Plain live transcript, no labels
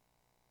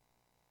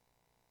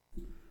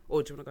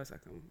Or do you want to go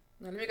second?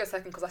 No, let me go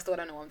second because I still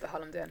don't know what the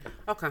hell I'm doing.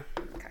 Okay.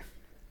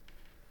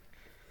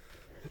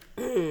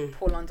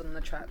 Poor London on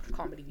the track.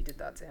 Can't believe you did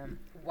that to him.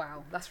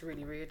 Wow, that's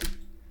really rude.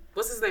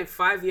 What's his name?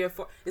 5 year?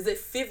 Is it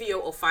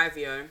Fivio or 5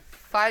 year?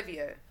 5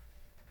 year.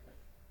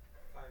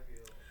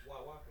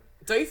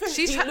 Don't you think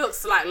he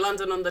looks like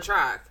London on the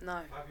track?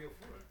 No. 5 year.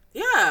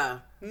 Yeah.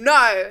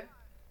 No.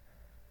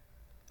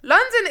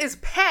 London is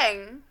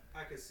Peng.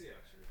 I can see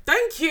actually.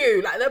 Thank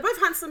you. Like, they're both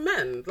handsome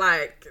men.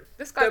 Like,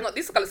 This guy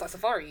looks like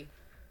Safari.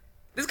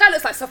 This guy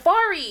looks like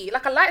Safari,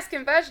 like a light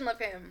skinned version of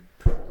him.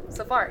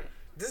 Safari.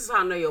 this is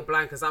how I know you're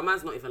blind, because that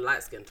man's not even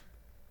light skinned.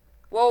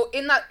 Well,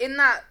 that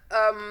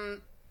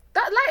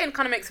lighting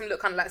kind of makes him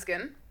look kind of light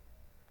skinned.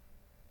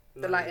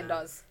 The lighting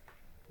does.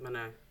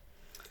 No.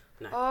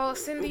 Oh,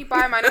 Cindy,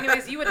 bye, man.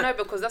 Anyways, you would know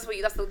because that's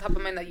the type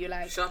of men that you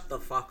like. Shut the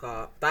fuck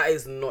up. That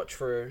is not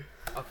true.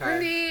 Okay.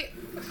 Cindy,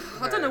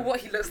 I don't know what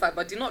he looks like,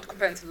 but do not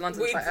compare him to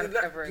London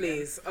ever again.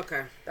 Please.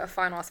 Okay. That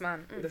fine ass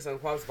man. Listen,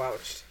 Pabs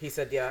vouched. He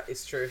said, yeah,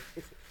 it's true.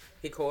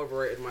 He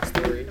corroborated my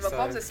story. But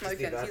Pabs is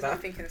smoking. He's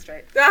not thinking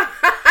straight. I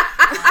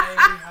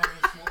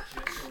haven't smoked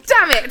yet.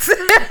 Damn it!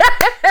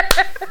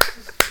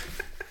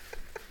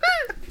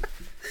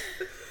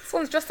 This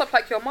one's dressed up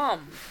like your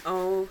mom.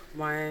 Oh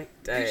my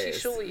days.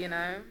 Gucci shawl, you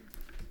know.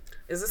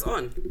 Is this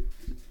on?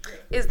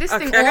 Is this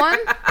thing on?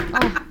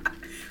 Oh.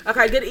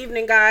 Okay, good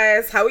evening,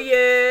 guys. How are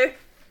you?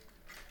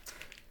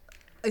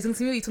 Are you talking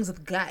to me or are you talking to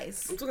the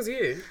guys? I'm talking to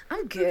you.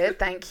 I'm good,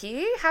 thank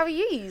you. How are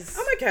yous?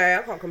 I'm okay.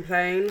 I can't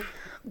complain.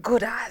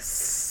 Good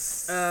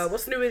as.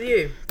 What's new with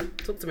you?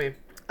 Talk to me.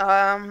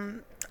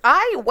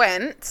 I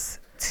went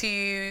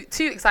to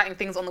two exciting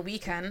things on the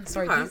weekend.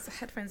 Sorry, Okay. these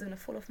headphones are gonna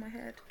fall off my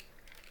head.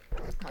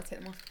 I'll take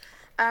them off.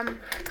 I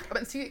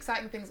went to two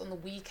exciting things on the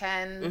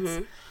weekend.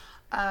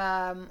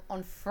 Mm-hmm.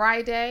 On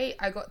Friday,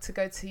 I got to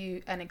go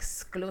to an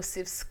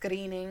exclusive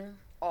screening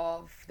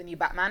of the new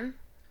Batman.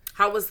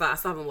 How was that? I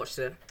still haven't watched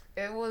it.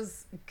 It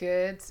was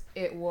good.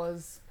 It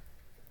was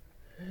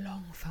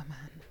long for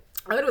man.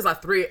 I heard it was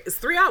like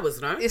 3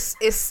 hours, no?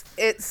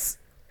 It's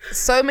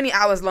so many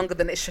hours longer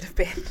than it should have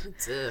been.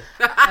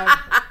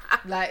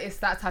 Like, it's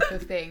that type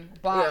of thing.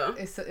 But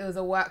Yeah. it was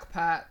a work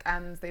perk,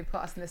 and they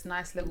put us in this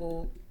nice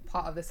little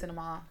part of the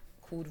cinema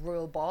called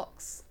Royal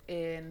Box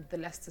in the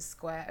Leicester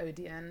Square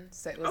Odeon.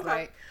 So it was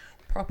like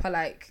proper,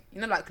 like,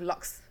 you know, like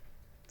Lux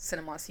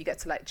cinema. So you get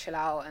to like chill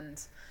out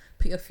and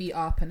put your feet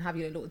up and have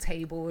your little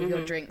table with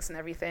your drinks and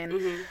everything.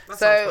 That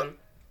sounds fun.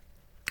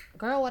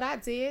 Girl, what I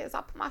did is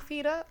I put my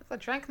feet up, I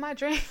drank my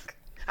drink.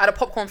 I had a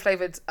popcorn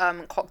flavoured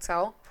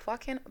cocktail,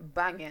 fucking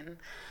banging.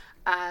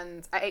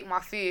 And I ate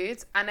my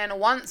food. And then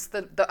once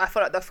I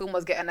felt like the film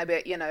was getting a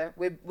bit, you know,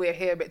 we're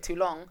here a bit too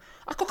long,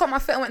 I cooked up my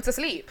foot and went to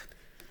sleep.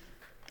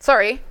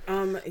 Sorry.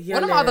 One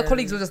of my other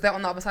colleagues was just there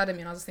on the other side of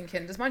me and I was just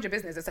thinking, just mind your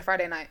business, it's a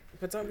Friday night.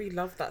 But don't we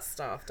love that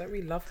stuff? Don't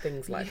we love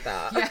things like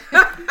that?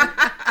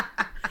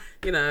 Yeah.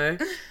 You know,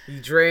 you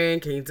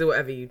drink and you do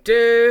whatever you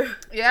do.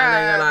 Yeah. And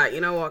then you're like,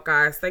 you know what,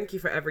 guys? Thank you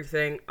for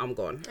everything. I'm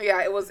gone.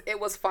 Yeah, it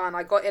was fun.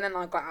 I got in and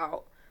I got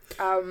out.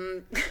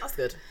 That's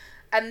good.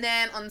 And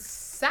then on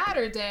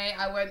Saturday,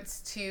 I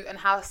went to a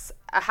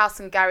house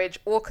and garage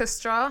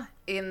orchestra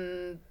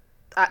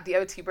at the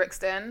O2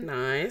 Brixton.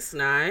 Nice.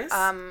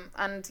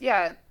 And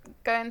yeah,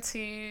 going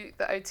to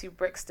the O2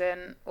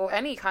 Brixton or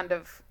any kind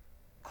of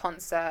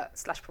concert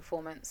 /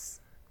 performance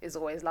is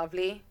always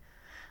lovely.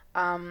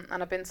 And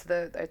I've been to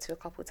the O2 a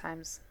couple of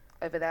times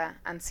over there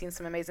and seen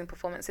some amazing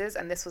performances,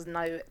 and this was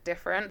no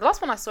different. The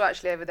last one I saw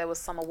actually over there was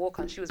Summer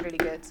Walker, and she was really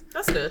good.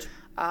 That's good.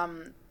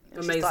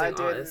 Amazing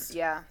artist.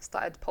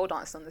 Started pole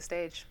dancing on the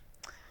stage.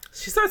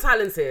 She's so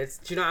talented.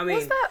 Do you know what I mean?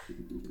 What's that?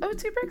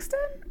 O2 Brixton?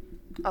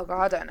 Oh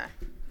God, I don't know.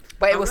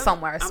 But it was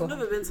somewhere I saw. I've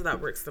never been to that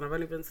Brixton. I've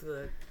only been to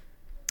the...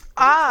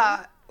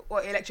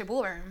 What, Electric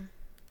Ballroom?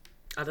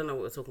 I don't know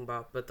what we're talking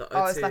about, but the O2...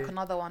 Oh, it's like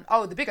another one.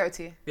 Oh, the big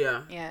O2.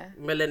 Yeah. Yeah.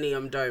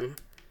 Millennium Dome.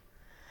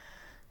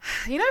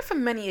 You know, for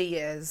many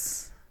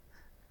years,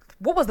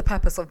 what was the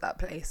purpose of that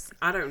place?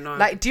 I don't know.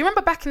 Like, do you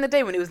remember back in the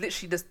day when it was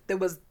literally just, there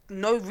was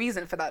no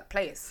reason for that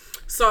place?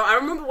 So I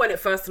remember when it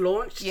first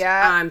launched.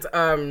 Yeah.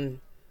 And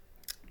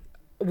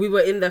we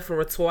were in there for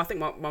a tour. I think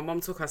my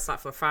mum took us like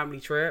for a family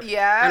trip.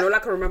 Yeah. And all I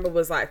can remember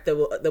was like there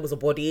was a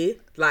body,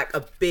 like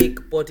a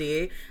big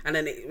body, and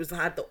then it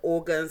had the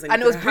organs and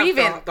it was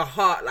breathing. The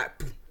heart like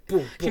boom, boom,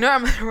 boom. You know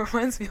what it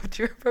reminds me of?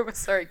 Do you remember?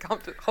 Sorry, can't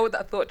hold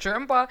that thought. Do you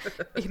remember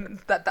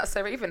that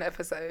So Raven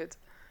episode?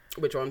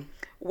 Which one?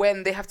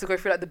 When they have to go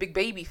through like the big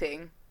baby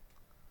thing.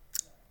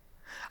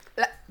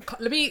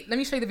 Let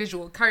me show you the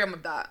visual. Carry on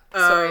with that.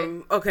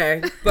 Sorry.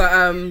 Okay, but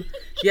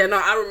yeah, no,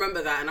 I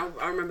remember that, and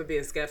I remember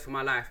being scared for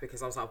my life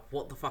because I was like,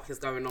 "What the fuck is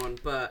going on?"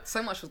 But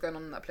so much was going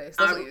on in that place.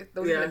 There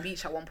was even a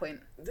beach at one point.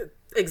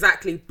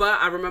 Exactly,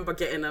 but I remember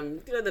getting you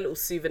know, the little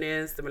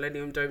souvenirs, the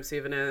Millennium Dome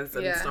souvenirs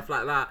and stuff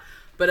like that.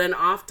 But then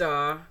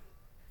after,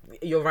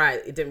 you're right,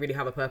 it didn't really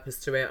have a purpose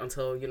to it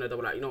until, you know, they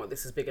were like, you know what,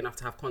 this is big enough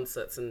to have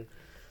concerts and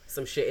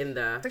some shit in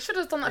there. They should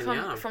have done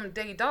that from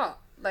day dot.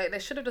 Like, they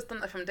should have just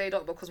done that from day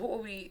dot, because what were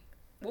we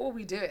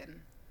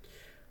doing?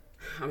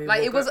 I mean,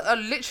 Like, it was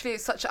literally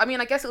such... I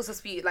mean, I guess it was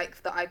supposed to be,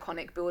 like, the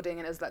iconic building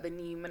and it was, like, the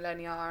new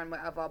millennia and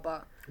whatever,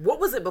 but... What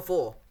was it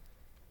before?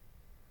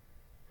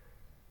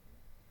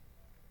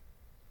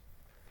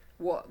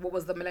 What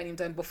was the Millennium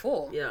Dome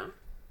before? Yeah.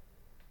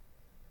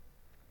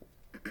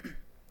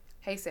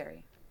 Hey,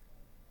 Siri.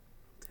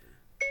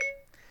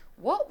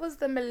 What was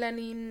the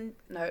Millennium...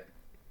 No.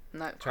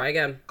 Try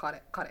again. Cut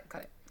it.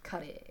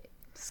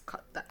 Just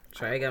cut that.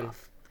 Try again.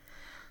 Off.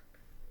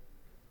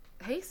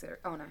 Hey, Siri.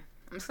 Oh, no.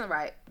 I'm just going to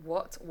write,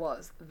 what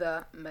was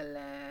the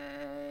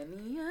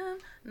Millennium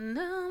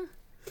Dome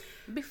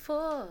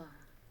before?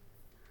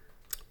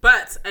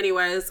 But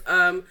anyways,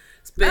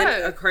 it's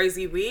been a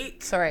crazy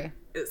week. Sorry.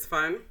 It's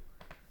fine.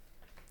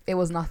 It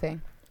was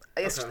nothing.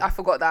 Okay. I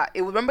forgot that.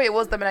 Remember, it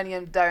was the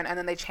Millennium Dome, and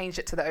then they changed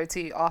it to the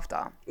O2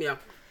 after. Yeah.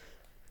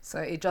 So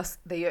it just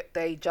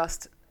they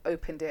just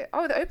opened it.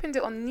 Oh, they opened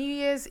it on New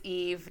Year's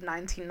Eve,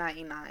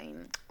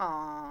 1999.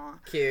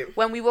 Aww. Cute.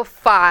 When we were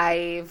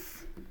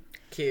 5.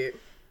 Cute.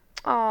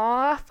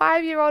 Aww,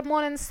 5-year-old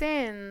morning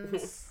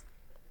sins.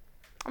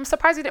 I'm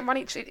surprised we didn't run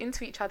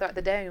into each other at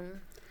the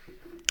dome.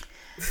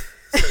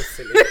 So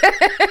silly.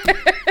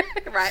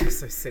 Right.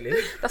 So silly.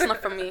 That's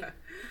not from me.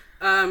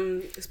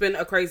 It's been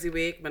a crazy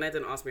week. Monet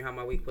didn't ask me how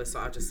my week was,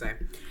 so I'll just say.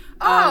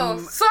 Sorry. I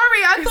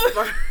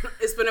thought...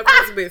 It's been a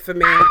crazy week for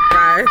me,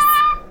 guys.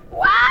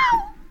 Wow.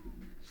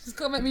 She's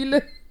gonna make me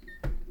look...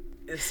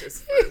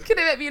 It's Can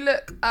it make me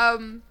look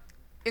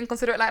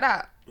inconsiderate like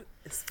that?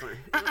 It's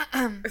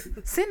fine.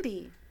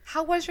 Cindy,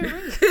 how was your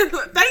week?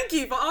 Thank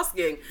you for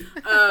asking.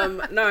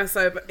 No,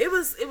 so but it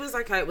was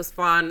okay. It was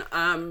fun.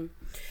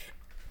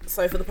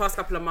 So for the past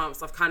couple of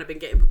months, I've kind of been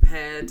getting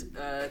prepared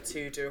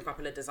to do a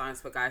couple of designs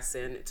for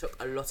Gysin. It took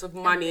a lot of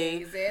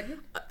money.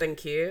 Amazing.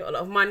 Thank you. A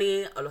lot of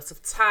money, a lot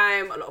of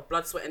time, a lot of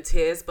blood, sweat and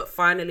tears. But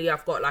finally,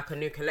 I've got like a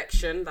new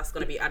collection that's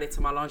going to be added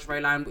to my lingerie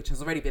line, which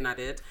has already been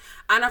added.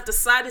 And I've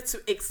decided to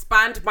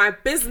expand my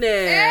business.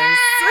 Yay!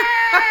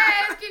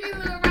 Give you a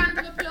little round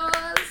of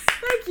applause.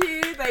 Thank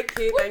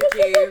you.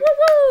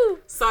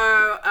 So,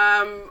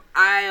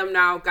 I am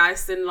now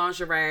Gysin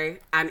Lingerie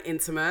and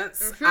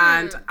Intimates,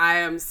 and I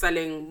am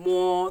selling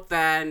more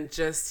than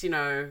just,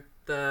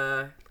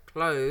 the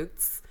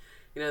clothes,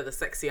 the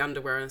sexy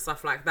underwear and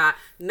stuff like that.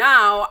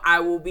 Now, I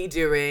will be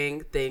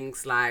doing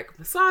things like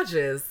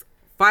massages,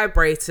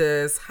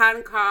 vibrators,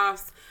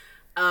 handcuffs,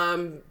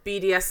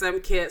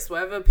 BDSM kits,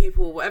 whatever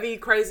you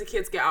crazy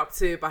kids get up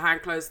to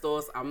behind closed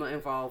doors, I'm not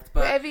involved.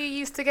 But whatever you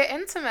used to get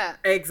intimate.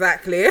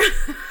 Exactly.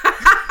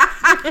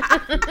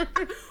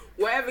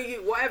 whatever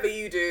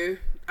you do,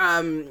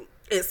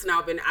 it's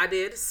now been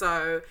added.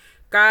 So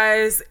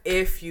guys,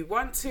 if you're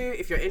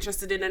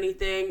interested in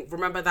anything,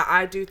 remember that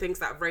I do things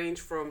that range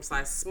from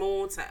size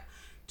small to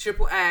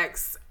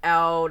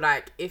XXL.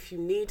 Like, if you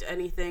need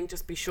anything,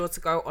 just be sure to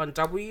go on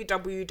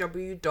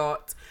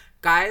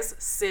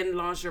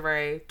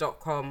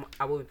www.guysinlingerie.com.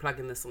 I will be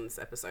plugging this on this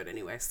episode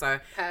anyway. So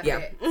perfect.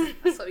 Yeah.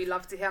 That's what we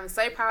love to hear. I'm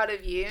so proud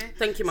of you.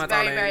 Thank you, my it's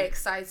darling. Very, very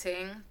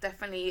exciting.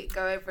 Definitely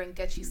go over and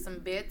get you some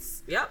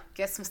bits. Yep.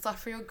 Get some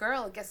stuff for your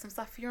girl. Get some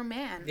stuff for your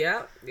man.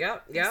 Yep.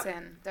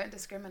 Listen, don't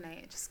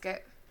discriminate. Just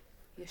get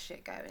your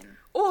shit going.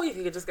 Or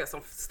you could just get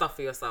some stuff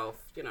for yourself,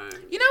 You know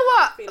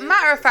what?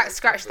 Matter of fact,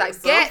 scratch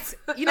that.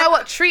 You know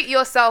what? Treat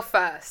yourself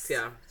first.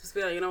 Yeah. Just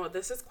be like, you know what?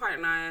 This is quite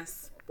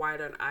nice. Why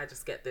don't I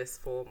just get this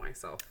for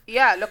myself?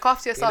 Yeah, look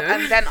after yourself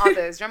and then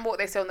others. Remember what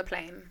they say on the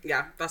plane.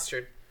 Yeah, that's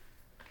true.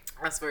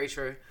 That's very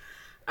true.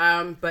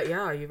 But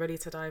yeah, are you ready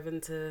to dive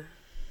into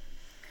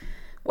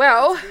this?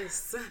 Well.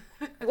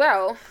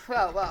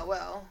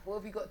 What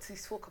have we got to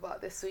talk about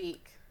this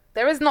week?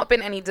 There has not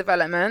been any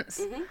developments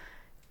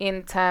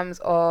in terms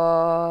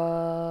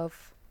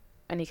of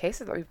any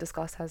cases that we've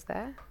discussed, has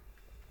there?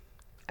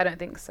 I don't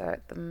think so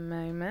at the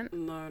moment.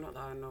 No, not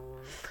that I know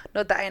of.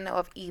 Not that I know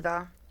of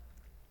either.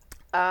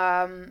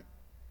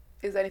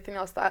 Is there anything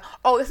else that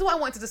this is what I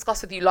wanted to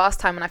discuss with you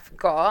last time and I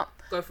forgot.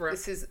 Go for it.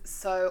 This is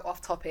so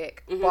off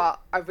topic, but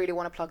I really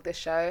want to plug this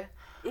show.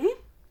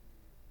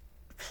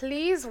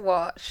 Please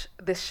watch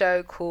this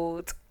show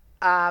called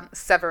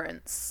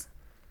Severance.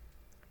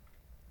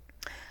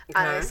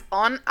 Okay. And it's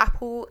on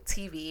Apple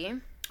TV.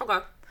 Okay.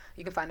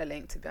 You can find a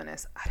link, to be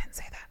honest. I didn't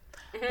say that.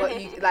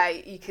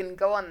 But you can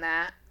go on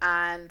there,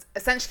 and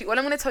essentially what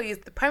I'm going to tell you is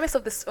the premise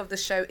of the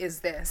show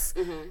is this.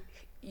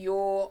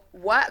 Your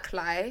work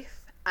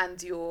life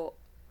and your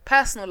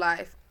personal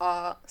life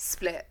are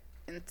split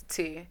into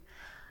two.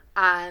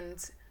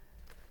 And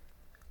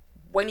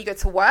when you go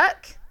to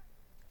work,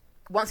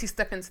 once you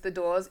step into the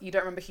doors, you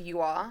don't remember who you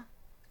are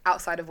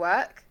outside of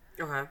work.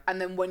 Okay. And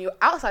then when you're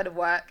outside of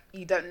work,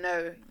 you don't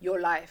know your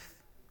life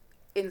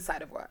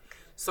inside of work.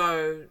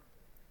 So,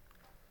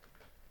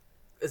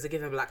 is it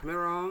giving Black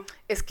Mirror?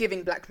 It's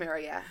giving Black Mirror,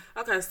 yeah.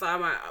 Okay,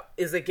 so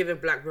is it giving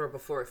Black Mirror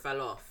before it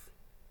fell off?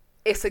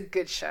 It's a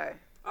good show.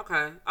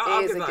 Okay.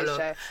 I'll give that a look.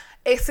 Show.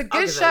 It's a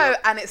good show,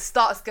 and it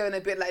starts going a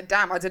bit like,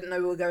 damn, I didn't know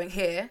we were going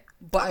here,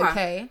 but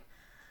okay.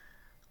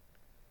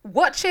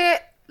 Watch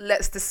it.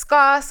 let's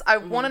discuss. I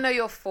want to know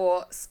your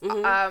thoughts.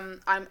 I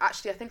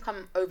think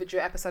I'm overdue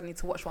an episode. I need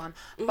to watch one.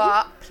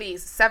 But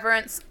please,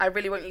 Severance, I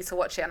really want you to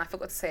watch it, and I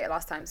forgot to say it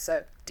last time,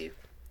 so do.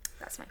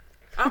 That's mine.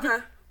 Okay.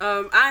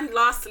 And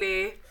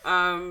lastly,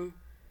 another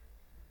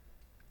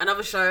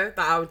show that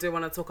I do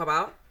want to talk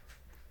about.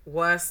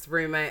 Worst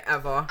roommate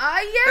ever.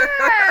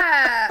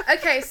 Yeah.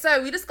 Okay,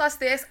 so we discussed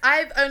this.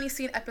 I've only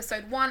seen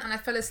episode 1 and I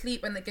fell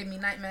asleep and it gave me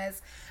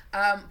nightmares.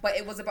 But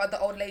it was about the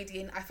old lady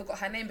and I forgot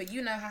her name, but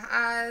you know her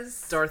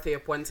as Dorothea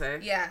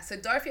Puente. Yeah, so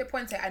Dorothea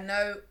Puente, I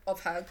know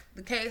of her,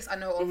 the case, I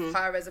know of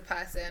her as a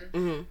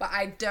person, but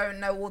I don't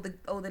know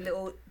all the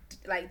little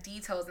like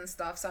details and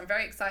stuff. So I'm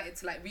very excited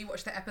to like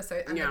rewatch the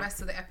episode and the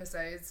rest of the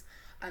episodes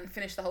and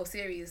finish the whole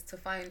series to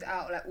find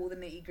out like all the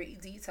nitty gritty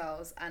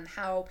details and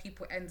how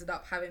people ended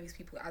up having these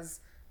people as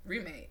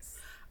roommates.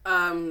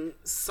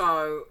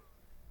 So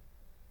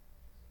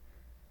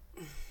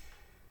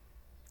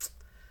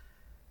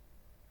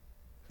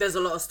there's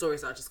a lot of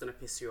stories that are just gonna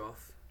piss you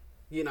off,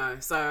 you know.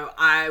 So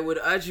I would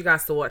urge you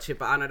guys to watch it,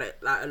 but I know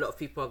that like a lot of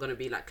people are gonna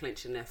be like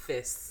clenching their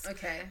fists,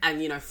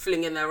 and you know,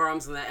 flinging their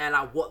arms in the air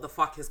like, what the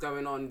fuck is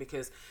going on?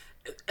 Because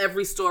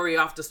every story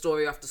after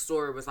story after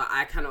story was like,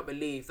 I cannot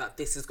believe that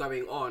this is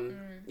going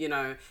on. You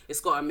know,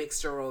 it's got a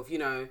mixture of, you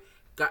know,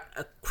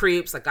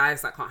 creeps, like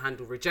guys that can't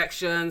handle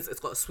rejections. It's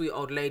got a sweet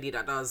old lady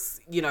that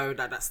does, you know,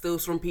 that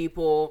steals from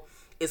people.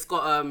 It's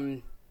got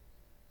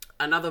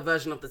another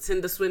version of the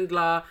Tinder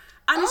swindler,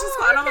 and it's just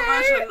got another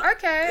version.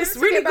 Okay, it's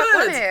really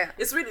good.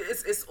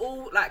 It's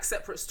all like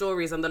separate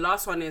stories, and the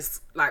last one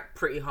is like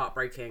pretty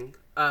heartbreaking.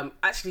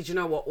 Actually, do you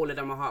know what? All of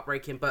them are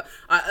heartbreaking, but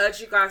I urge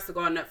you guys to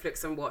go on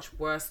Netflix and watch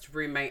Worst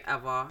Roommate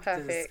Ever.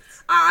 Perfect.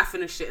 I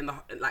finished it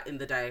in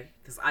the day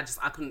because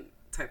I couldn't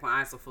take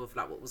my eyes off of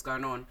like what was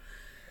going on.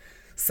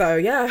 So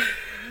yeah,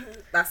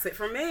 that's it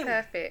from me.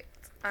 Perfect.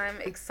 I'm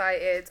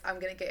excited. I'm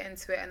gonna get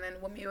into it, and then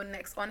when we're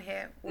next on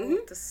here,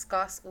 we'll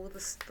discuss all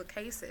the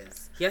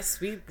cases. Yes,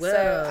 we will.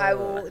 So I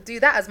will do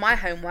that as my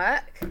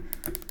homework.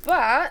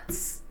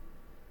 But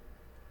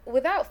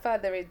without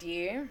further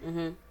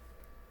ado,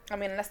 I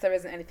mean, unless there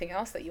isn't anything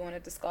else that you want to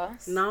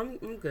discuss. No,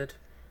 I'm good.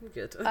 I'm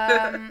good.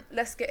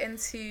 Let's get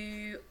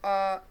into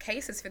our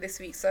cases for this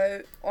week.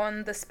 So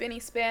on the Spinny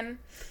Spin.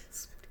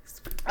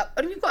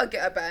 You've got to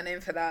get a better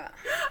name for that.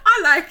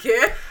 I like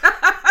it.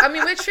 I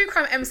mean, we're True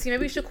Crime MC.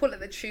 Maybe we should call it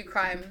the True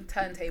Crime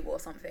Turntable or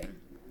something.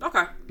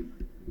 Okay.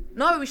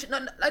 No, we should. No,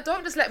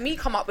 don't just let me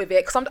come up with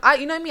it, because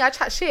you know me, I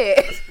chat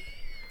shit.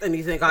 And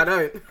you think I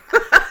don't? Do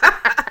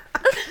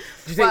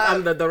you think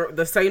I'm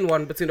the sane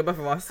one between the both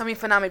of us? I mean,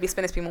 for now, maybe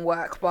Spinny Spin will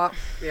work, but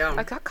yeah,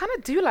 I kind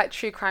of do like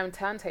True Crime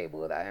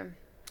Turntable though.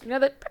 You know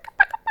the.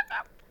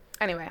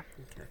 Anyway.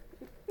 Okay.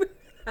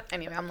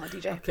 Anyway, I'm not a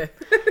DJ. Okay.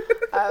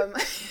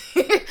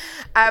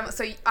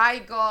 So I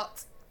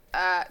got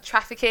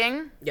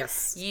trafficking.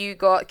 Yes. You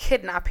got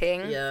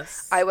kidnapping.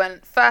 Yes. I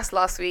went first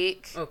last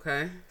week.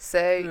 Okay.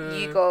 So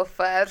you go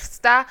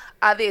first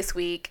this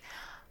week.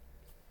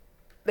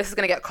 This is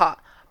gonna get cut.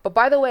 But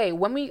by the way,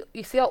 when you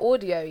see our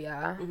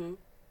audio,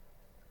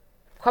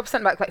 Club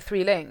sent back like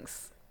 3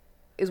 links.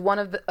 Is one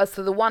of the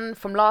so the one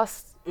from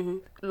last.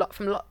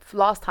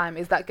 Last time,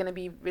 is that going to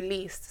be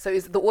released? So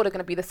is the order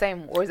going to be the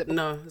same, or is it?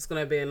 No, it's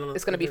going to be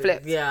it's going to be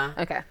flipped. Yeah.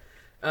 Okay.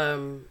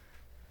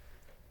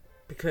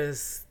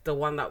 Because the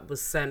one that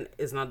was sent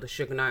is not the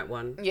Suge Knight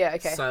one. Yeah.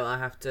 Okay. So I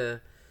have to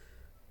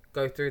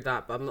go through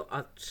that, but I'm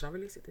not. Should I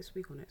release it this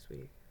week or next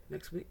week?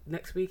 Next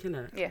week,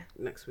 innit? Yeah.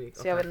 Next week.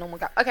 So you have a normal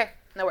gap. Okay.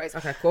 No worries.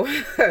 Okay. Cool.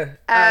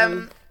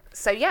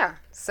 So yeah.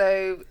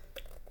 So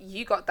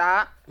you got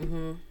that.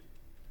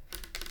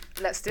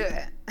 Let's do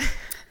it.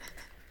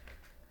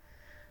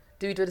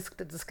 Do we do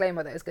the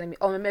disclaimer that it's going to be...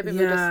 Oh, maybe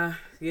we'll just...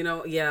 You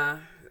know, yeah.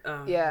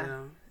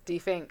 Do you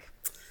think?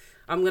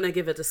 I'm going to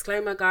give a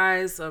disclaimer,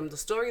 guys. The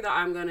story that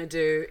I'm going to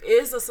do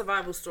is a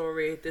survival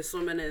story. This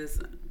woman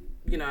is,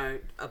 you know,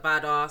 a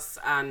badass,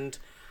 and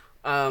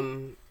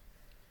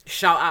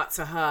shout out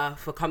to her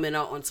for coming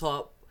out on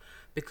top,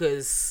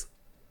 because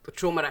the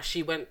trauma that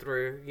she went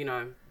through, you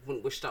know,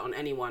 wouldn't wish that on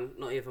anyone,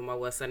 not even my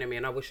worst enemy,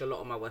 and I wish a lot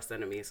on my worst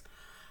enemies.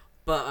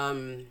 But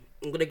I'm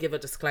going to give a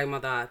disclaimer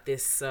that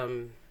this...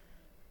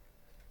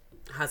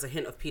 has a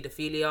hint of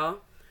paedophilia,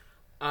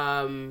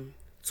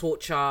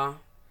 torture,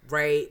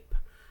 rape,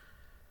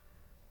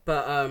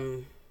 but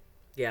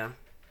yeah,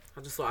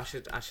 I just thought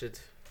I should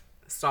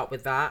start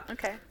with that.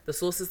 Okay. The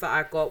sources that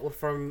I got were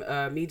from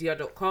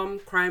media.com,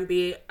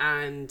 CrimeBeat,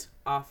 and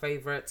our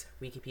favorite,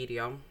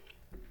 Wikipedia.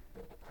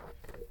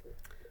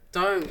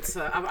 Don't.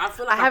 I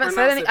feel like I haven't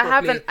said anything.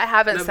 I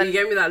haven't. No, but you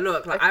gave me that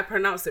look. Like I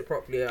pronounced it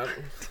properly.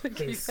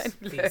 Please,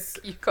 please.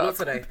 You got not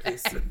today,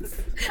 please.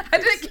 I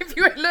didn't give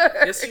you a look.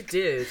 Yes, you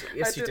did.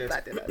 Yes, you did.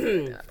 I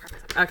did.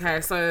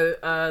 Okay, so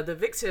the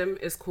victim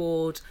is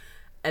called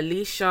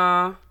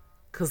Alicia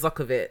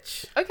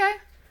Kazakovich. Okay.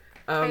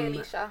 Hey,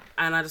 Alicia.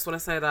 And I just want to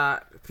say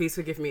that please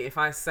forgive me if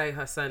I say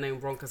her surname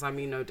wrong, because I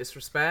mean no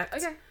disrespect.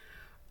 Okay.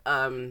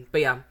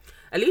 But yeah.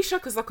 Alicia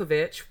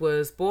Kazakovich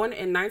was born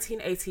in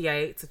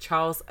 1988 to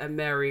Charles and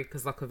Mary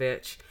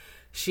Kazakovich.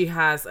 She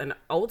has an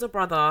older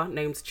brother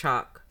named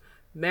Chuck.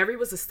 Mary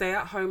was a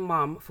stay-at-home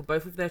mum for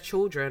both of their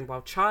children,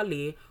 while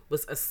Charlie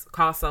was a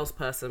car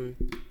salesperson.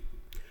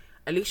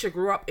 Alicia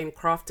grew up in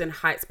Crafton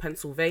Heights,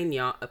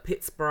 Pennsylvania, a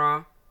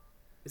Pittsburgh...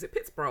 Is it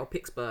Pittsburgh or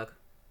Pittsburgh?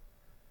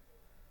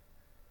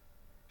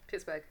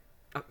 Pittsburgh.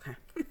 Okay.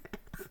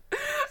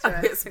 A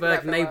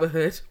Pittsburgh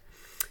neighborhood.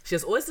 She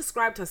has always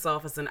described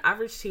herself as an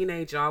average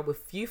teenager with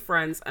few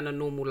friends and a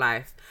normal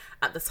life.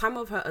 At the time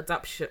of her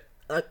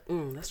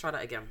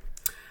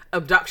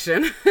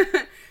abduction,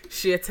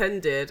 she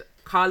attended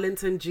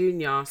Carlinton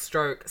Junior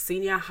 /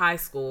 Senior High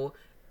School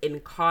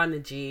in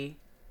Carnegie,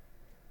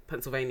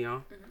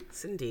 Pennsylvania.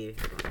 Cindy,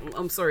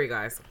 I'm sorry,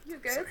 guys. You're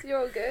good. You're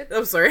all good.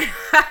 I'm sorry.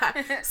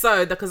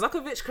 So the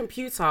Kazakovich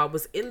computer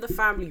was in the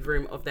family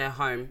room of their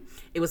home.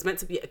 It was meant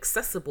to be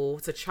accessible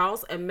to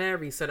Charles and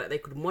Mary so that they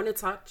could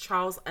monitor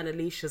Charles and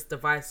Alicia's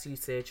device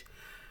usage.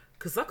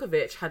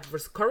 Kazakovich had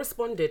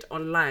corresponded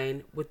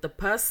online with the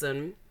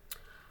person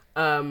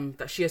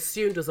that she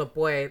assumed was a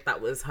boy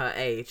that was her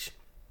age.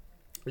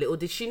 Little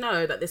did she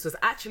know that this was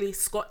actually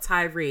Scott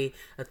Tyree,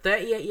 a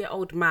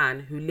 38-year-old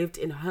man who lived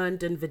in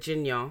Herndon,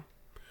 Virginia.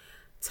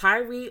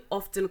 Tyree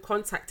often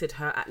contacted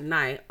her at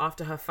night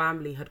after her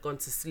family had gone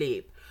to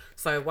sleep.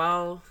 So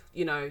while,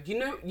 you know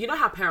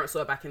how parents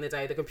were back in the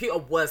day, the computer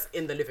was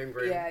in the living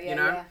room, you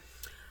know?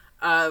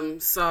 Yeah.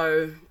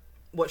 So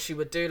what she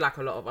would do, like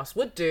a lot of us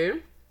would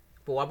do,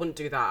 but I wouldn't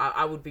do that.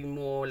 I would be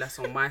more or less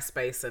on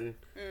MySpace and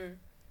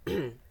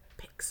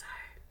Pixar.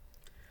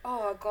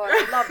 Oh God,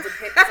 I love the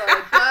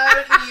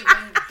Pixar. Don't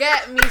even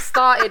get me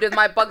started with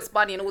my Bugs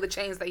Bunny and all the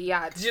chains that he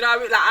had. Do you know what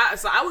I mean? Like,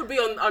 so I would be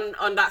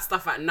on that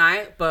stuff at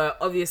night, but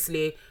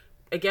obviously,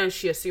 again,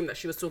 she assumed that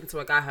she was talking to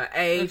a guy her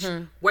age,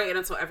 waiting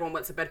until everyone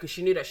went to bed because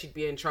she knew that she'd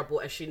be in trouble,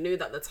 and she knew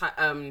that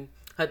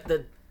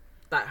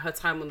her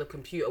time on the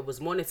computer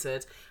was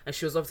monitored, and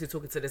she was obviously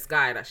talking to this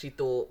guy that she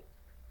thought,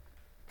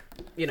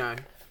 you know,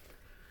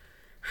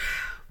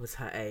 was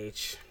her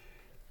age.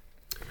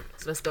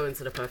 So let's go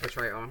into the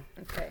perpetrator.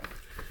 Okay.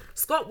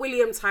 Scott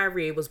William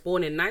Tyree was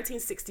born in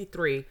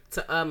 1963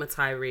 to Irma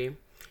Tyree.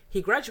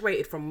 He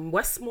graduated from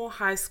Westmore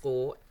High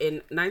School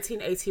in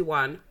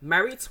 1981,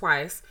 married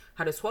twice,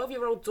 had a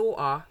 12-year-old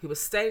daughter who was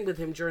staying with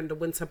him during the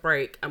winter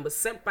break and was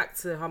sent back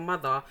to her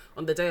mother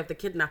on the day of the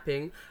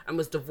kidnapping and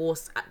was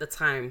divorced at the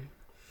time.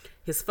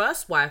 His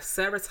first wife,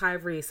 Sarah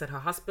Tyree, said her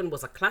husband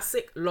was a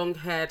classic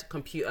long-haired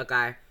computer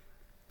guy.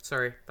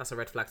 Sorry, that's a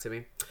red flag to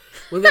me.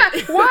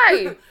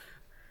 Why?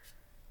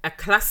 A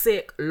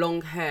classic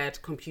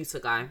long-haired computer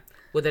guy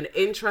with an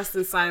interest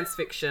in science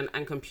fiction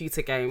and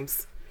computer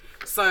games.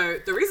 So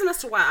the reason as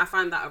to why I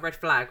find that a red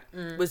flag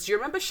was, do you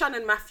remember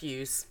Shannon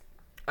Matthews?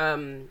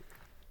 The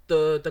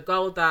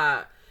girl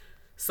that,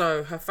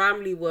 so her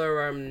family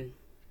were,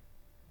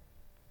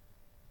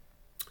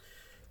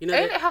 you know.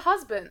 Ain't it her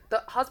husband?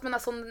 The husband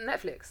that's on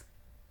Netflix?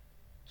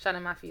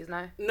 Shannon Matthews,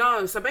 no?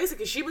 No, so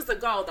basically she was the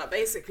girl that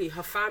basically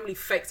her family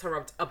faked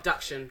her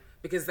abduction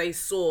because they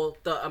saw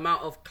the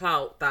amount of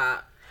clout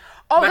that...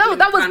 Oh,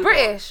 that was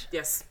British.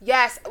 Yes.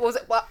 Yes. Was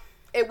it? Well,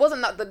 it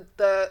wasn't that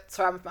the.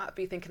 Sorry, I might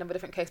be thinking of a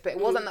different case, but it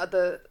wasn't that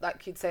the,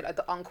 like you'd say, like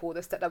the uncle,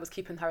 the stepdad was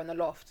keeping her in the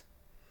loft.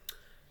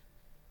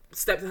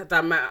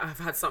 Stepdad might have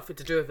had something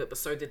to do with it, but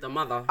so did the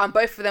mother. And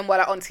both of them were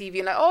like on TV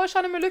and like, oh,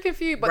 Shannon, we're looking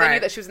for you, but they knew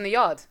that she was in the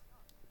yard.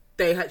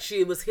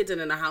 She was hidden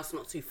in a house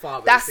not too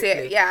far. That's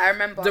basically. it. Yeah, I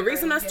remember. The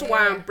reason as to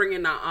why I'm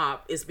bringing that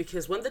up is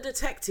because when the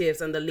detectives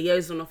and the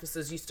liaison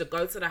officers used to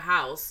go to the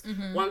house,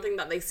 one thing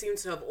that they seemed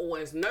to have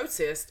always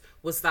noticed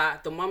was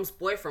that the mum's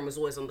boyfriend was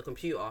always on the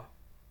computer.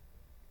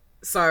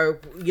 So,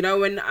 you know,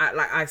 when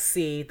I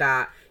see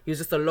that he was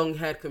just a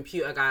long-haired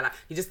computer guy, like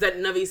he just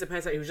never used to pay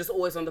attention, he was just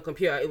always on the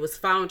computer. It was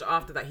found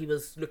after that he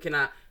was looking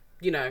at,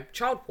 you know,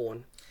 child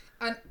porn.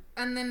 And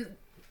then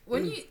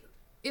when you...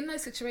 In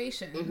those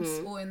situations,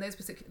 or in those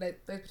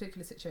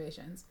particular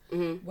situations,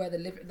 where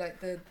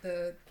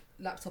the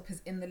laptop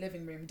is in the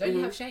living room, don't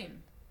you have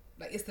shame?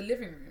 Like, it's the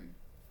living room.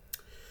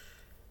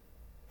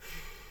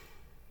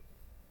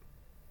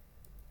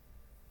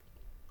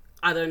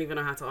 I don't even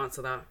know how to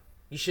answer that.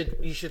 You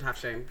should have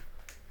shame.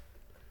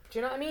 Do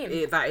you know what I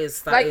mean? That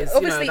is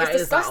obviously it's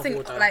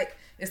disgusting.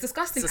 It's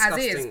disgusting as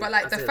is, but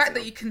like the fact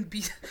that you can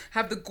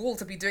have the gall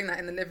to be doing that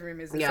in the living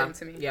room is insane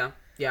to me.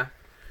 Yeah.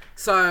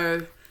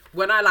 So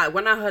when I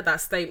heard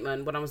that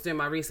statement, when I was doing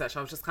my research,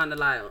 I was just kind of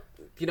like,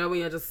 you know, when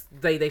you're just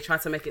they try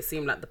to make it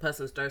seem like the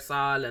person's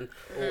docile and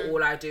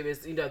all I do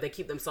is, you know, they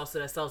keep themselves to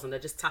themselves and they're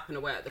just tapping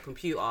away at the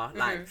computer.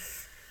 Like,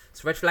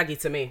 it's red flaggy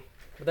to me.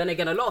 But then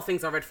again, a lot of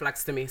things are red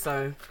flags to me.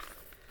 So,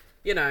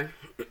 you know.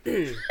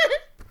 The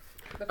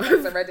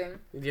flags are ready.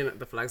 You know,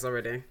 the flags are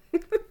ready.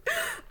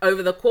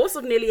 Over the course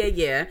of nearly a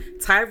year,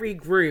 Tyree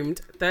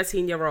groomed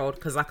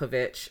 13-year-old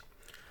Kazakovich.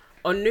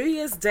 On New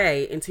Year's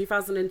Day in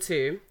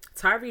 2002,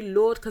 Tyree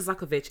lured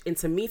Kazakovich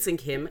into meeting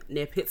him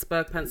near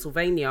Pittsburgh,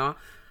 Pennsylvania,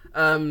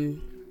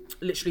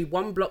 literally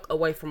 1 block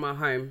away from her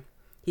home.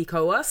 He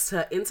coerced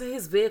her into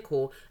his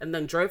vehicle and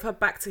then drove her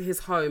back to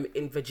his home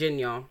in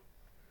Virginia.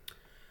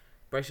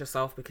 Brace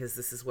yourself because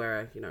this is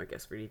where, you know, it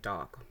gets really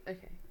dark.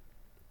 Okay.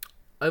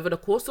 Over the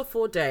course of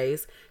 4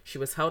 days, she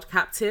was held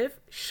captive,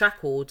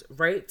 shackled,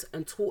 raped,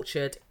 and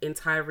tortured in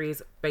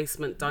Tyree's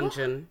basement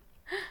dungeon.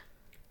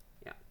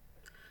 Yeah.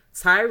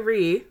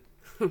 Tyree...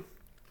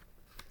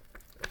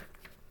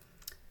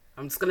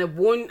 I'm just gonna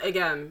warn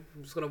again.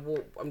 I'm just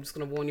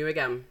gonna warn you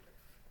again.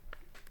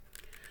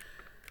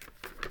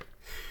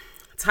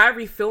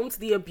 Tyree filmed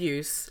the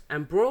abuse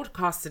and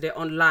broadcasted it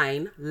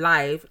online,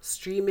 live,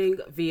 streaming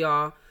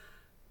via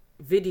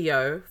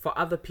video for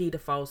other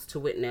paedophiles to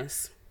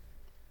witness.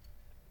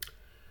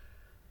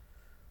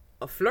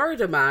 A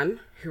Florida man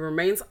who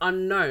remains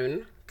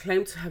unknown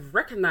claimed to have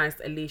recognized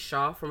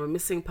Alicia from a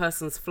missing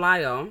persons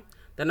flyer,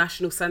 the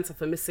National Center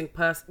for Missing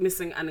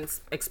and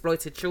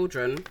Exploited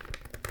Children,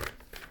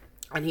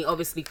 and he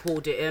obviously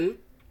called it in.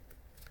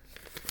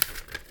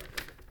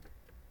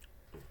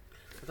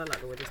 I don't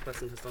like the way this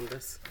person has done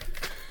this.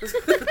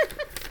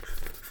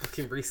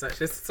 Fucking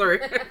researchers,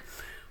 sorry.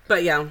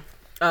 But yeah,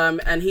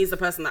 and he's the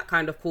person that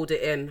kind of called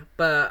it in.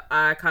 But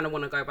I kind of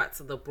want to go back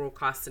to the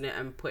broadcasting it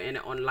and putting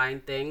it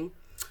online thing.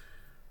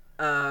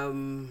 A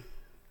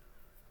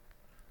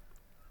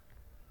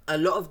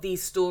lot of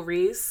these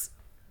stories,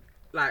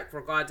 like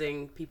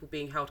regarding people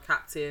being held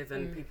captive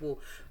and people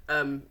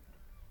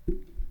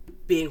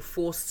being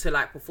forced to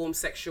like perform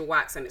sexual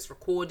acts and it's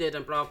recorded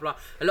and blah blah,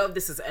 a lot of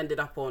this has ended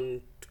up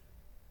on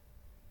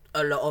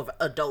a lot of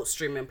adult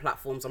streaming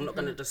platforms. I'm not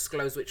going to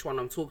disclose which one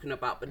I'm talking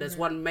about, but there's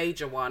one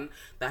major one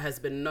that has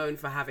been known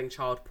for having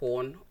child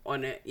porn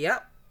on it.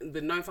 Yep,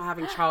 been known for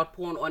having child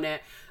porn on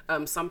it.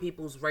 Some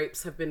people's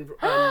rapes have been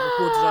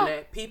recorded on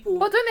it. People,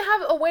 but don't they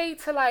have a way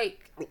to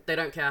like... They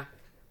don't care.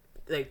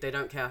 They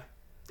don't care,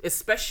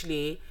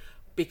 especially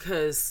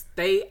because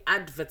they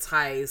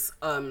advertise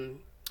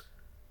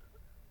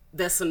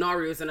their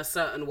scenarios in a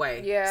certain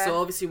way. Yeah. So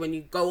obviously when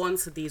you go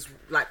onto these,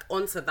 like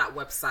onto that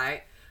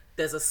website,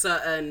 there's a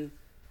certain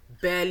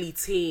barely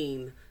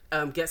teen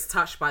gets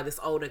touched by this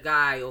older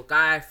guy, or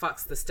guy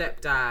fucks the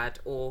stepdad,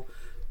 or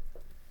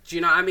do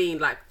you know what I mean?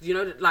 Like, you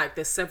know, like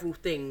there's several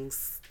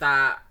things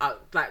that are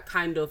like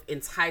kind of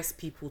entice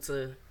people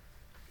to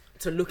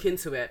look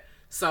into it.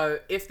 So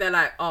if they're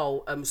like,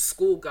 oh,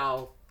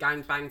 schoolgirl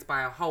gang banged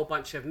by a whole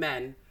bunch of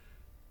men,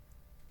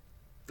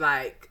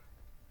 like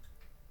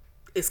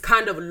it's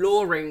kind of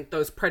luring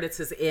those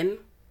predators in.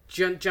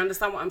 Do you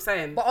understand what I'm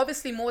saying? But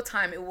obviously more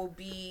time it will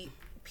be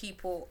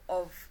people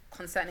of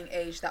concerning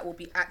age that will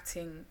be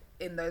acting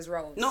in those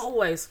roles. Not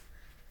always.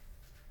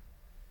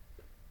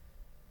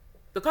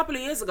 A couple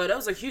of years ago, there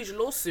was a huge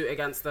lawsuit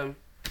against them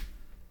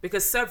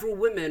because several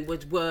women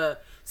were...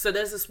 So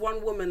there's this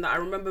one woman that I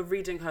remember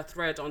reading her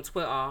thread on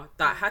Twitter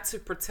that had to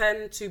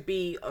pretend to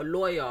be a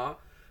lawyer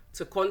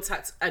to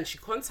contact... And she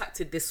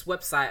contacted this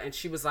website and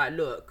she was like,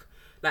 look,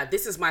 like,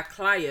 this is my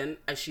client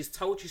and she's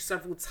told you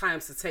several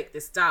times to take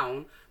this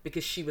down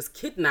because she was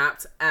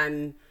kidnapped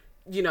and,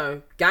 you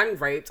know, gang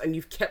raped, and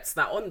you've kept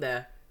that on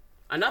there.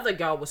 Another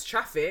girl was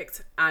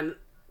trafficked, and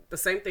the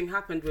same thing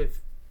happened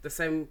with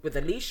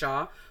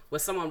Alicia, where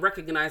someone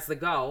recognized the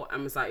girl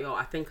and was like, yo,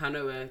 I think I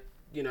know where,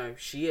 you know,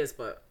 she is,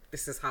 but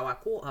this is how I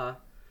caught her.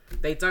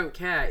 They don't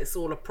care. It's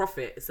all a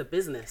profit. It's a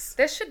business.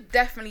 There should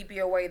definitely be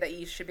a way that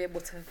you should be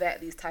able to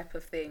vet these type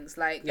of things.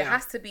 Like there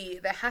has to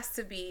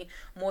be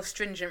more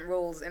stringent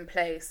rules in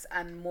place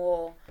and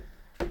more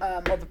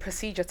of a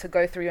procedure to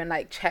go through and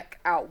like check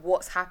out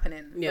what's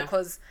happening. Yeah.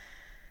 Because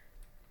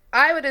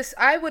I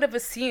would have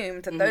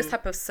assumed that those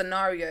type of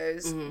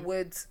scenarios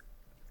would,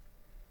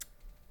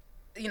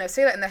 you know,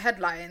 say that in the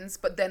headlines,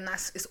 but then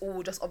it's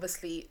all just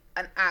obviously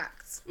an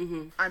act.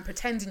 I'm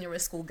pretending you're a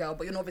schoolgirl,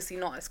 but you're obviously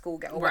not a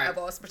schoolgirl or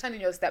whatever. Or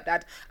pretending you're a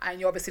stepdad and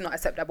you're obviously not a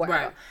stepdad,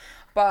 whatever. Right.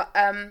 But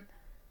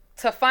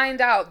to find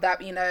out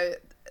that, you know,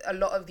 a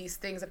lot of these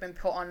things have been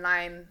put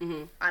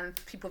online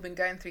and people have been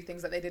going through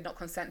things that they did not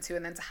consent to,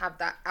 and then to have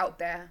that out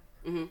there,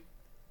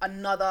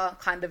 another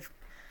kind of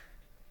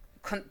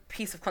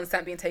piece of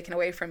consent being taken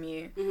away from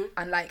you,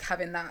 and like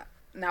having that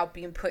now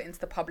being put into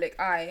the public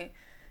eye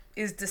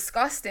is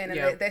disgusting.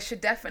 And there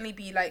should definitely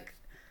be like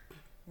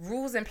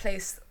rules in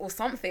place or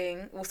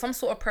something, or some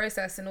sort of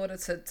process in order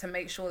to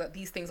make sure that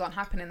these things aren't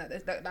happening,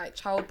 that like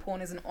child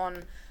porn isn't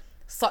on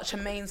such a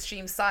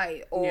mainstream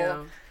site,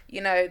 or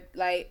you know,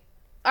 like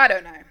I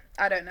don't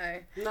know.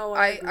 No,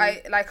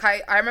 I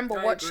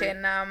remember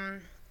watching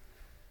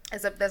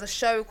there's a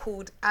show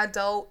called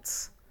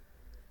Adult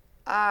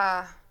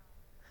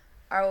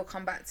I will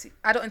come back to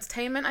Adult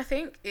Entertainment, I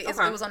think. It's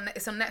on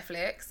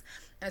Netflix,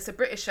 and it's a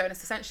British show, and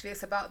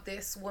it's about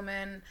this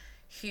woman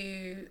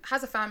who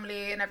has a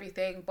family and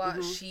everything,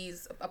 but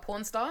she's a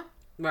porn star.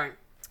 Right.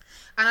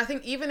 And I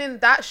think even in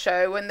that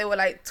show, when they were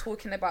like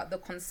talking about the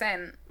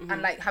consent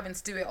and like having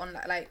to do it on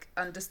like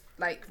and just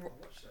like,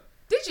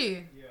 did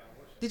you? Yeah, I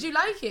watched it. Did you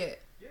like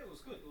it? Yeah, it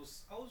was good.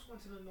 I always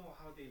wanted to know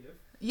how they live.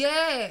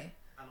 Yeah. And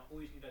I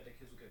always knew that the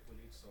kids would get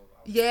bullied, so.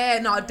 Yeah,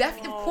 no,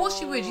 definitely. Of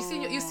course you would.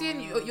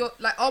 You're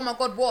like, oh my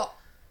god, what?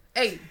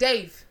 Hey,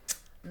 Dave.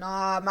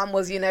 Nah, man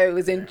was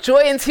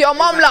enjoying to your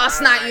mum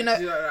last night. You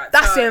know,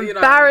 that's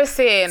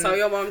embarrassing. Tell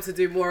your mum to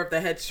do more of the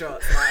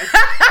headshots.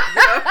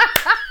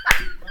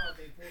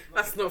 Like,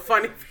 That's not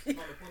funny.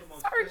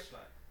 Sorry.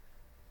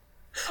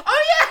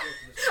 Oh yeah.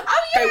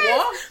 Oh yeah. Hey,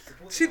 what?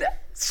 She.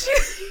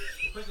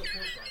 Because of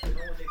porn stars, no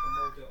one they can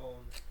mold their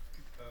own.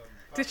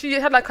 Did she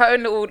had like her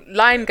own little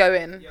line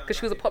going because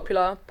she was a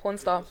popular porn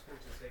star?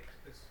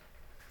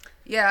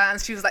 Yeah,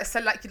 and she was like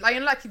sell like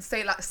you'd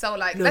say like sell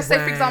like No let's say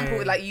way. for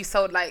example like you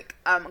sold like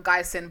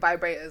Gysin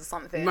vibrators or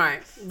something.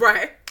 Right.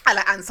 And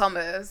like Ann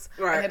Summers.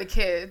 Right. And had a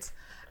kid.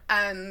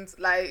 And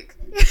like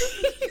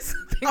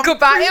think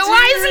about it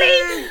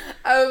wisely.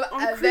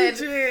 And then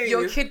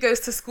your kid goes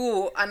to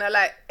school and they're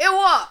like,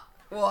 what?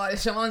 What?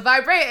 It's your mom's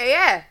vibrator,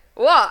 yeah.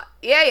 What?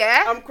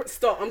 Yeah. I'm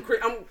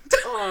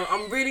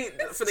really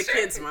for the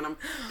kids, man.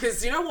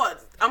 Because you know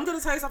what? I'm gonna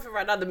tell you something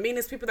right now. The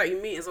meanest people that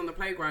you meet is on the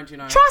playground. You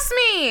know. Trust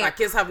me. Like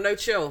kids have no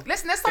chill.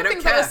 Listen, there's some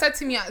things that were said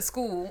to me at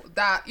school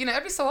that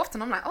every so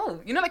often I'm like, oh,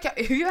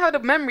 like you had a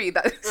memory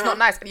that it's not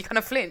nice, and you kind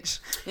of flinch.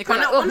 You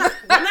kind of when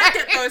I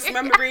get those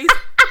memories,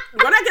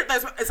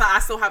 it's like I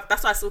still have.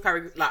 That's why I still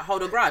carry like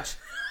hold a grudge.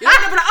 You know,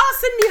 they'll be like, oh,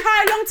 Sydney,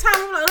 hi, long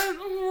time.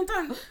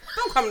 I'm like,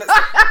 don't come. Do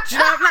you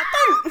know? I'm like,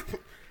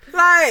 don't.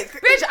 Like,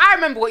 bitch, I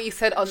remember what you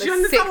said on the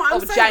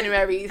 6th of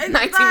January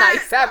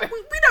 1997.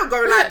 We don't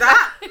go like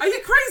that. Are you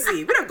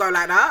crazy? We don't go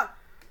like that.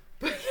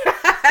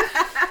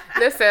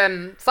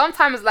 Listen,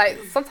 sometimes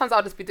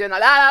I'll just be doing like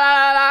la la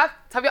la la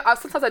la.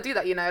 Sometimes I do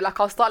that, like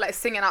I'll start like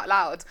singing out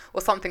loud or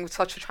something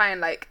to try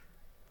and like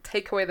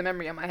take away the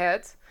memory in my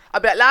head.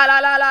 I'll be like la la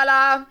la la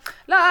la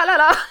la la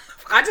la.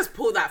 I just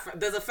pulled that.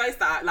 There's a face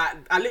that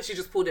I literally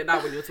just pulled it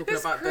down when you were talking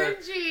about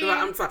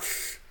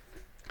cringy.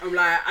 I'm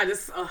like,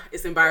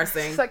 it's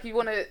embarrassing. It's like you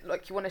want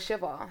to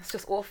shiver. It's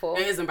just awful.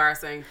 It is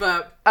embarrassing,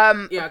 but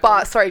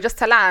sorry, just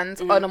to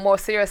land on a more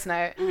serious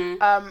note.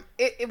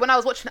 When I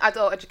was watching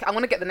adult education, I'm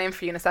gonna get the name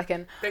for you in a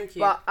second. Thank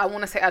you. But I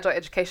want to say adult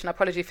education.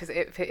 Apologies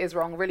if it is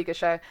wrong. Really good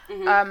show.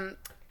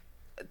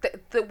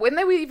 When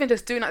they were even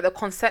just doing like the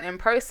consenting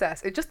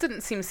process, it just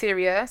didn't seem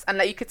serious, and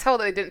like you could tell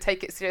that they didn't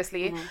take it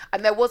seriously.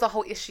 And there was a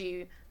whole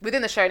issue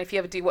within the show, and if you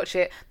ever do watch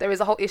it, there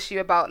is a whole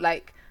issue about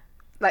like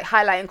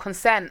highlighting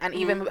consent and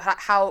even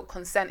how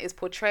consent is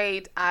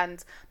portrayed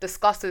and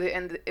discussed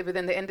within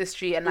the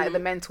industry and like the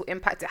mental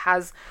impact it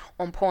has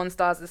on porn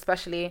stars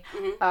especially.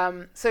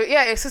 So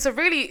yeah, it's a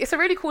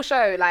really cool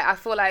show. Like I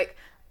feel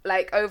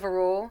like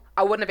overall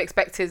I wouldn't have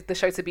expected the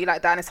show to be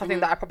like that, and it's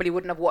something that I probably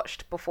wouldn't have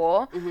watched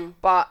before.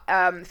 But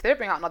if they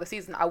bring out another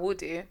season, I will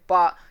do.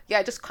 But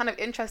yeah, just kind of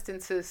interesting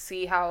to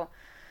see how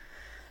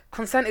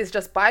consent is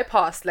just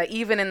bypassed, like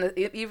even in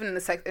the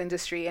sex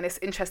industry. And it's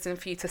interesting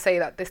for you to say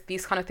that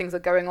these kind of things are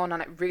going on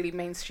at really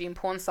mainstream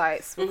porn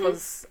sites,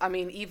 because I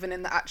mean, even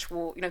in the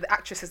actual, the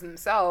actresses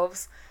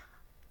themselves,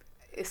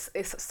 it's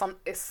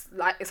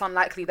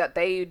unlikely that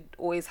they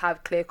always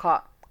have clear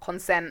cut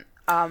consent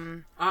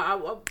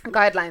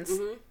guidelines.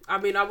 I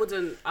mean, I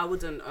wouldn't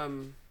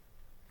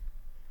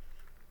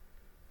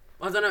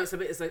I don't know.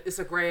 It's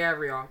a grey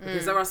area,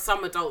 because there are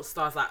some adult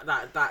stars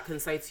that can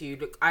say to you,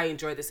 look, I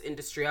enjoy this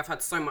industry. I've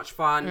had so much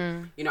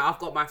fun. I've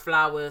got my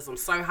flowers. I'm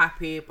so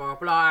happy. Blah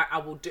blah.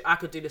 I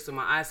could do this with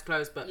my eyes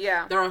closed. But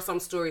there are some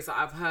stories that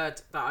I've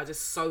heard that are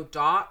just so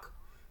dark.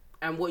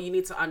 And what you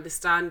need to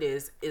understand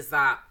is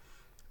that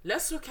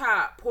let's look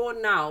at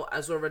porn now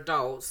as we're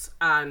adults,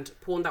 and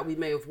porn that we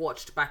may have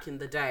watched back in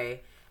the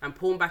day. And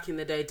porn back in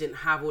the day didn't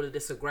have all of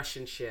this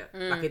aggression shit.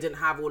 Like, it didn't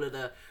have all of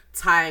the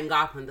tying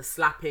up and the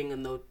slapping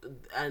and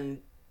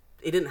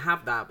it didn't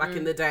have that. Back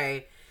in the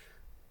day,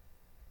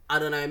 I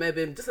don't know,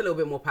 maybe just a little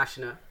bit more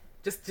passionate.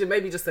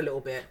 Maybe just a little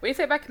bit. When you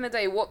say back in the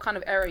day, what kind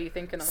of era are you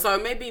thinking of? So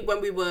maybe when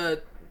we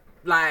were,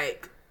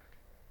 like,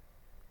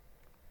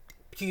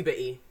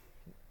 puberty.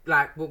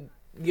 Like, well,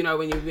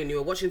 when you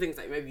were watching things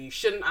that maybe you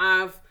shouldn't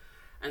have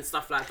and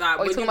stuff like that.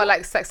 Are you talking about,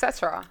 like, sex,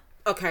 etc.?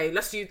 Okay,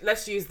 let's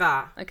use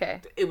that.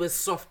 Okay. It was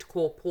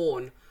softcore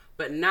porn,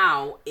 but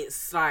now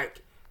it's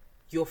like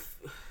you're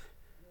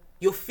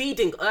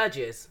feeding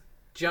urges.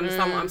 Do you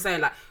understand what I'm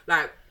saying?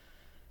 Like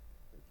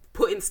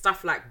putting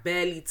stuff like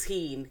barely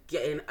teen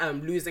getting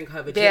losing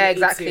her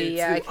virginity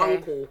to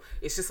uncle.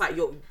 It's just like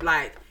you're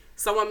like,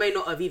 someone may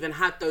not have even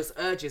had those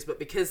urges, but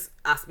because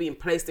that's being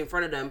placed in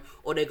front of them,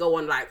 or they go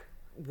on like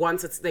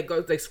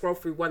they scroll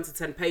through 1 to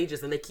 10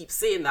 pages and they keep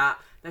seeing that,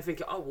 they're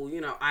thinking, oh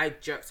well, I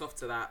jerked off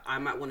to that, I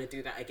might want to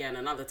do that again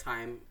another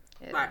time.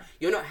 Like,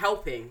 you're not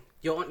helping.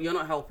 You're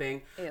not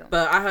helping. Ew.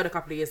 But I heard a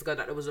couple of years ago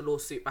that there was a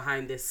lawsuit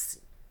behind this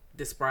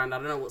brand. I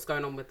don't know what's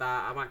going on with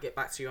that. I might get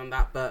back to you on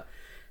that, but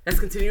let's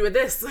continue with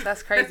this.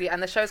 That's crazy.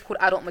 And the show's called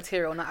Adult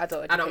Material, not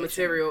Adult Education. Adult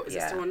Material. Is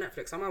it still on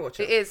Netflix? I might watch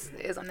it.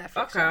 It is on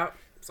Netflix. Okay.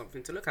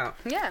 Something to look out.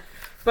 Yeah.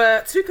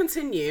 But to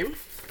continue,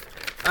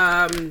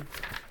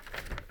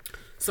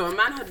 so a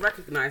man had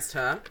recognised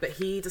her, but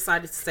he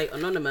decided to stay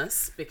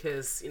anonymous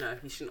because,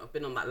 he shouldn't have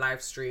been on that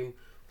live stream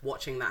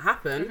watching that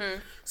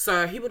happen.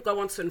 So he would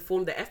go on to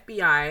inform the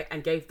FBI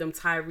and gave them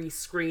Tyree's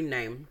screen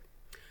name.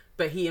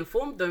 But he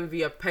informed them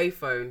via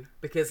payphone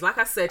because, like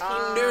I said,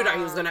 he knew that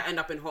he was going to end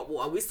up in hot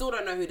water. We still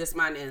don't know who this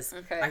man is.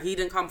 Okay. Like, he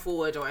didn't come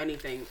forward or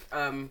anything.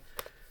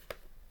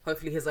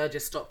 Hopefully his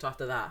urges stopped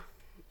after that.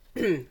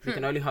 We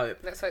can only hope.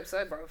 Let's hope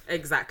so, bro.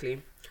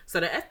 Exactly. So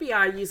the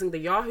FBI, using the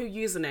Yahoo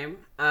username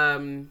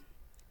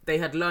they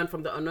had learned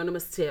from the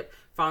anonymous tip,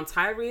 found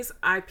Tyree's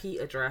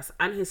IP address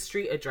and his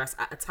street address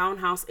at a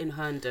townhouse in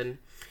Herndon.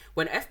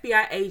 When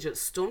FBI agents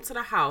stormed to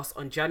the house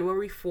on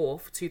January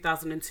 4th,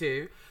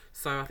 2002,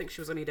 so I think she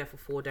was only there for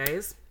 4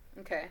 days.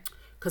 Okay.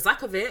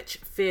 Kozakovich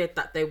feared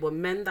that they were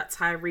men that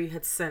Tyree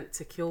had sent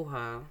to kill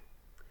her.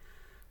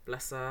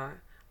 Bless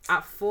her.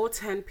 At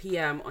 4:10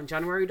 p.m. on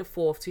January the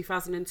 4th,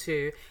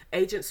 2002,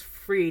 agents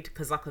freed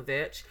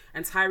Kozakovich,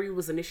 and Tyree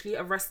was initially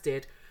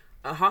arrested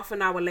half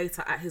an hour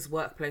later at his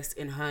workplace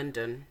in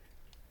Herndon.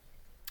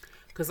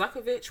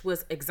 Kozakovich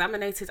was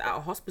examined at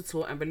a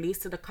hospital and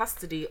released to the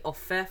custody of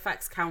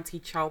Fairfax County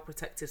Child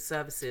Protective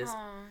Services.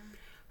 Aww.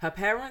 Her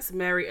parents,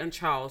 Mary and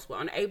Charles, were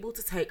unable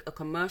to take a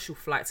commercial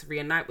flight to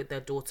reunite with their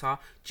daughter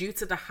due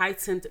to the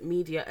heightened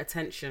media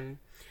attention.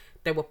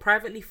 They were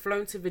privately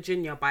flown to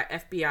Virginia by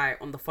FBI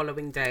on the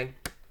following day.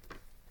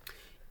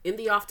 In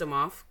the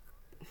aftermath,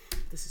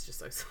 this is just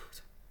so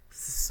sad.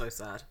 This is so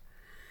sad.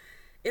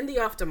 In the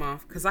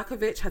aftermath,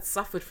 Kozakovich had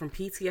suffered from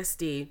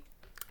PTSD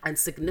and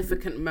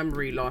significant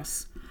memory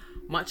loss.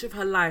 Much of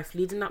her life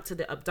leading up to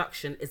the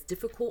abduction is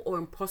difficult or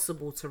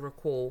impossible to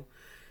recall.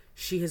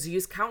 She has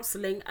used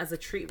counselling as a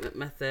treatment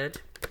method.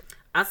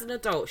 As an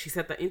adult, she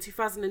said that in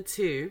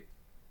 2002,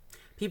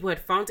 people had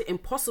found it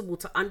impossible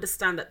to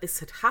understand that this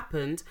had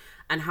happened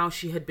and how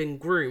she had been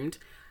groomed.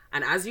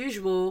 And as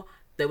usual,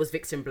 there was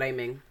victim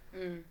blaming.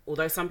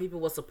 Although some people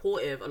were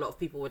supportive, a lot of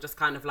people were just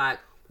kind of like,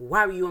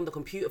 why were you on the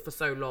computer for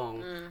so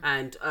long?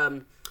 And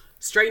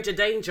stranger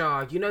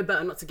danger, you know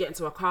better not to get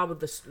into a car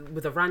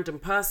with a random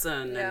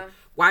person. Yeah. And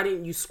why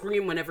didn't you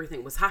scream when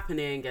everything was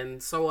happening,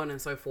 and so on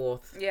and so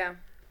forth. Yeah.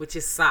 Which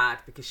is sad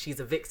because she's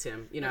a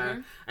victim, you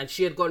know, and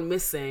she had gone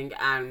missing,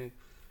 and,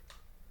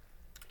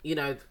 you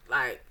know,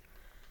 like,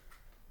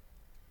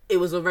 it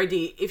was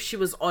already, if she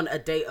was on a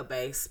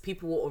database,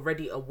 people were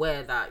already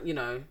aware that, you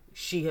know,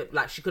 she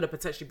could have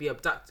potentially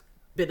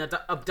been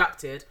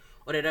abducted,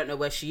 or they don't know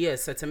where she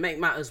is. So to make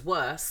matters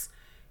worse,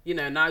 you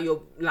know,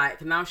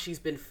 now she's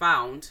been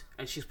found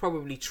and she's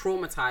probably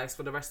traumatized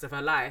for the rest of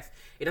her life.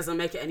 It doesn't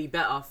make it any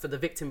better for the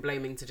victim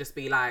blaming to just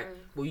be like,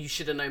 well, you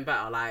should have known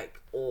better, like,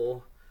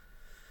 or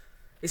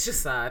it's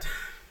just sad.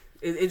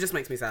 It just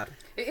makes me sad.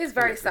 It is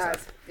very sad.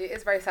 It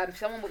is very sad.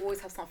 Someone will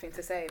always have something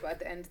to say, but at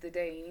the end of the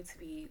day, you need to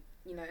be,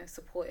 you know,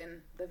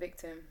 supporting the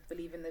victim,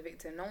 believing the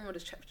victim. No one would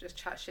just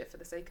chat shit for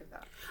the sake of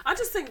that. I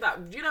just think that,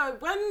 you know,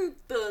 when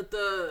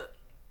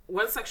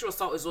when sexual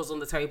assault was on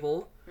the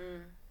table,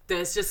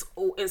 there's just,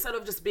 instead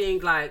of just being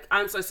like,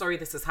 I'm so sorry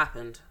this has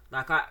happened,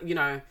 like,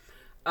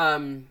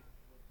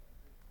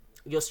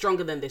 you're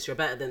stronger than this, you're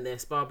better than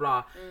this, blah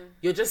blah,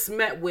 you're just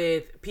met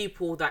with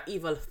people that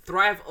either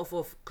thrive off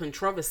of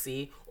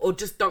controversy or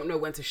just don't know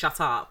when to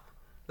shut up.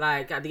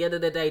 Like, at the end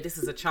of the day, this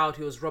is a child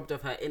who was robbed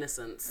of her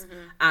innocence,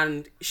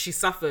 and she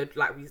suffered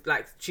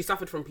she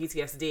suffered from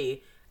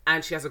PTSD,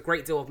 and she has a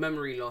great deal of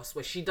memory loss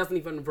where she doesn't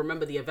even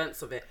remember the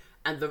events of it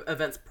and the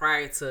events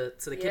prior to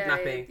the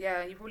kidnapping.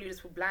 Yeah, you probably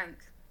just feel blank.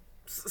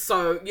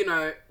 So, you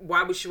know,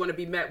 why would she want to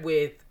be met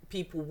with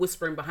people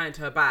whispering behind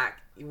her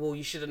back, well,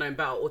 you should have known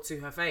better, or to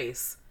her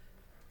face?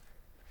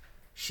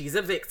 She's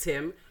a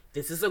victim.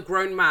 This is a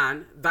grown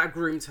man that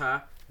groomed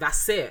her.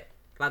 That's it.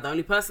 Like, the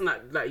only person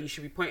that you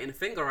should be pointing a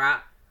finger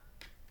at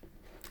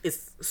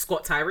is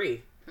Scott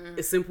Tyree.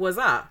 It's simple as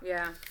that.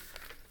 Yeah.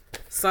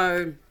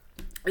 So,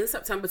 in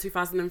September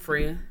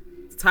 2003,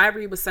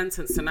 Tyree was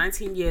sentenced to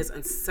 19 years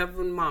and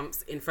 7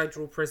 months in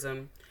federal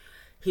prison.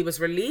 He was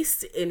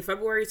released in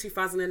February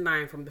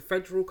 2009 from the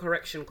Federal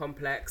Correction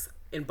Complex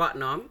in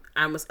Putnam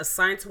and was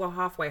assigned to a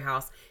halfway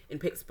house in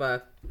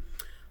Pittsburgh.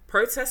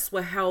 Protests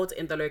were held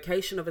in the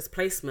location of his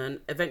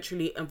placement,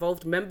 eventually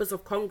involved members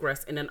of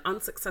Congress in an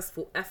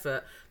unsuccessful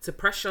effort to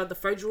pressure the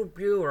Federal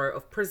Bureau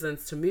of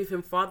Prisons to move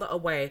him farther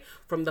away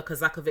from the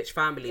Kozakovich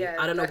family. Yeah,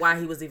 I don't know why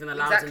he was even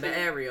allowed in the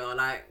area.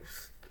 Like,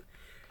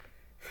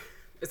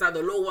 it's like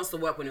the law wants to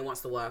work when it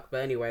wants to work.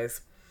 But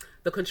anyways,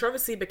 the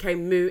controversy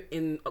became moot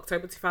in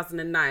October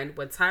 2009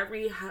 when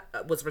Tyree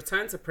was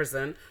returned to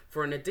prison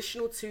for an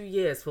additional 2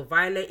 years for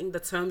violating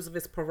the terms of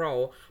his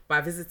parole by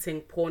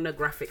visiting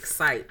pornographic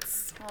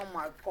sites. Oh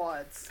my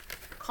God.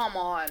 Come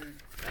on.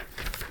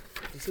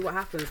 You see what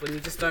happens when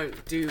you just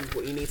don't do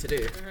what you need to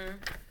do?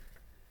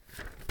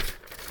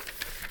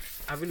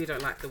 I really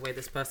don't like the way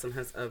this person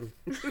has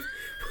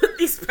put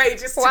these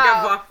pages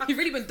together. You've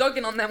really been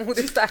dogging on them all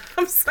this time.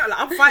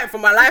 I'm fighting for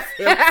my life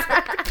here.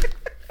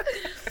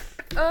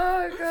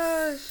 Oh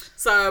gosh.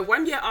 So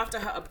 1 year after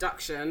her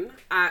abduction,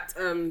 at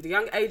the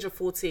young age of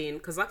 14,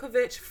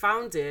 Kozakovich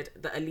founded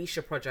the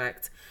Alicia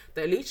Project.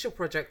 The Alicia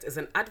Project is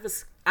an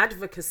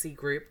advocacy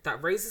group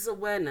that raises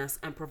awareness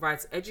and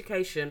provides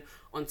education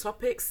on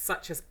topics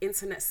such as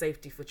internet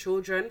safety for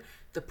children,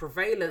 the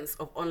prevalence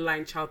of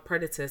online child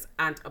predators,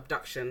 and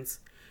abductions.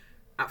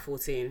 At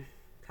 14,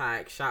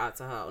 like, shout out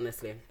to her,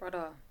 honestly.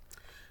 Brother.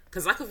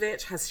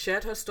 Kozakovich has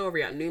shared her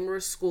story at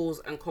numerous schools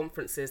and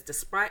conferences,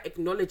 despite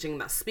acknowledging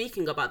that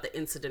speaking about the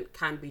incident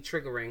can be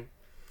triggering.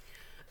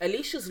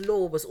 Alicia's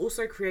law was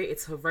also created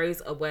to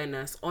raise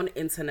awareness on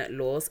internet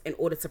laws in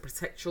order to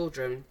protect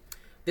children.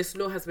 This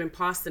law has been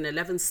passed in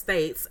 11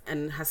 states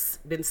and has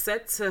been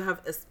said to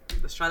have...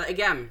 Let's try that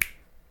again.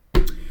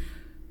 Do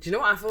you know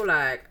what I feel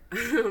like?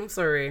 I'm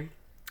sorry.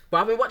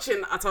 But I've been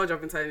watching... I told you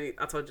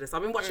this.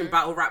 I've been watching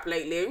battle rap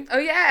lately. Oh,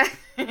 yeah.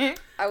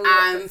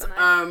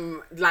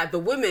 And, like, the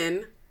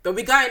women... They'll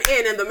be going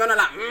in and the men are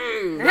like,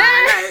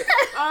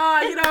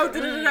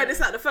 this,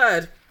 that, the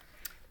third.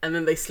 And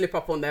then they slip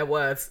up on their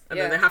words. And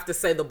then they have to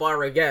say the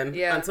bar again.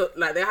 Yeah. Until,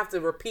 like, they have to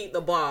repeat the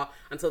bar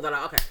until they're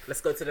like, okay, let's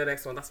go to the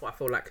next one. That's what I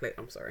feel like.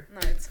 I'm sorry. No,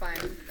 it's fine.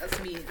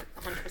 That's me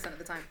 100% of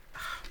the time.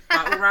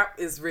 Battle rap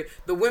is really...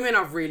 The women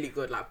are really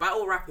good. Like,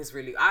 battle rap is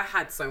really... I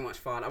had so much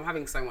fun. I'm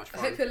having so much fun.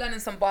 I hope you're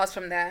learning some bars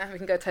from there. We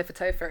can go toe for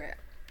toe for it.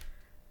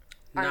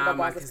 Nah,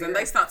 man, because then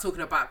they start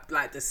talking about,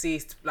 like,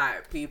 deceased,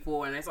 like,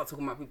 people, and they start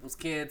talking about people's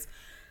kids.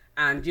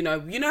 And, you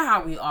know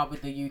how we are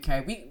with the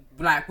UK.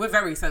 We're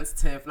very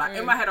sensitive. Like,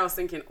 in my head, I was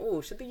thinking,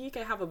 oh, should the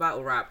UK have a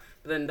battle rap?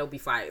 But then there'll be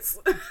fights.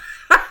 So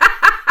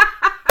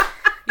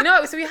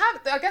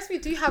I guess we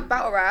do have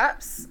battle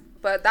raps,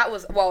 but that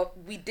was,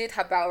 we did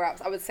have battle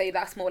raps. I would say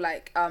that's more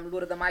like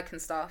Lord of the Mic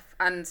and stuff.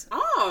 And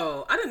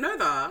oh, I didn't know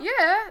that.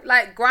 Yeah,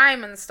 like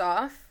grime and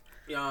stuff.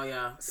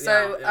 Yeah.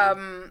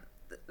 So,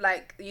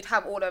 like, you'd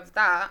have all of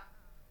that,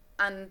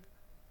 and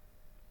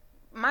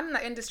man in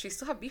that industry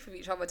still have beef with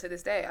each other to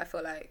this day, I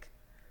feel like.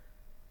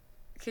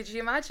 Could you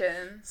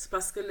imagine? C'est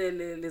parce que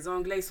les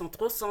Anglais sont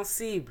trop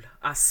sensibles.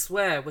 I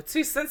swear, we're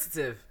too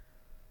sensitive.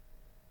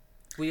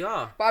 We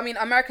are. But I mean,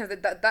 Americans,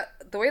 that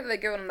the way that they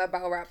go on that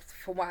battle rap,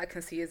 from what I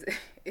can see, is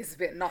a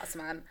bit nuts,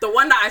 man. The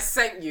one that I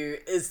sent you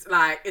is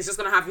like, it's just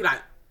gonna have you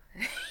like,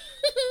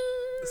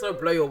 it's gonna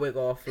blow your wig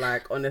off,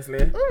 like, honestly.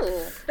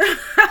 Ooh.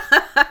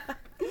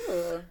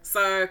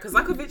 So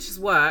Kazakovic's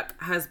work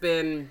has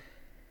been...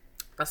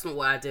 That's not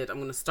what I did. I'm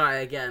going to start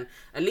it again.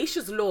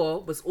 Alicia's law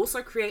was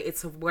also created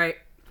to wait...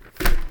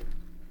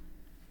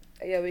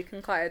 Yeah, we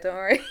can cut it, don't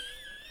worry.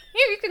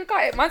 We can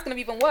cut it. Mine's going to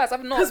be even worse.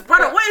 I'm not... Because,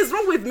 brother, what is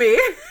wrong with me?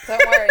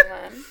 Don't worry,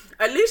 man.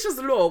 Alicia's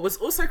law was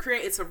also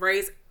created to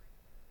raise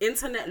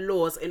internet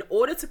laws in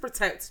order to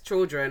protect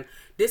children.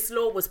 This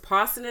law was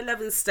passed in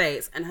 11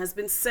 states and has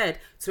been said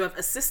to have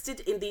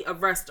assisted in the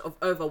arrest of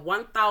over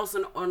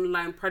 1,000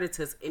 online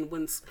predators in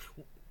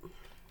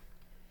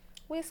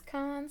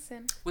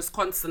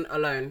Wisconsin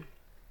alone.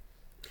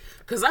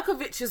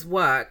 Kazakovic's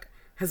work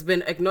has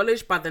been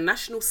acknowledged by the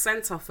National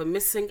Center for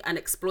Missing and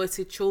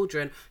Exploited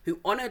Children, who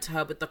honored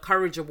her with the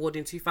Courage Award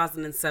in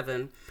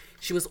 2007.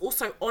 She was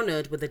also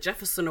honored with the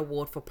Jefferson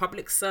Award for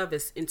Public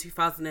Service in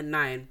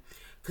 2009.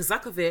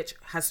 Kazakovich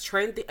has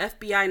trained the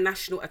FBI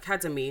National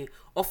Academy,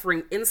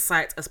 offering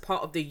insight as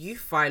part of the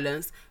Youth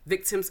Violence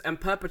Victims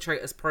and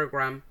Perpetrators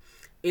Program.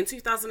 In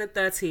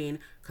 2013,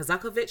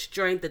 Kazakovich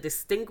joined the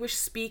Distinguished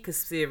Speakers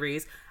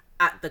Series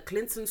at the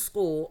Clinton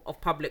School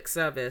of Public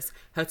Service.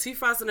 Her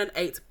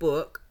 2008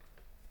 book,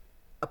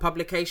 a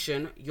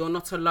publication, You're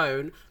Not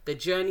Alone, The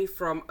Journey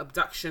from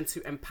Abduction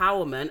to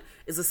Empowerment,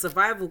 is a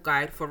survival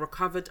guide for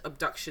recovered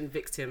abduction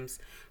victims.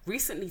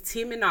 Recently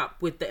teaming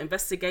up with the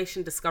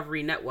Investigation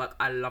Discovery Network,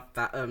 I love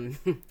that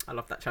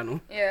channel.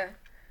 Yeah.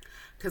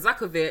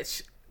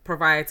 Kazakovich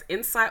provides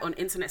insight on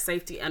internet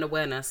safety and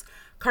awareness.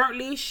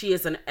 Currently, she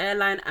is an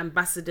Airline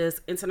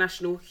Ambassadors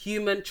International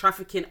Human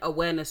Trafficking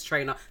Awareness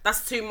Trainer.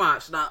 That's too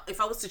much. Now,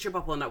 if I was to trip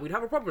up on that, we'd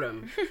have a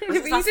problem. But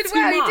you did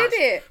well, you did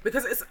it.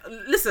 Because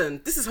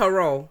listen, this is her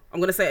role. I'm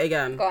going to say it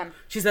again. Go on.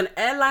 She's an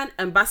Airline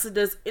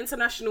Ambassadors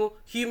International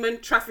Human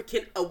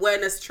Trafficking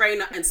Awareness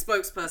Trainer and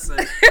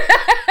spokesperson.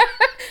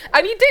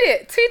 And you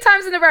did it 2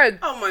 times in a row.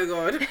 Oh my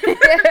God.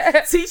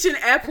 Teaching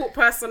airport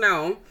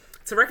personnel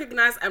to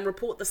recognize and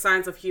report the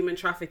signs of human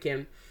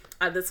trafficking.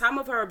 At the time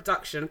of her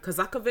abduction,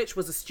 Kazakovich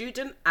was a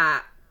student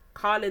at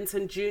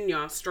Carleton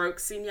Junior /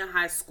 Senior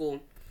High School.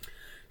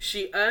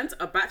 She earned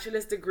a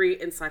bachelor's degree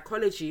in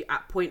psychology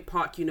at Point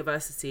Park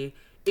University.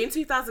 In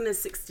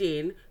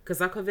 2016,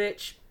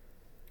 Kazakovich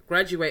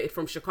graduated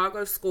from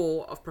Chicago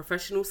School of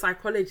Professional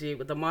Psychology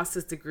with a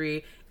master's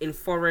degree in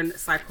foreign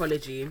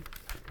psychology.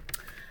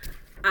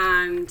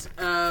 And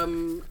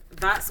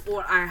that's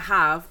all I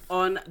have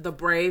on the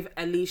brave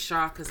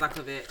Alicia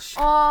Kazakovich.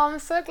 Oh, I'm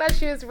so glad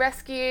she was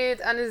rescued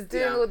and is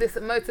doing all this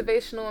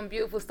motivational and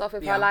beautiful stuff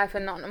with her life,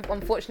 and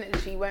unfortunately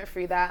she went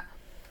through that.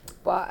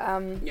 But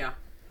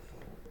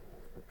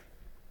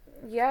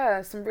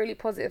some really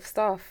positive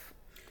stuff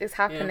is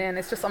happening.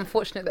 It's just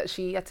unfortunate that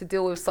she had to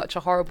deal with such a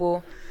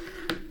horrible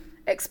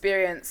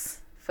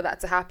experience for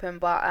that to happen.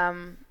 But I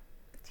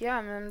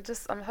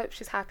hope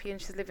she's happy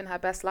and she's living her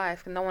best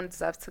life. And no one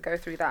deserves to go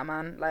through that,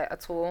 man, like,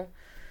 at all.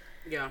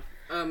 Yeah.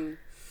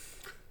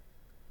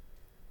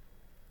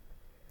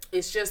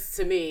 It's just,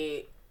 to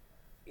me,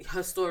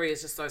 her story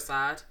is just so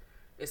sad.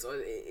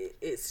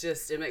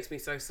 It makes me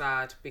so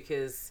sad,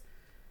 because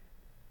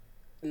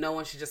no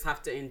one should just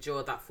have to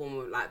endure that form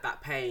of, like, that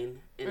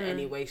pain in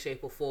any way,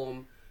 shape or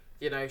form.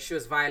 You know, she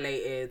was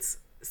violated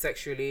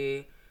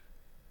sexually,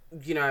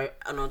 you know,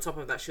 and on top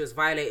of that, she was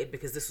violated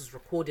because this was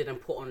recorded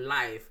and put on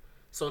live.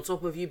 So on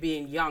top of you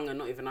being young and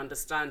not even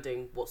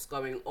understanding what's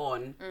going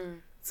on,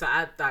 to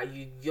add that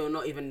you're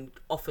not even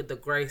offered the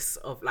grace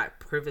of like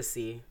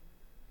privacy.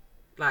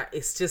 Like,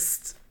 it's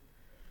just,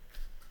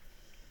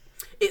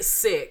 it's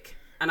sick.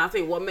 And I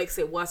think what makes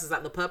it worse is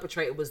that the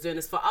perpetrator was doing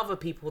this for other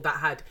people that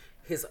had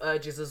his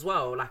urges as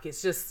well. Like,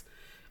 it's just,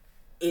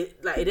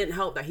 it didn't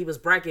help that he was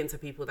bragging to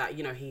people that,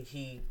 you know,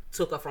 he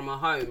took her from her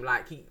home.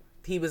 Like,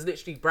 he was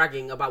literally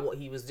bragging about what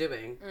he was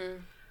doing.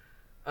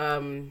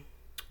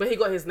 But he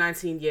got his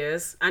 19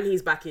 years and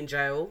he's back in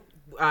jail.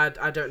 I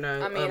don't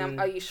know. I mean,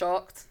 are you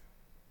shocked?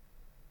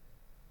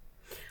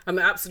 I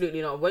mean,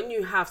 absolutely not. When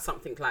you have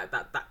something like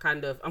that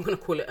kind of, I'm going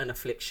to call it an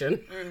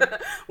affliction.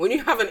 When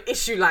you have an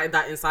issue like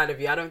that inside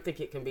of you, I don't think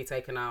it can be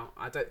taken out.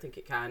 I don't think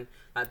it can.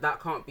 Like, that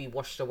can't be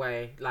washed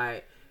away.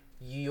 Like,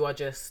 you are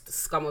just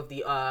scum of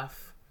the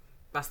earth.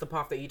 That's the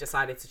path that you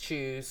decided to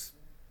choose.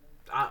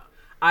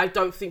 I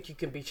don't think you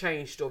can be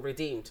changed or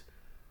redeemed,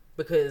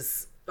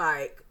 because,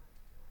 like,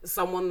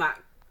 someone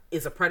that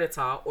is a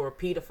predator or a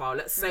paedophile,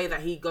 let's say that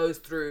he goes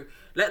through,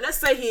 let's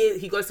say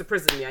he goes to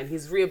prison, yeah, and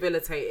he's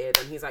rehabilitated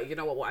and he's like, you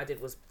know what I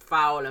did was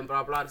foul and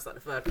blah blah, this, that,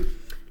 the third.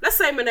 Let's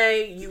say,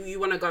 Monet, you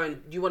want to go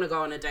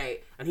on a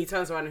date, and he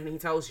turns around and he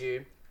tells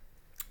you,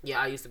 yeah,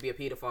 I used to be a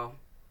paedophile.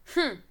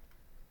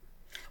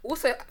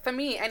 Also, for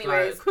me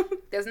anyways, like,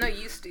 there's no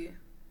used to,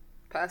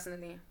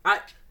 personally.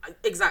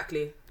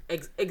 Exactly.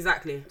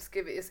 Just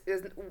give it, it's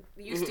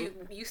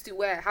used to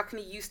where? How can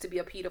you used to be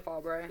a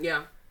paedophile, bro?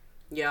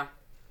 Yeah.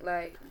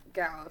 Like,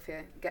 get out of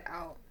here. Get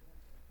out.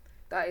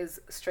 That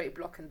is straight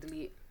block and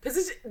delete.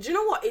 Because do you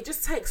know what? It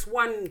just takes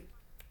one.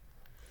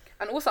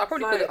 And also, I'll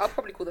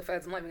probably call the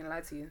feds. I'm not even gonna lie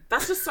to you.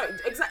 That's just so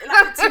exactly.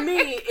 Like, to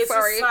me, it's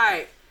just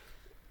like,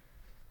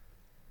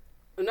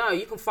 no,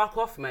 you can fuck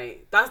off,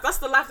 mate. That's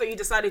the life that you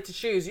decided to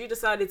choose. You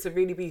decided to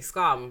really be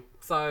scum,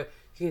 so you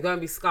can go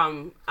and be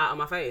scum out of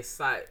my face.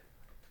 Like,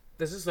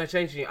 there's just no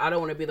changing you. I don't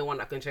want to be the one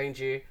that can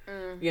change you.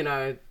 You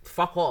know,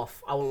 fuck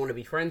off. I wouldn't want to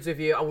be friends with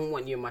you. I wouldn't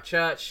want you in my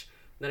church.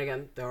 Then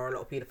again, there are a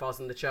lot of paedophiles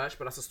in the church,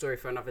 but that's a story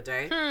for another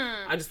day.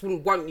 I just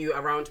wouldn't want you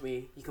around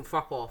me. You can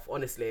fuck off,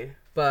 honestly.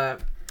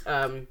 But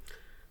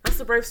that's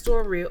the brave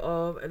story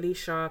of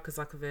Alicia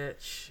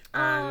Kazakovich.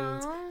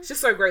 And it's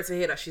just so great to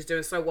hear that she's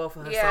doing so well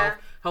for herself,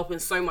 helping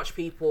so much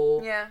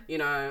people. Yeah. You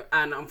know,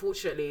 and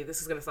unfortunately, this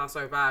is going to sound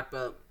so bad,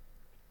 but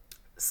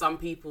some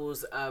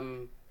people's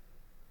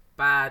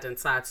bad and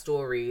sad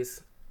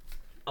stories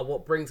are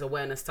what brings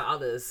awareness to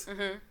others.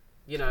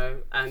 You know,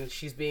 and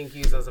she's being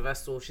used as a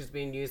vessel. She's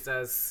being used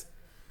as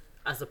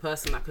a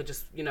person that could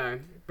just, you know,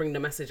 bring the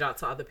message out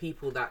to other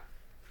people that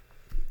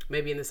may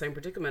be in the same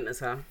predicament as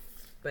her.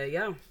 But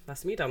yeah,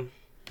 that's me done.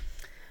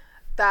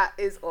 That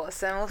is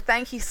awesome. Well,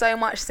 thank you so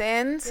much,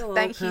 Sins.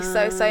 Thank you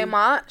so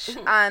much.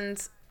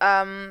 And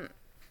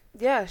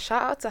yeah,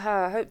 shout out to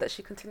her. I hope that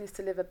she continues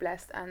to live a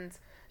blessed and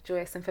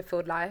joyous and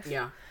fulfilled life.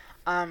 Yeah.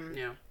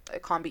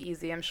 It can't be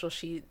easy. I'm sure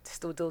she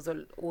still deals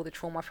with all the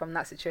trauma from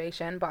that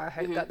situation, but I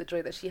hope that the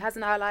joy that she has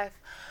in her life.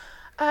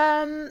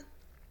 What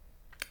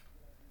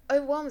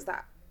was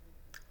that?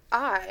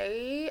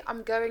 I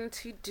am going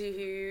to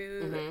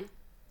do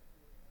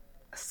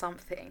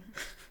something.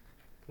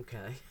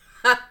 Okay.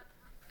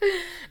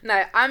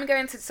 No, I'm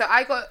going to. So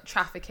I got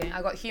trafficking.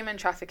 I got human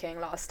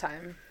trafficking last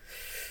time.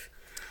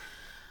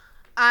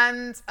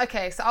 And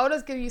okay, so I'll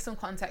just give you some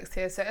context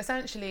here. So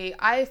essentially,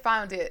 I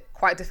found it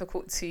quite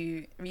difficult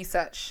to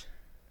research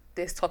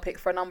this topic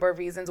for a number of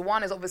reasons.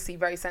 One is obviously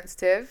very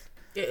sensitive.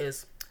 It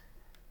is.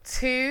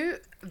 Two,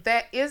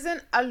 there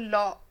isn't a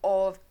lot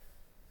of,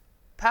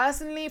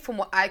 personally, from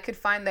what I could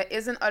find, there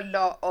isn't a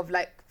lot of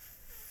like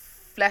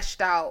fleshed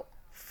out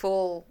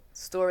full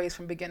stories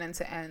from beginning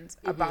to end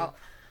about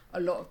a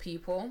lot of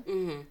people,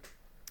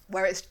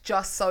 where it's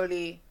just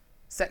solely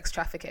sex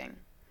trafficking.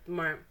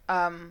 Right.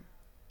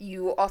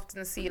 You will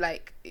often see,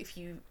 like,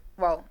 the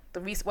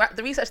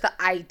research that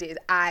I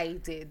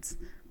did,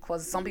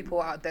 because some people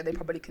out there, they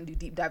probably can do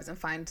deep dives and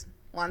find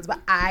ones,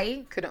 but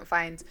I couldn't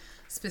find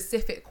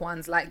specific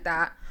ones like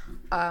that,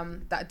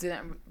 that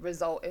didn't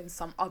result in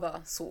some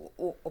other sort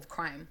of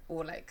crime,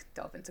 or like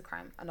delve into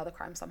another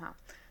crime somehow.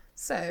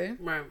 So,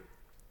 right.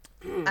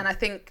 And I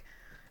think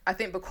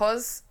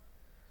because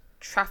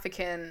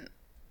trafficking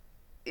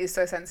is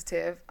so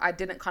sensitive, I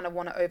didn't kind of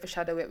want to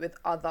overshadow it with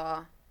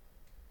other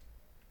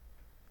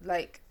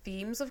like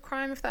themes of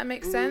crime, if that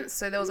makes sense.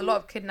 So there was a lot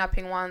of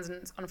kidnapping ones,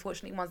 and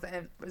unfortunately ones that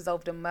have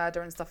resolved in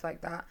murder and stuff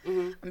like that,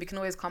 and we can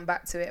always come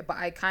back to it, but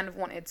I kind of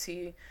wanted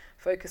to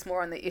focus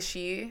more on the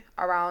issue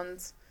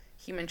around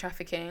human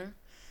trafficking,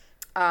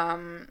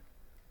 and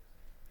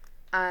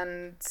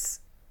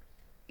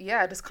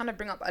yeah, just kind of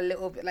bring up a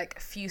little bit, like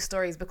a few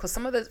stories, because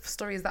some of the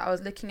stories that I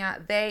was looking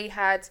at, they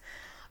had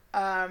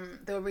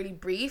they were really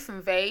brief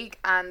and vague,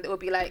 and it would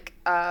be like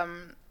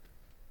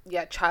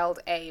child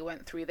A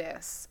went through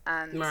this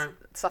and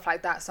stuff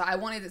like that. So I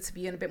wanted it to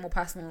be in a bit more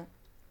personal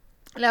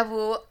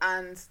level,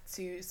 and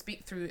to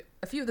speak through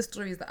a few of the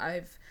stories that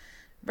I've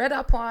read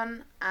up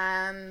on,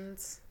 and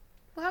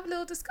we'll have a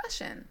little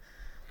discussion.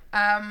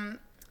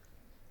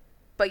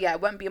 But yeah,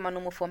 it won't be in my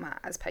normal format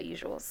as per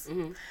usuals.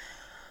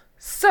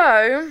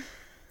 So,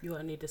 You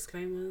got any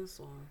disclaimers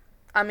or?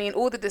 I mean,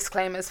 all the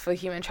disclaimers for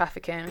human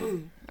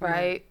trafficking,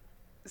 right?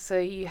 So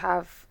you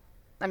have,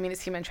 I mean,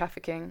 it's human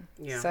trafficking.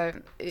 Yeah. So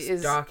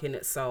It's dark in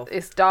itself.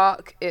 It's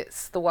dark.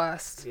 It's the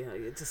worst. Yeah,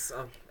 it just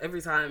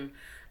every time,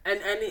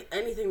 and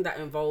anything that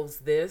involves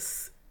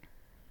this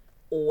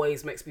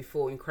always makes me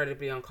feel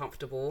incredibly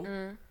uncomfortable.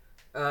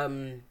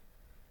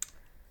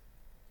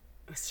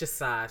 It's just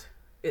sad.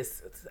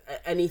 It's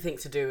anything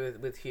to do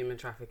with human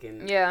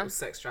trafficking, or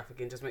sex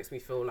trafficking, just makes me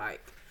feel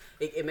like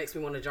it makes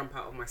me want to jump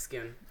out of my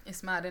skin.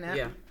 It's mad,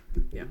 innit?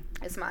 Yeah.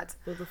 It's mad.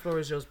 Well, the floor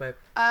is yours, babe.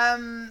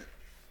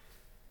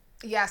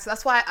 Yeah, so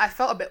that's why I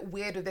felt a bit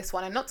weird with this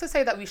one. And not to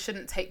say that we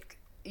shouldn't take,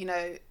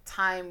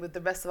 time with the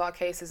rest of our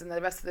cases and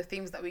the rest of the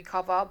themes that we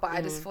cover, but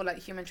I just feel like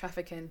human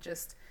trafficking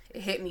it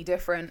hit me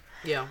different.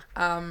 Yeah.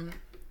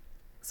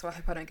 So I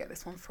hope I don't get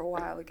this one for a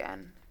while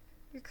again,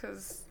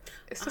 because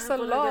it's just I a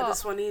lot. don't get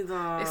this one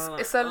either.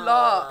 It's a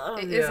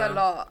lot. It is a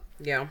lot.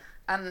 Yeah.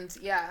 And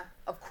yeah,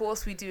 of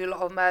course we do a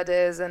lot of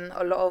murders and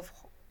a lot of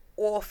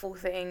awful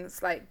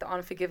things, like the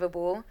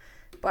unforgivable,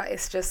 but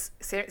it's just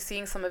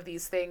seeing some of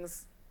these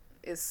things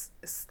is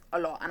a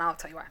lot, and I'll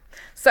tell you why.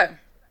 So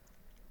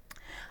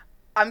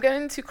I'm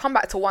going to come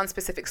back to one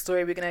specific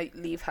story. We're going to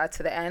leave her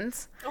to the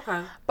end.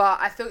 Okay.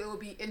 But I thought it would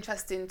be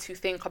interesting to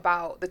think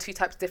about the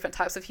different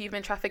types of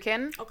human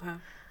trafficking. Okay.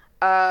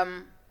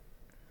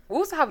 We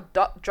also have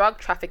drug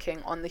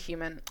trafficking on the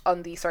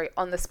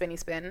spinny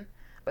spin,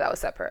 but that was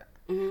separate.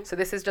 So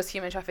this is just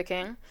human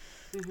trafficking.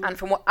 And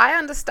from what I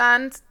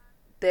understand,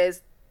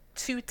 there's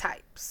two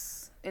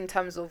types in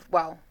terms of,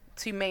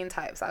 two main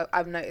types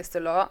I've noticed a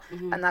lot.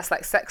 And that's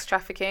like sex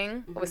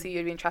trafficking. Obviously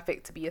you're being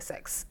trafficked to be a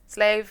sex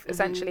slave,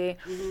 essentially.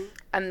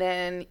 And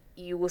then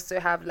you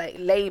also have like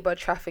labor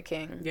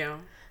trafficking. Yeah.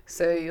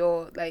 So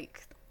you're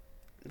like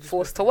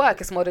forced to work.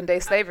 It's modern day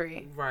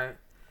slavery. Right.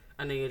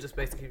 And then you're just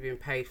basically being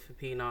paid for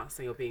peanuts,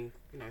 and you're being,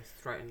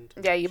 threatened.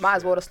 Yeah, you might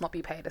as well just not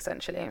be paid,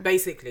 essentially.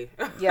 Basically.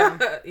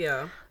 Yeah.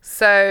 Yeah.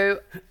 So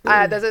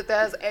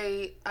there's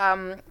a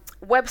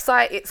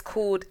website. It's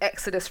called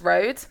Exodus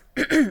Road,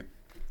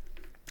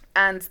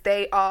 and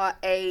they are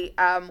a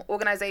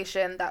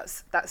organization that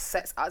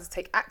sets out to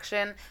take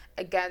action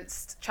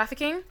against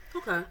trafficking.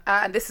 Okay.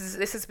 And this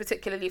is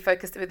particularly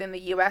focused within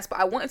the US, but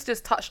I wanted to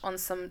just touch on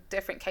some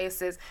different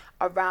cases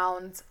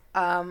around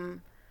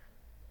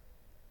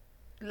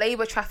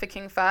labor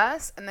trafficking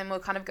first, and then we'll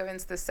kind of go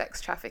into the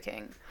sex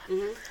trafficking.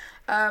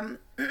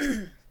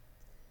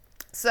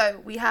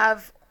 So we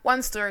have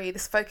one story.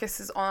 This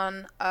focuses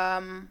on a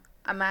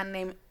man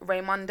named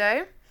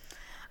Raymundo,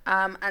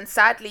 and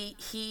sadly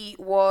he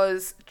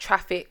was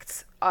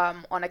trafficked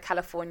on a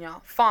California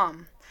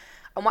farm.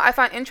 And what I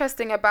find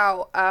interesting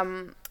about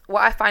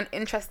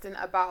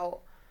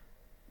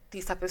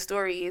these type of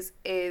stories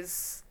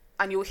is,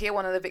 and you'll hear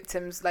one of the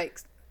victims like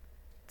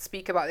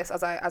speak about this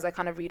as I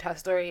kind of read her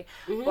story,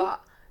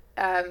 but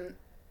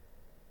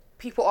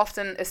people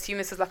often assume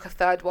this is like a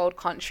third world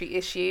country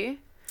issue.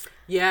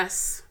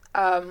 Yes.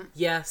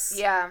 Yes.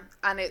 Yeah,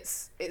 and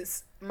it's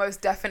most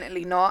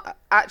definitely not,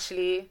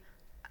 actually.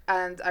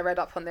 And I read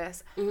up on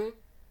this.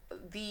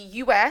 The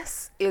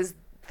US is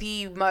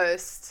the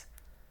most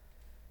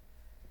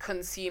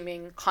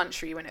consuming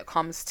country when it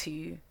comes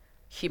to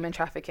human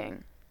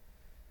trafficking.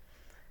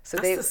 So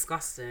that's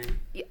disgusting.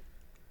 Yeah,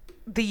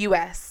 the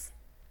US.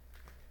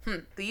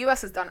 The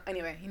US has done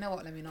anyway. You know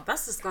what? Let me not.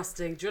 That's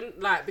disgusting. Do you,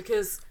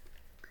 because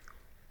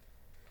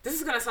this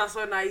is gonna sound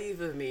so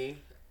naive of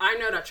me. I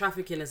know that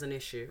trafficking is an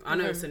issue. I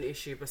know it's an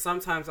issue, but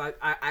sometimes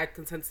I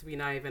can tend to be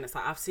naive, and it's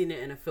like I've seen it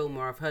in a film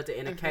or I've heard it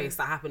in a case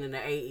that happened in the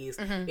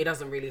 80s. It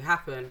doesn't really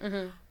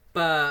happen.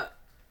 But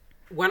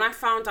when I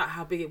found out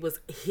how big it was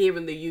here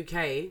in the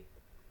UK,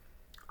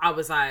 I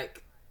was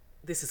like,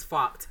 this is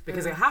fucked,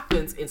 because it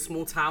happens in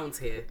small towns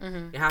here.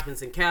 It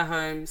happens in care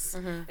homes.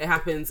 It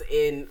happens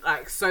in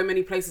like so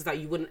many places that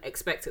you wouldn't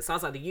expect it. So I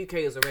was like, the UK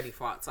is already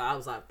fucked. So I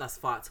was like, that's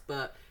fucked.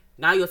 But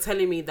now you're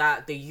telling me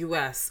that the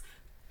US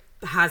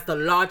has the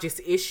largest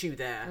issue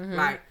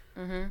there.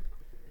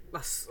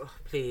 That's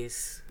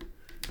please.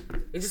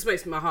 It just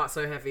makes my heart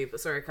so heavy. But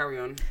sorry, carry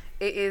on.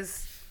 It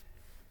is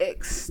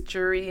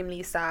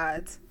extremely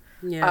sad.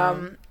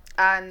 Yeah.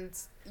 And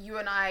you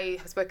and I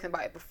have spoken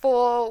about it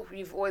before.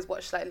 We've always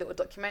watched like little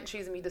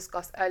documentaries, and we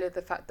discussed earlier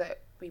the fact that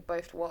we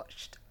both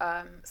watched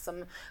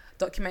some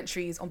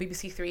documentaries on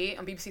BBC Three.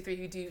 On BBC Three,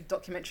 who do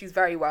documentaries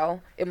very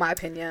well, in my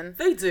opinion.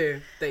 They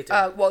do. The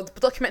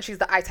documentaries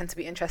that I tend to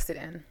be interested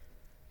in.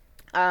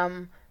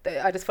 I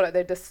just feel like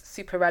they're just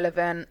super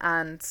relevant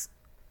and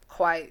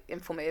quite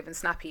informative and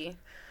snappy.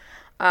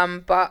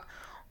 But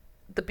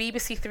the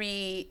BBC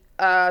Three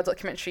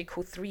documentary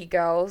called Three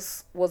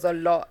Girls was a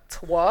lot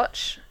to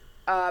watch.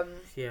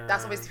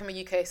 That's obviously from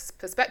a UK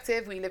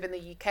perspective. We live in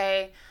the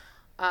UK,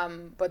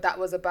 but that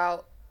was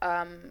about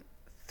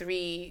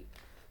three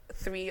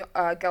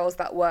girls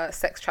that were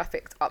sex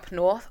trafficked up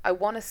north. I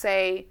want to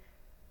say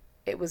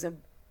it was in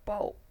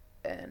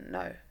Bolton.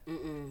 No.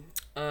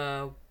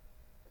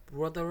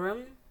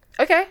 Rotherham.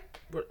 Okay.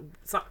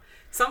 So,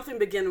 something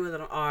beginning with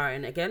an R,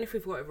 and again, if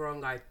we've got it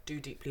wrong, I do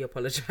deeply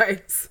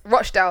apologise.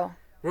 Rochdale.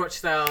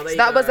 Rochdale. So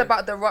that was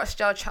about the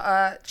Rochdale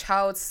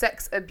child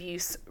sex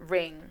abuse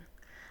ring.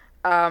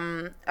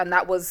 And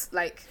that was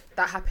like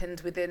that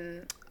happened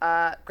within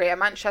Greater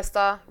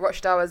Manchester,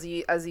 Rochdale, as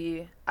you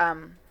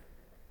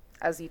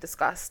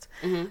discussed.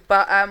 Mm-hmm.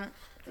 But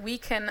we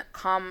can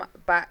come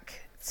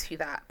back to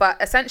that.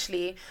 But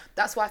essentially,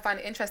 that's why I find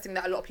it interesting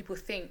that a lot of people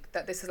think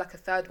that this is like a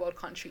third world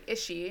country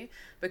issue,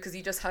 because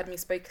you just heard me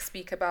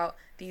speak about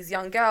these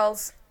young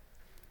girls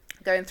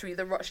going through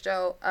the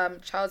Rochdale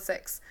child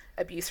sex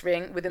abuse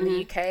ring within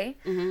the UK.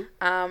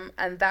 Mm-hmm.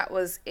 And that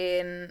was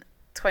in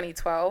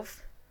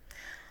 2012.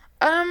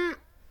 Yeah,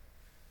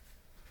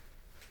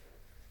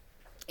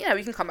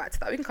 we can come back to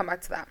that. Take your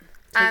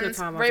And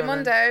time,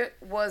 Raymondo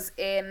was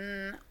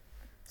in...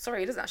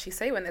 Sorry, it doesn't actually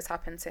say when this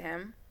happened to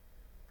him.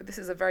 But this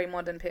is a very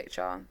modern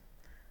picture.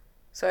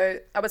 So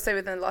I would say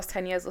within the last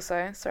 10 years or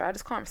so. Sorry, I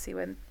just can't see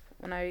when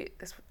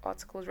this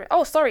article was written.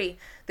 Oh, sorry.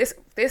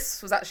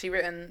 This was actually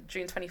written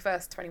June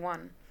 21st,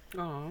 21.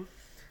 Oh.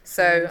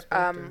 So,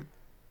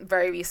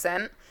 very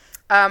recent.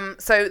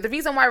 So the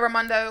reason why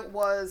Raymondo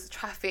was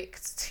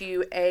trafficked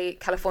to a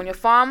California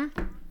farm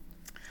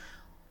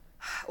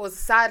was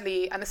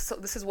sadly, and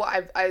this is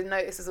what I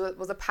noticed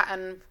was a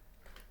pattern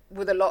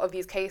with a lot of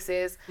these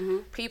cases,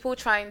 people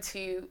trying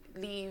to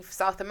leave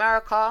South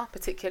America,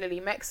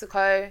 particularly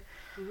Mexico,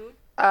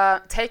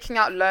 taking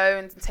out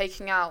loans and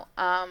taking out,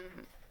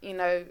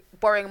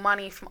 borrowing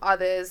money from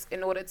others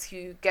in order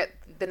to get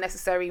the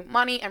necessary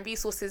money and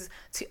resources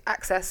to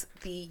access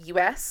the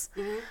US,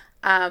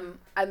 and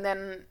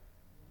then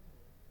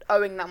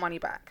owing that money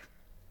back.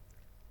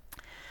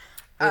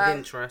 With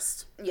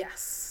interest.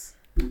 Yes.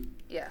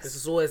 This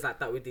is always like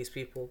that with these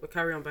people. But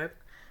carry on, babe.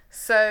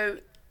 So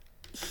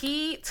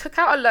he took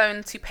out a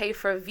loan to pay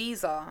for a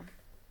visa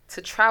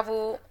to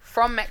travel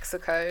from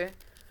Mexico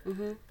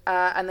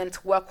and then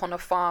to work on a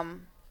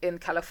farm in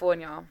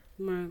California.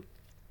 Right.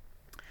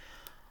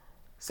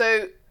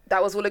 So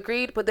that was all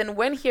agreed. But then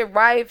when he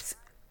arrived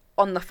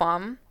on the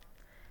farm,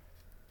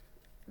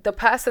 the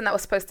person that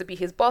was supposed to be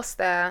his boss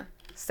there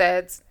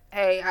said,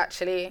 hey,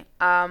 actually,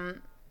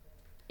 we're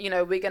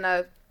going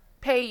to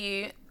pay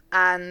you,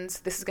 and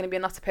this is going to be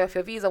enough to pay off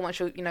your visa. Once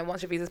your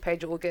visa's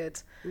paid, you're all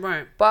good.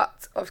 Right.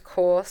 But of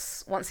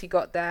course, once he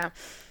got there,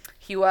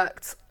 he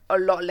worked a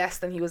lot less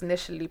than he was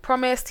initially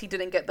promised. He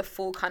didn't get the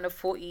full kind of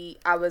 40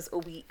 hours a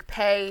week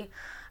pay.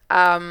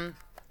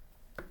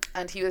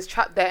 And he was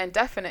trapped there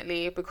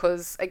indefinitely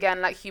because,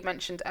 again, like you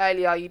mentioned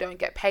earlier, you don't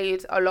get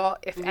paid a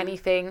lot, if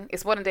anything.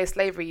 It's modern day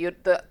slavery.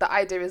 The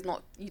idea is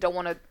not,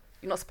 you're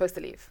not supposed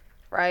to leave.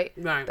 Right?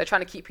 They're trying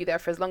to keep you there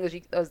for as long as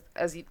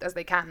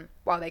they can,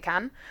 while they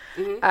can.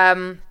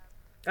 And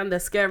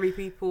they're scary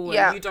people,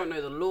 yeah. and you don't know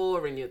the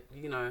law, and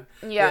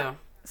Yeah.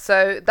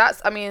 So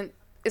that's,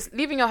 it's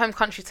leaving your home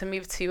country to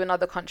move to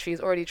another country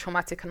is already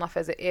traumatic enough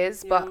as it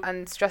is. Yeah.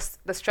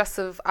 The stress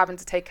of having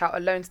to take out a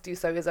loan to do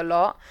so is a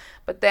lot.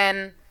 But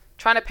then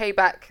trying to pay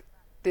back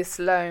this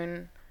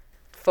loan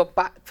for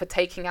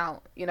taking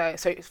out,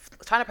 so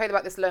trying to pay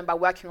back this loan by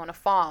working on a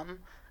farm,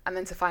 and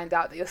then to find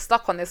out that you're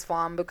stuck on this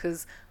farm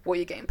because what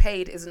you're getting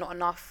paid is not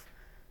enough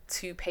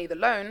to pay the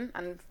loan,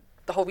 and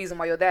the whole reason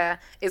why you're there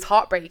is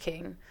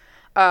heartbreaking.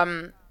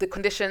 The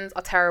conditions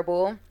are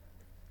terrible.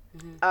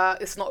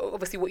 It's not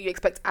obviously what you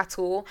expect at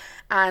all.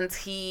 And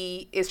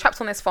he is trapped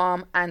on this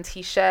farm, and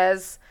he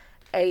shares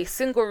a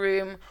single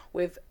room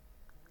with,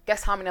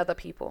 guess how many other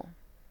people?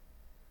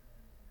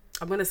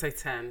 I'm going to say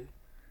 10,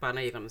 but I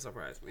know you're going to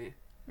surprise me.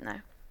 No.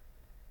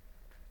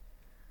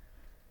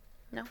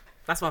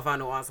 That's my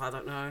final answer. I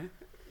don't know.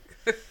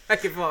 I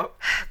give up.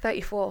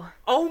 34.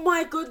 Oh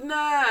my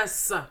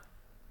goodness.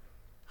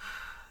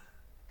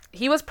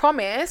 He was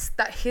promised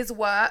that his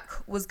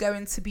work was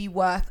going to be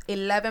worth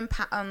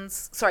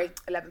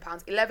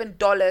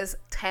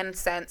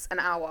 $11.10 an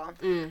hour.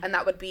 And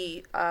that would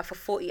be for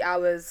 40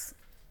 hours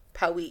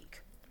per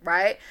week,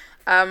 right?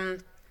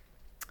 And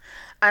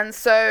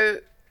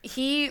so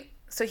he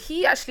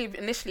actually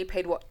initially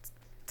paid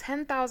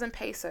 10,000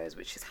 pesos,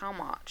 which is how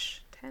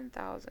much?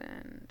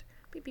 10,000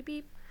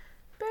 peso.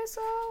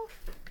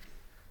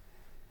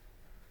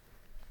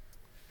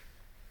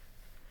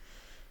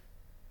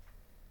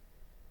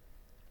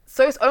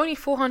 So it's only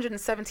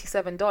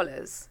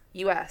 $477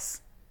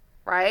 US,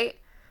 right?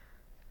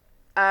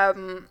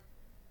 And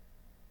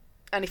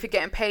if you're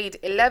getting paid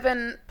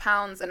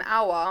 £11 an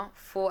hour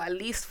for at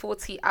least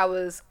 40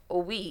 hours a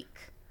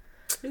week,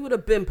 he would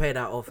have been paid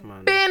that off,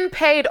 man. Been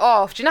paid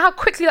off. Do you know how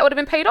quickly that would have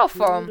been paid off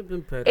from?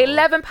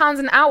 £11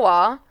 an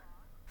hour,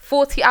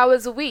 40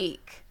 hours a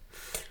week.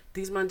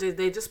 These man,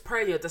 they just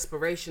prey on your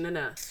desperation,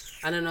 innit?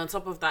 And then on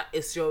top of that,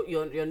 it's your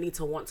need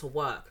to want to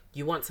work.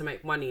 You want to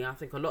make money. I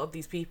think a lot of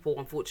these people,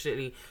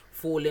 unfortunately,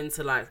 fall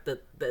into like the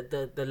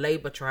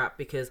labour trap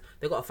because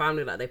they've got a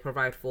family that they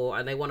provide for,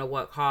 and they want to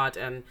work hard,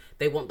 and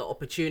they want the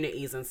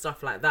opportunities and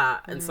stuff like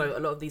that. And so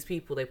a lot of these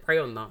people, they prey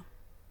on that.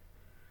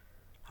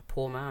 A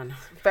poor man.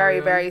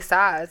 Very, very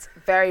sad.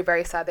 Very,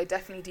 very sad. They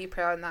definitely do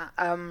prey on that.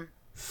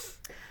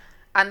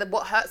 And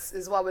what hurts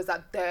as well is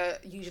that they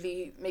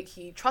usually make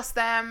you trust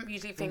them,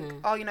 usually think,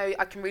 oh, you know,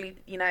 I can really,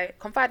 you know,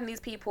 confide in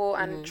these people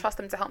and trust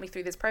them to help me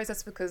through this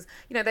process because,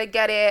 you know, they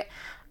get it.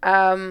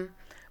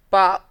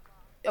 But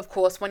of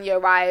course, when you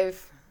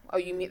arrive or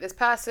you meet this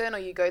person or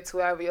you go to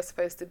wherever you're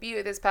supposed to be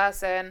with this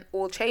person,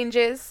 all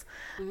changes.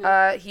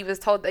 He was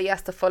told that he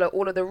has to follow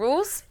all of the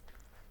rules.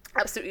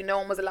 Absolutely no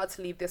one was allowed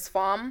to leave this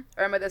farm.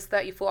 I remember there's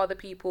 34 other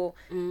people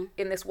in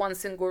this one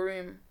single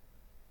room.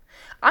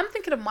 I'm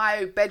thinking of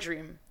my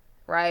bedroom,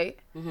 right?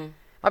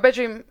 My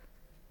bedroom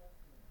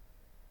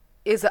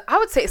I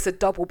would say it's a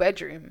double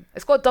bedroom.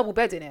 It's got a double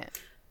bed in it.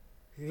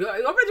 Your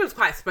bedroom's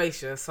quite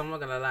spacious, so I'm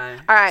not gonna lie.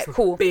 All right, it's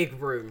cool. A big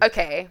room.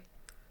 Okay.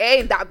 It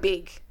ain't that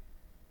big.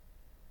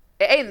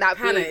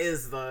 Kinda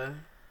is though.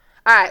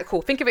 All right,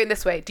 cool. Think of it in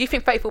this way. Do you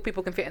think 34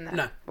 people can fit in there?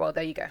 No. Well,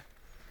 there you go.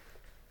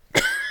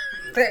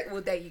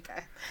 Well, there you go.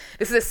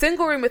 This is a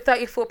single room with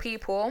 34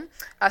 people.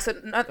 So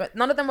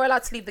none of them were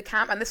allowed to leave the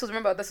camp. And this was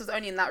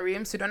only in that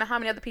room. So we don't know how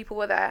many other people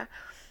were there.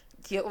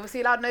 You're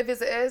obviously allowed no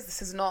visitors.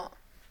 This is not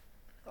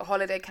a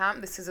holiday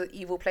camp. This is an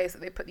evil place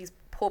that they put these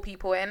poor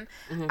people in.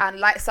 And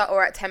lights out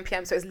are at 10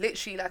 p.m. So it's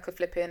literally like a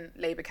flipping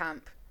Labour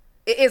camp.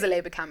 It is a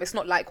Labour camp. It's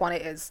not like one,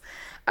 it is.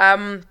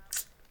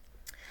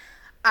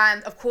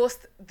 And of course,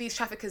 these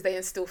traffickers, they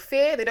instill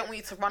fear. They don't want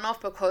you to run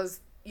off because,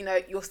 you know,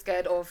 you're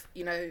scared of,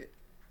 you know,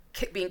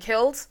 being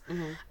killed.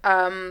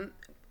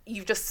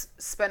 You've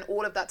just spent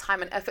all of that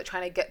time and effort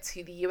trying to get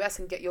to the US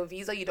and get your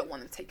visa. You don't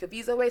want them to take your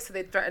visa away, so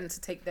they threaten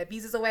to take their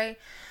visas away.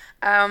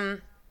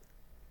 And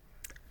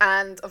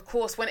of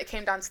course, when it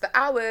came down to the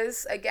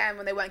hours, again,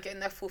 when they weren't getting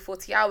their full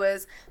 40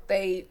 hours,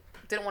 they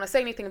didn't want to say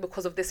anything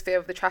because of this fear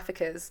of the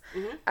traffickers.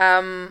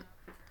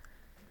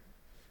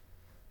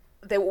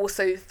 They were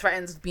also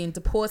threatened with being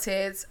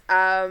deported.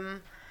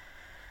 And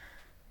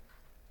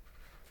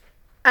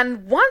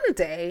one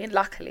day,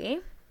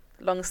 luckily,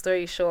 long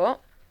story short,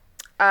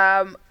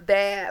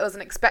 there was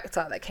an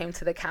inspector that came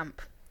to the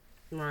camp.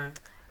 Right.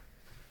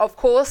 Of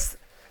course,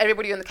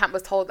 everybody in the camp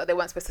was told that they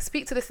weren't supposed to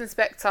speak to this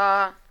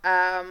inspector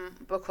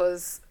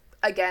because,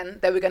 again,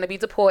 they were going to be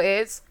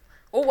deported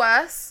or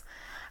worse.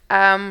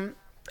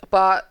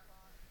 But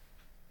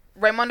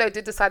Raymondo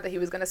did decide that he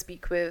was going to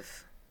speak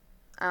with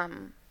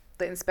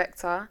the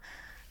inspector.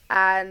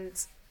 And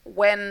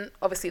when,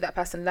 obviously, that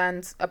person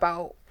learned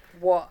about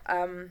what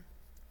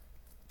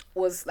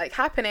was like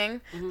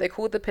happening, they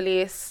called the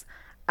police.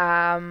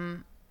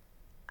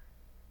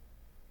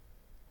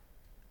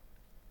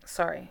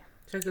 Sorry.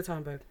 Take your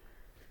time, babe.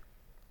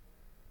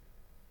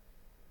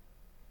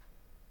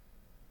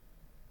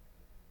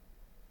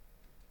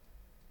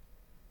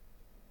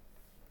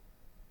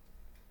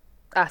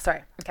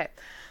 Sorry. Okay.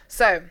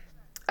 So,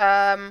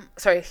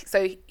 So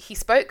he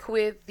spoke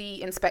with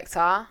the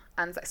inspector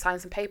and like,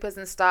 signed some papers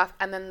and stuff.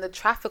 And then the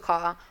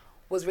trafficker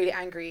was really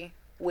angry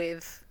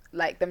with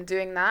like them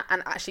doing that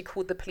and actually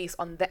called the police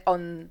on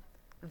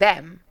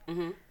them,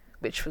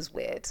 which was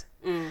weird.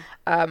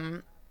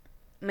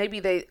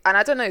 Maybe they, and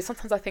I don't know,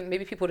 sometimes I think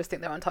maybe people just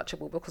think they're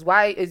untouchable because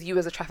why is you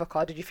as a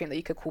trafficker, did you think that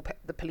you could call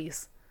the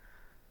police?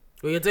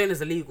 What you're doing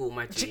is illegal,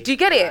 my G. Do you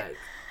get it?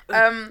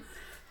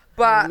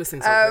 But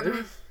missing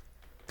something.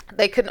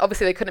 they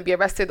couldn't be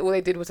arrested. All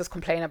they did was just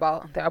complain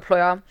about their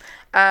employer.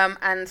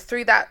 And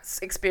through that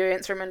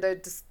experience, Raimundo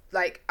just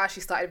like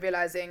actually started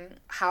realizing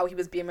how he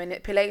was being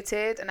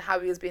manipulated and how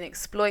he was being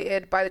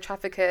exploited by the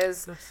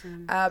traffickers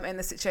in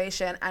the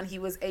situation. And he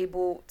was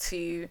able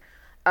to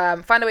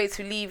find a way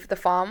to leave the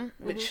farm,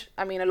 which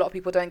I mean, a lot of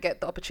people don't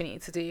get the opportunity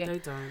to do. They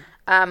don't.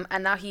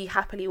 And now he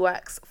happily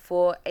works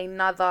for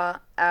another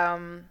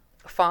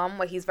farm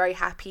where he's very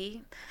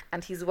happy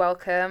and he's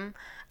welcome.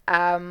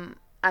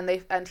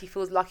 And he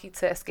feels lucky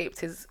to escape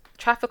his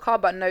trafficker,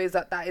 but knows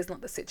that that is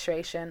not the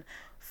situation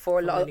for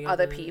a lot of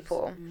other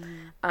people.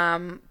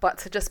 But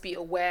to just be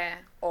aware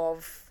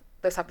of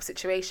those type of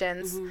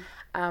situations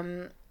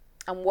and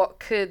what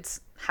could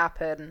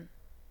happen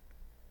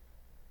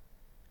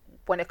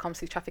when it comes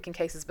to trafficking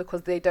cases,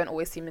 because they don't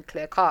always seem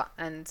clear cut.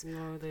 And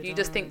you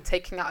just think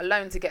taking out a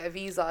loan to get a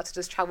visa to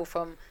just travel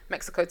from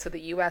Mexico to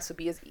the US would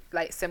be as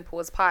like simple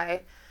as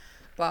pie.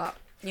 But,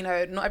 you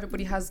know, not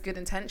everybody has good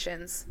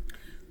intentions.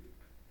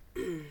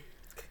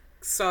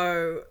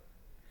 So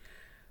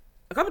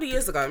a couple of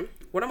years ago,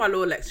 one of my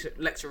law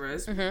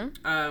lecturers,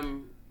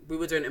 we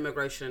were doing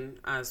immigration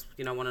as,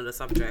 you know, one of the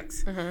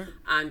subjects.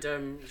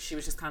 And she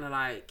was just kind of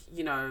like,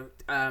 you know,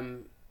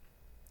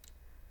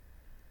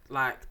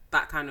 like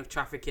that kind of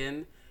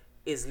trafficking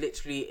is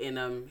literally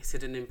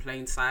hidden in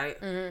plain sight.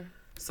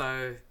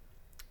 So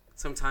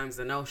sometimes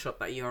the nail shop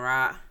that you're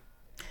at,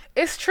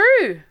 it's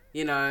true,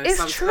 you know,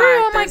 it's true.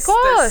 Oh my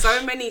gosh, there's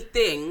so many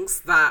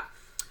things that,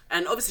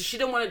 and obviously she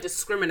didn't want to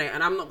discriminate,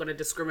 and I'm not going to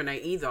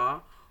discriminate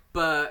either,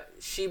 but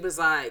she was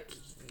like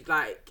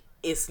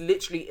it's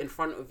literally in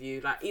front of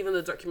you. Like even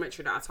the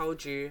documentary that I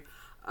told you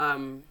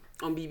on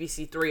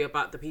BBC 3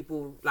 about the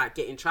people like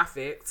getting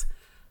trafficked,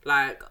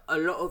 like a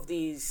lot of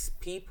these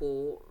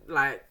people,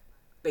 like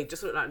they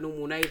just look like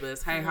normal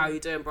neighbours. Hey, how you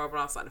doing, blah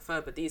blah, like the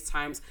third. But these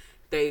times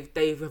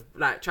they've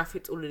like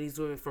trafficked all of these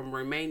women from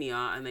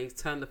Romania, and they've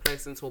turned the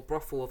place into a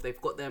brothel.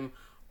 They've got them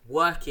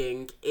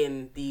working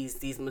in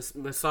these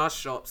massage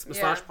shops,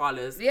 massage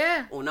parlors,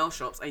 or nail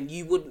shops, and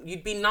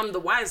you'd be none the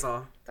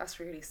wiser. That's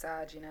really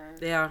sad, you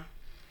know.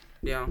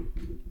 Yeah.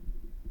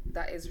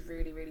 That is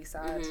really, really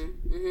sad.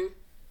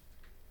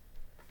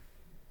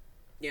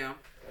 Yeah.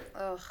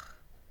 Ugh.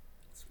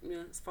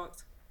 Yeah, it's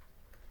fucked.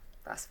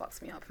 That's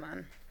fucks me up,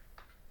 man.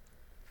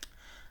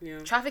 Yeah.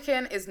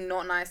 Trafficking is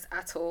not nice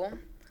at all.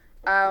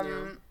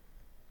 But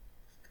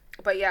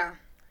yeah,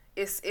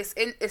 it's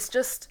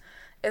just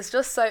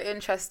so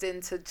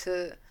interesting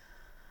to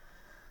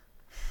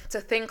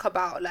think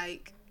about,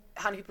 like,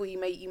 how many people you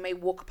may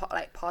walk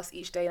past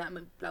each day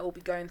that will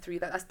be going through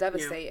that. That's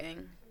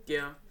devastating.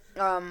 Yeah.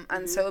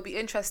 And so it'll be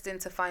interesting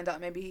to find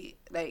out maybe,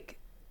 like,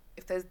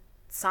 if there's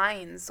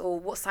signs, or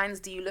what signs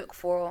do you look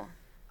for,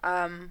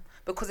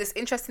 because it's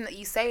interesting that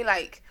you say,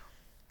 like,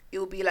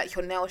 it'll be like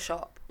your nail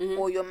shop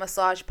or your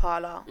massage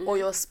parlor or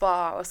your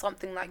spa or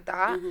something like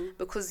that,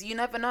 because you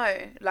never know,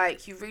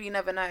 like, you really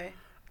never know.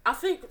 I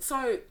think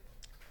so.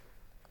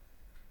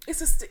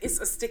 It's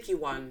a sticky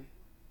one.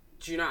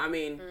 Do you know what I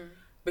mean?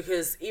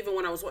 Because even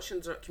when I was watching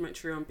the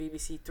documentary on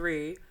BBC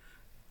Three,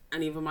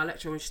 and even my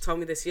lecturer, when she told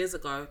me this years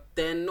ago,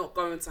 they're not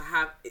going to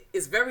have...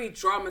 It's very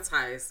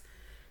dramatized.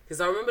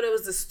 Because I remember there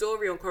was this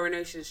story on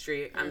Coronation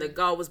Street, and the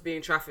girl was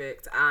being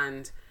trafficked,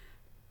 and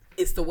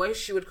it's the way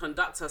she would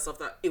conduct herself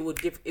that it would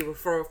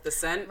throw off the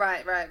scent.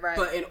 Right.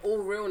 But in all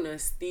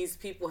realness, these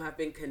people have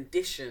been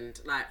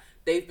conditioned. Like,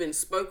 they've been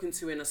spoken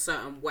to in a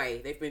certain way.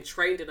 They've been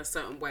trained in a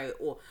certain way,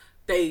 or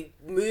they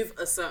move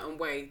a certain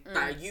way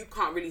that you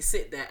can't really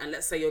sit there, and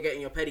let's say you're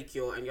getting your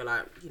pedicure and you're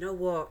like, you know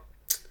what?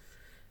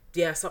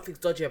 Yeah, something's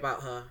dodgy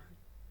about her.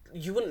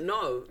 You wouldn't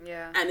know.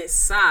 Yeah. And it's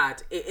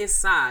sad. It is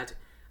sad.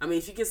 I mean,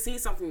 if you can see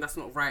something that's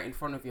not right in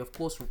front of you, of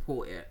course,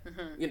 report it.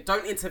 You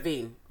don't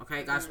intervene,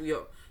 okay, guys?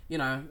 You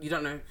know, you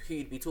don't know who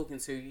you'd be talking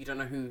to. You don't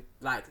know who,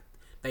 like,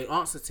 they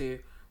answer to.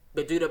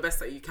 But do the best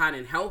that you can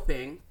in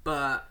helping.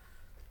 But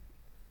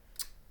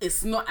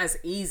it's not as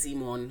easy,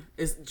 Mon.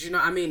 Do you know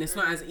what I mean? It's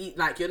not as easy.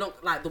 Like, you're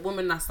not, like, the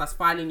woman that's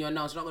filing your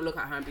nails, you're not going to look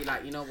at her and be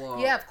like, you know what?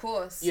 Yeah, of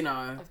course. You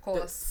know. Of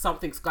course.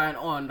 Something's going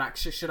on. Like,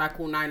 should I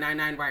call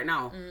 999 right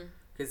now?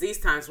 Because these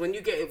times, when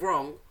you get it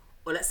wrong,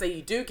 or let's say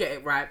you do get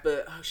it right,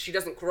 but she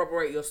doesn't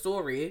corroborate your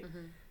story,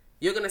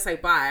 you're going to say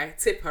bye,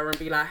 tip her and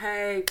be like,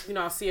 hey, you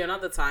know, I'll see you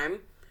another time.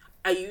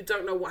 And you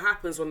don't know what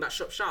happens when that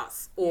shop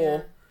shuts,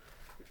 or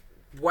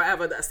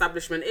whatever the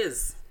establishment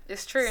is.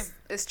 It's true.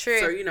 It's true.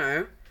 So, you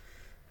know.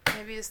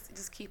 Maybe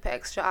just keep an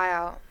extra eye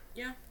out.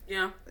 Yeah,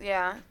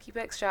 keep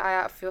an extra eye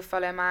out for your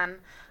fellow man.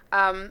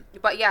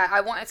 But yeah, I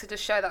wanted to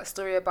just share that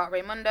story about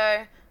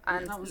Raymundo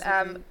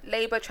and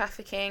labour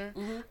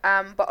trafficking.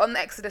 But on the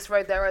Exodus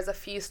Road, there is a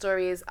few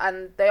stories,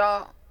 and they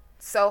are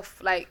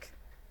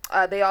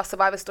they are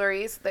survivor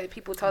stories that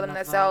people tell them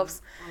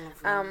themselves.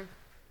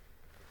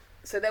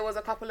 So there was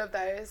a couple of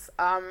those,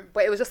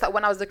 but it was just that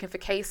when I was looking for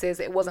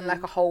cases, it wasn't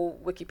like a whole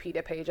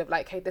Wikipedia page of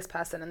like, hey, this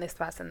person and this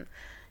person.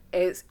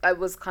 It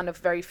was kind of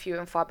very few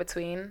and far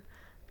between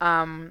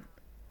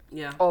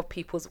of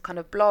people's kind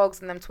of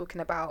blogs and them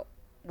talking about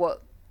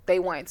what they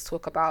wanted to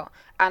talk about.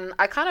 And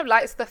I kind of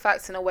liked the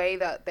fact in a way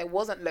that there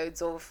wasn't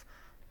loads of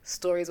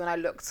stories when I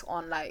looked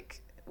on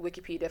like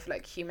Wikipedia for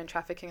like human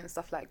trafficking and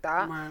stuff like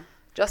that. Wow.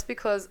 Just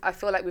because I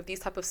feel like with these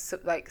type of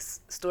like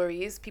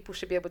stories, people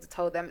should be able to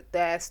tell them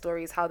their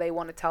stories how they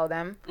want to tell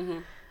them.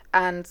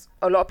 And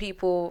a lot of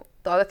people,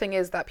 the other thing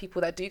is that people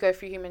that do go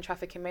through human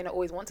trafficking may not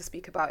always want to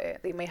speak about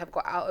it. They may have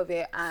got out of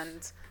it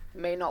and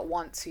may not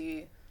want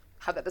to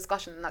have that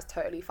discussion, and that's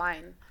totally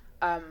fine,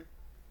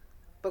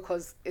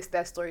 because it's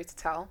their story to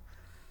tell.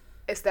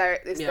 It's their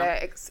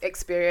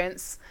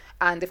experience,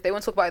 and if they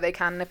want to talk about it, they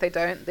can. And if they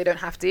don't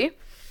have to.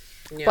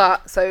 Yeah.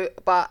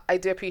 But I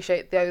do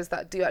appreciate those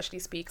that do actually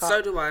speak up.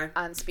 So do I.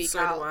 And speak so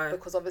out, do I.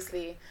 Because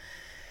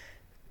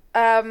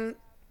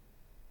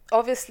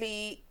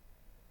obviously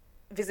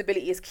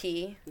visibility is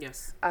key.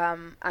 Yes.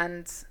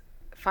 And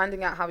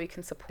finding out how we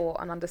can support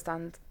and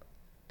understand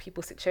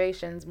people's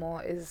situations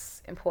more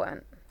is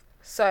important.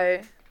 So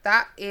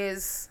that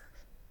is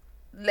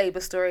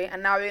labour story,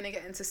 and now we're going to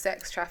get into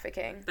sex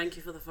trafficking. Thank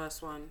you for the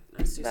first one.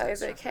 Let's do that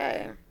is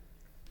okay.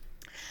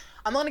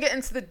 I'm not going to get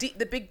into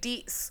the big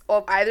deets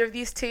of either of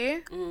these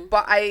two,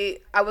 but I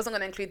wasn't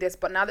going to include this,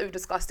 but now that we've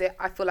discussed it,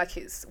 I feel like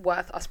it's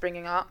worth us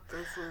bringing up. Go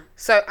for it.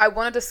 So I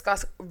want to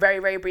discuss very,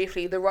 very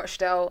briefly the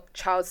Rochdale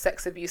child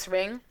sex abuse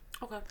ring.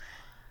 Okay.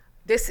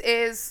 This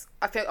is,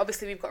 I think,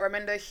 obviously we've got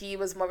Raymundo. He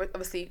was more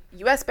obviously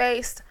US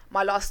based.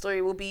 My last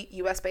story will be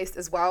US based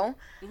as well.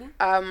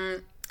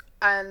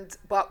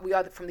 But we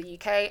are from the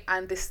UK,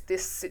 and this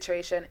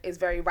situation is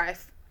very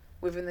rife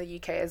within the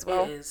UK as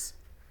well. It is.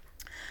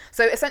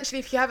 So essentially,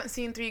 if you haven't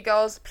seen Three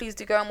Girls, please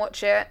do go and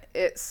watch it.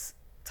 It's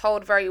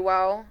told very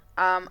well,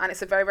 and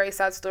it's a very, very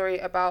sad story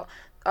about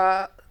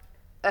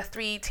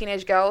 3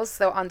 teenage girls,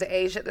 they were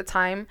underage at the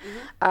time,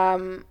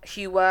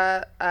 who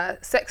were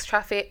sex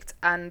trafficked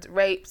and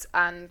raped,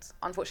 and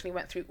unfortunately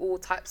went through all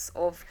types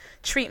of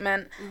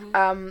treatment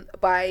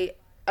by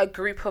a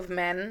group of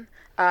men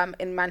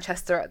in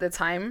Manchester at the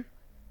time.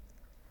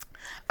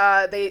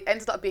 They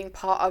ended up being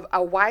part of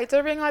a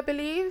wider ring, I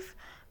believe,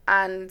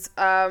 and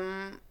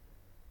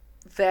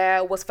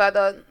there was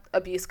further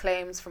abuse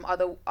claims from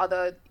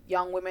other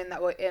young women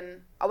that were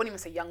in. I wouldn't even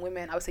say young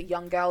women. I would say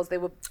young girls. They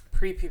were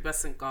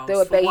prepubescent girls. They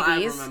were from babies. What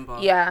I remember.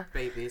 Yeah,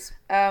 babies.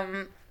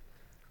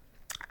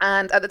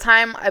 And at the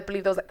time, I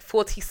believe there was like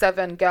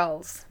 47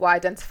 girls were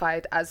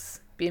identified as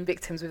being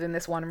victims within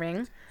this one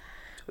ring,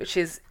 which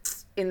is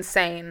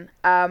insane.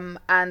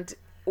 And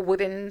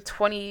within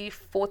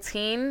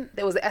 2014,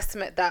 there was an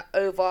estimate that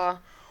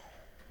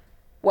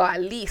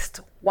at least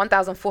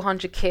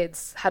 1,400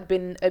 kids had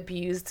been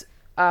abused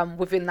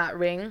within that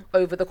ring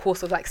over the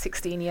course of like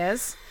 16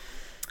 years.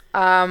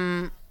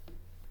 And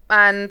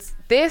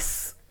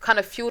this kind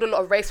of fueled a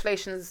lot of race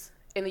relations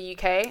in the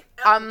UK.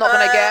 I'm not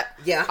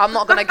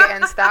gonna get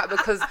into that,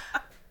 because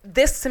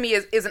this to me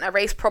isn't a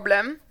race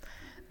problem.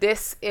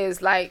 This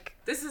is a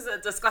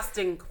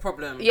disgusting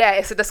problem. Yeah,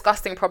 it's a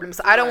disgusting problem.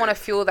 So I don't want to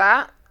fuel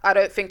that. I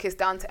don't think it's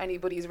down to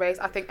anybody's race.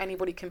 I think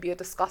anybody can be a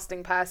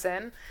disgusting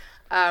person.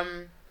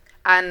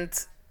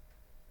 And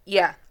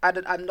yeah,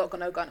 I'm not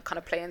gonna kind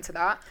of play into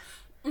that.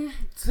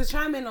 To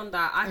chime in on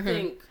that, I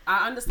think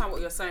I understand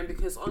what you're saying,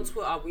 because on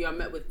Twitter we are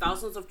met with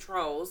thousands of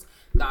trolls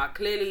that are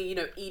clearly,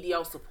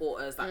 EDL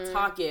supporters that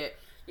target,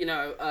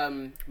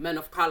 men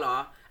of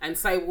colour and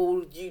say,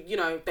 well,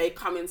 they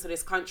come into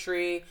this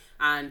country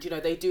and,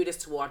 they do this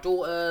to our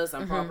daughters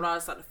and blah, blah,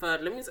 it's like the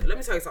third. Let me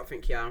tell you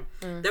something here.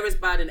 There is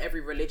bad in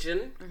every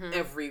religion,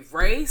 every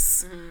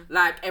race,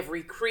 like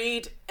every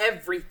creed,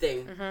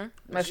 everything. Most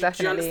do you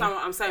definitely. understand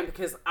what I'm saying?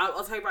 Because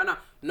I'll tell you right now,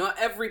 not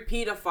every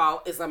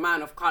paedophile is a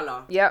man of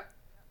colour. Yep.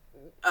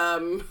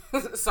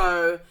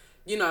 So,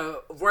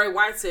 Roy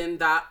Whiting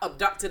that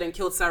abducted and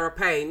killed Sarah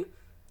Payne,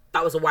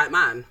 that was a white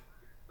man.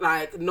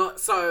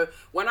 So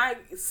when I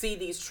see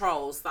these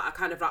trolls that are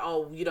kind of like,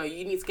 oh, you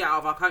need to get out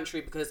of our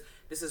country because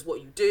this is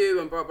what you do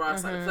and blah, blah,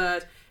 it's like the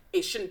third.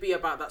 It shouldn't be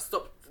about that.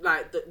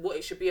 What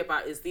it should be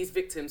about is these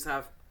victims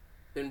have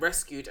been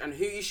rescued, and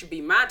who you should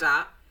be mad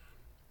at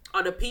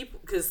are the people,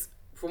 because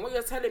from what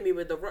you're telling me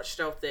with the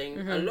Rochdale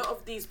thing, a lot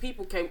of these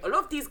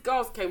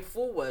girls came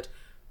forward.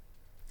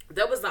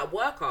 There was that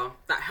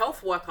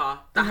health worker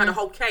that had a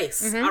whole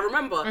case. I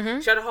remember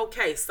she had a whole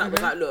case that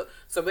was like, look,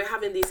 so we're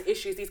having these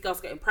issues, these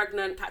girls getting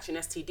pregnant, catching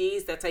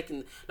STDs, they're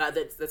taking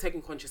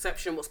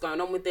contraception, what's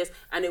going on with this?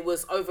 And it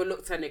was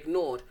overlooked and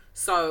ignored.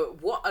 So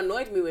what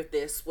annoyed me with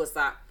this was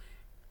that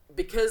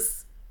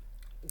because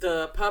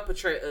the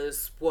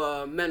perpetrators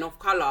were men of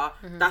colour,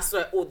 that's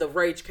where all the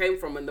rage came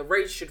from, and the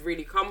rage should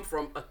really come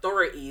from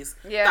authorities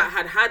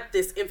that had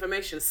this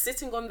information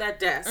sitting on their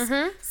desk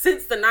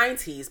since the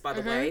 90s, by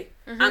the way,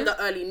 and the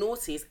early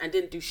noughties, and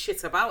didn't do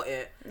shit about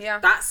it.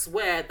 That's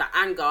where the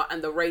anger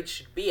and the rage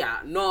should be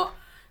at, not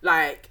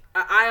like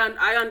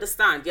I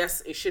understand,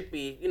 yes, it should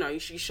be, you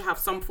should have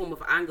some form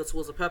of anger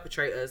towards the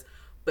perpetrators,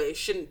 but it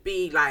shouldn't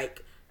be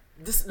like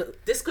this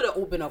could have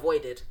all been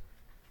avoided.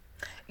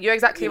 You're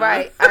exactly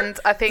right. And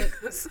I think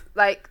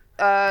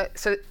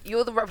so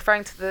you're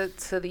referring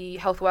to the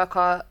health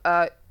worker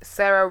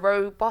Sarah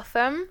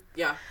Rowbotham.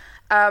 Yeah.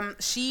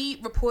 She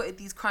reported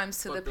these crimes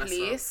to the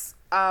police.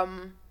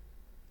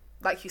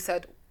 Like you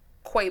said,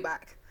 way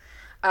back.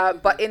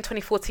 But in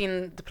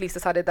 2014, the police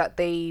decided that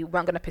they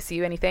weren't going to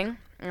pursue anything,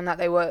 and that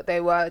they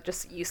were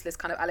just useless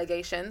kind of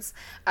allegations.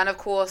 And of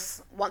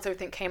course, once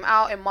everything came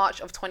out in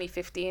March of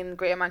 2015,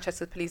 Greater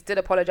Manchester Police did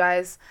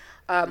apologise,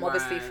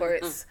 obviously for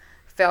its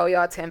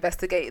failure to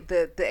investigate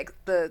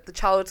the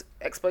child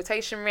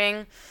exploitation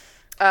ring,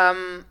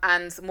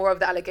 and more of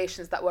the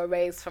allegations that were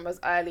raised from as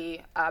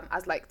early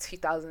as like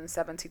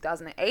 2007,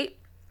 2008.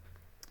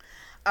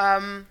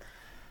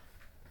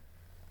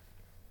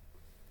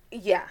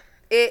 Yeah,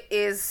 it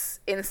is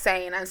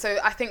insane. And so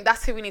I think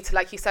that's who we need to,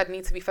 like you said,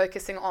 need to be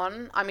focusing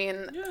on. I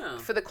mean,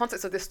 for the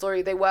context of this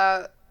story, they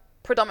were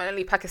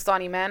predominantly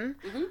Pakistani men,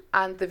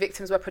 and the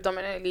victims were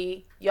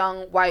predominantly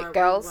young white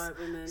girls. White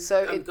women.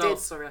 So it did.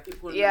 Sorry, I keep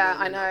calling Yeah,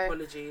 them women. I know.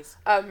 Apologies.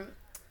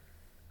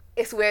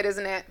 It's weird,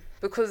 isn't it?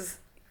 Because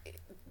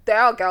they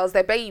are girls,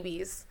 they're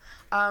babies.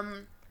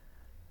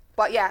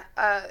 But yeah,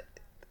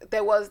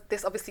 there was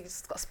this obviously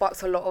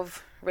sparked a lot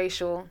of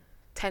racial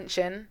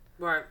tension.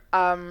 Right.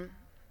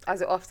 As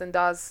it often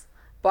does.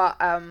 But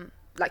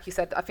like you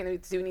said, I think we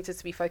do need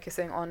to be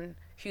focusing on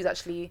who's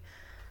actually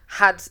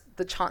had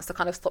the chance to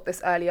kind of stop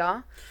this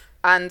earlier.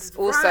 And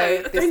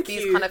also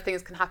these kind of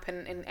things can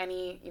happen in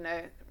any,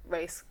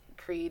 race,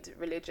 creed,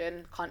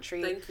 religion,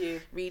 country,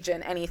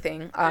 region,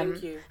 anything.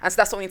 Thank you. And so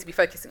that's what we need to be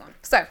focusing on.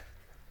 So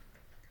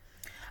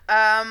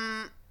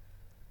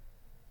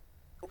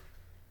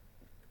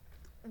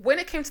when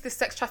it came to this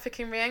sex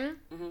trafficking ring,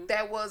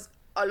 there was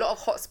a lot of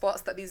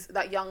hotspots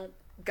that young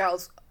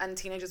girls and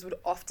teenagers would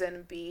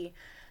often be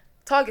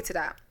targeted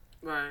at.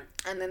 Right.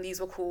 And then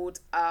these were called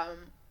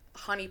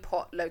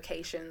honeypot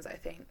locations, I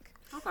think.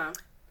 Okay.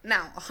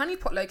 Now, a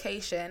honeypot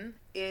location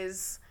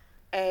is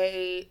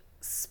a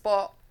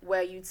spot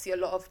where you'd see a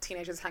lot of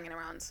teenagers hanging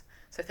around.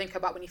 So think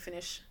about when you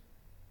finish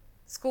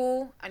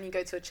school and you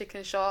go to a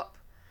chicken shop,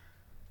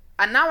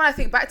 And now when I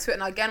think back to it,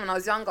 and again when I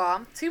was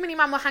younger, too many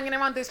men were hanging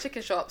around those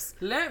chicken shops.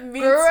 Let me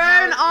Grown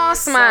tell you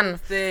ass man.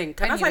 something.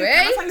 Can Anyway.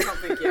 I tell you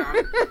something,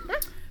 yeah?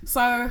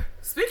 So,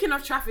 speaking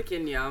of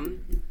trafficking, yeah,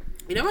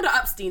 you know when the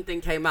Epstein thing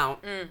came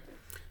out,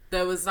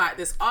 there was like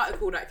this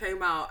article that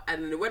came out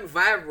and it went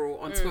viral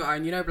on Twitter,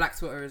 and you know Black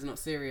Twitter is not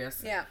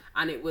serious. Yeah.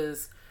 And it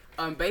was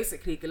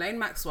basically Ghislaine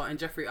Maxwell and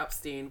Jeffrey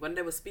Epstein, when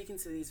they were speaking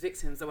to these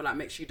victims, they were like,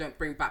 make sure you don't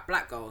bring back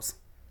black girls.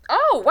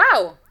 Oh,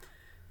 wow.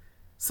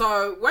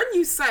 So when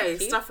you say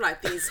stuff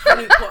like these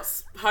honey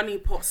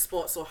pot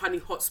spots or honey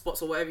hot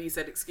spots or whatever you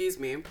said, excuse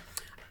me,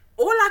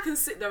 all I can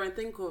sit there and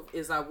think of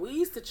is that we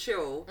used to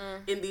chill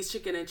in these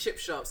chicken and chip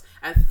shops,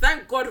 and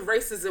thank God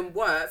racism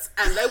works,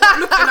 and they were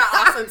looking at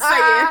us and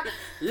saying,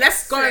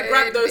 let's go and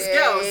grab those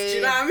girls. Do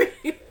you know what I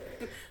mean?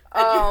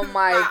 Oh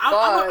my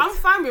God. I'm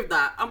fine with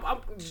that. I'm fine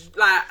with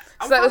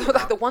So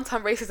that. the one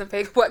time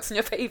racism works in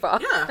your favour.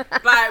 Yeah,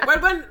 like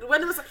when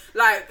it was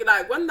like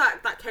when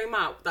that came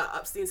out, that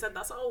Epstein said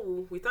that,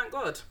 oh, we thank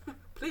God,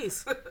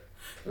 please. Do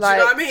Like, you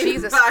know what I mean?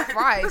 Jesus Like,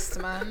 Christ,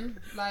 man.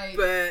 Like,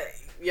 but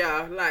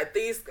yeah, like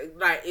these,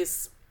 like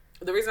it's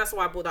the reason that's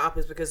why I brought that up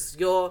is because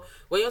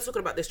when you're talking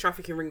about this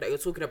trafficking ring that you're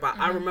talking about,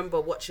 I remember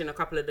watching a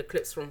couple of the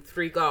clips from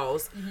Three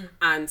Girls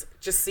and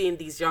just seeing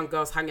these young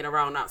girls hanging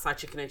around outside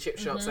chicken and chip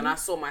shops, and I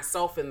saw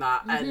myself in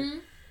that,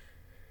 and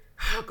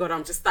oh God,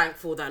 I'm just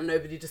thankful that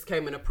nobody just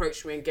came and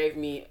approached me and gave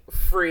me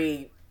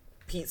free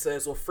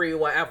pizzas or free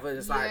whatever.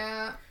 It's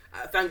yeah.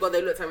 like, thank God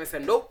they looked at me and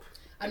said nope,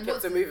 and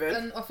kept it moving.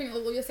 And I think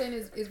what you're saying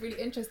is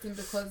really interesting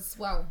because,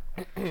 well,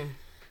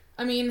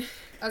 I mean,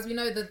 as we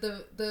know,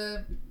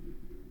 the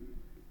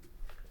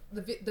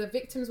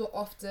victims were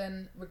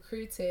often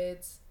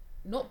recruited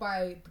not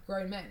by the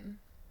grown men.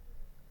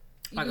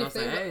 Even if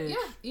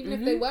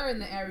they were in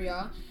the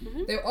area,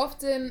 they were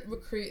often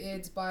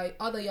recruited by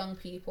other young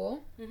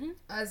people,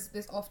 as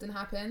this often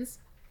happens.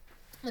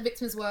 The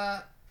victims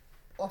were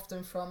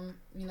often from,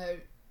 you know,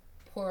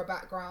 poorer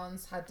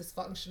backgrounds, had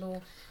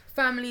dysfunctional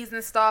Families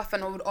and stuff,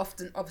 and would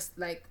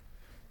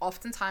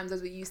oftentimes,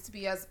 as we used to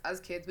be as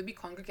kids, we'd be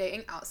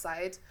congregating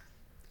outside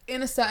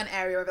in a certain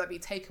area, whether that be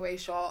takeaway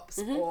shops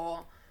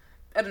or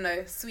I don't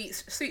know, sweet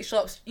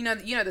shops. You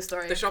know the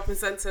story. The shopping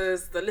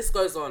centres, the list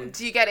goes on.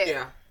 Do you get it?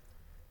 Yeah.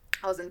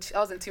 I was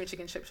in two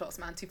chicken chip shops,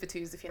 man. 2 for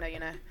 2s, if you know, you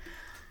know.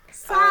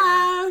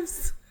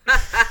 Sam's.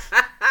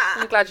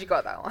 I'm glad you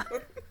got that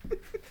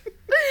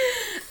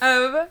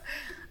one.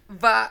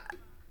 But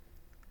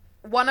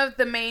one of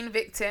the main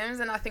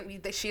victims, and I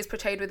think she is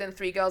portrayed within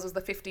Three Girls, was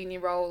the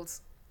 15-year-old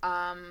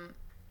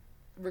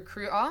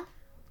recruiter,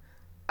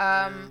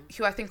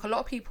 who I think a lot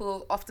of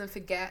people often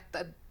forget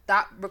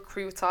that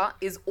recruiter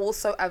is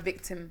also a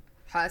victim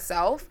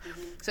herself.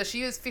 So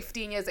she was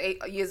 15 years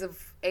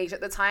of age at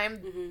the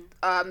time.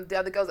 The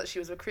other girls that she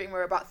was recruiting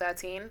were about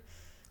 13.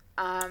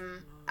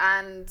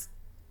 And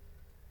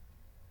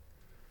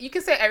you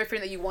can say everything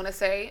that you want to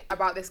say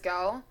about this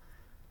girl,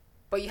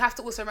 but you have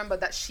to also remember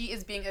that she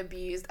is being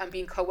abused and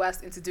being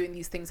coerced into doing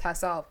these things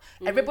herself.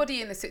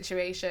 Everybody in the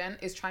situation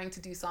is trying to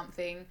do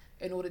something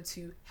in order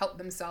to help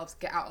themselves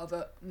get out of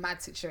a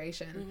mad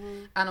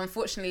situation. And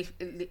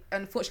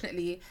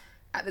unfortunately,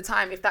 at the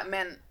time, if that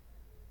meant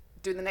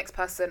doing the next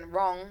person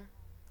wrong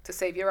to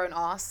save your own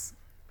ass,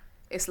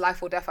 it's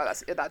life or death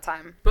at that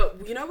time.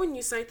 But you know, when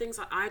you say things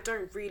like, I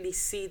don't really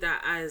see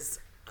that as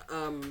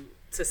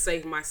to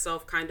save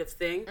myself kind of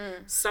thing.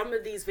 Some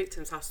of these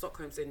victims have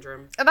Stockholm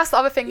syndrome. And that's the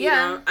other thing, you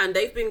know, and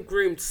they've been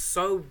groomed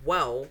so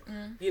well,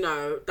 you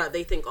know, that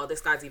they think, oh, this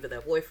guy's either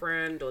their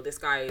boyfriend or this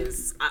guy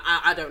is,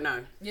 I don't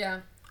know. Yeah.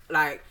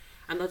 Like,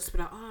 and they'll just be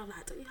like, oh,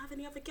 like, don't you have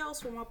any other girls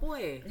for my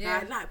boy?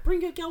 Yeah. Like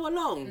bring your girl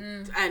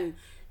along. And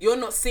you're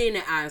not seeing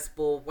it as,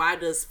 well, why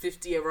does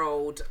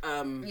 50-year-old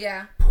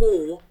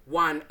Paul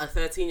want a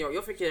 13-year-old?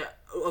 You're thinking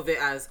of it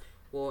as,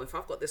 well, if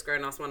I've got this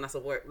grown ass man that's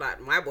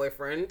like my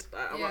boyfriend,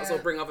 I might as well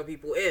bring other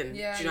people in.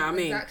 Yeah, do you know what I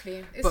mean?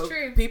 Exactly. It's but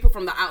true. People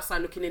from the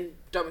outside looking in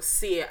don't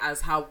see it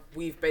as how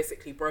we've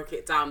basically broke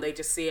it down. They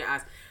just see it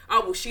as,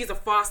 oh, well, she's a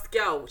fast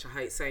girl, which I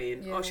hate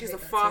saying. Yeah, oh, I she's hate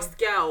a that fast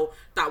girl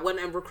that went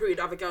and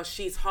recruited other girls.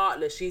 She's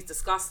heartless. She's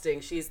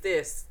disgusting. She's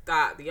this,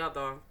 that, the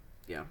other.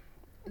 Yeah.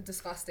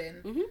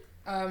 Disgusting.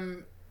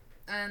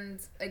 And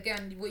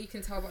again, what you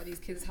can tell about these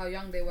kids, how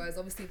young they were, is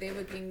obviously they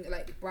were being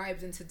like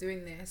bribed into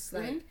doing this,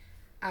 like,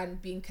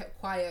 and being kept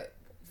quiet,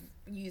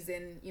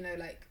 using, you know,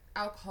 like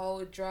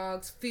alcohol,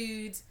 drugs,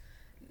 food,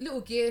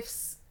 little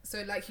gifts.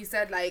 So like you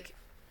said, like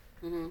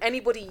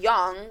anybody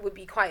young would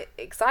be quite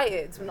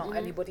excited. Not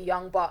anybody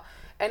young, but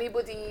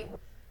anybody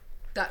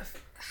that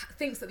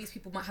thinks that these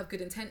people might have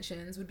good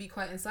intentions would be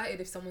quite excited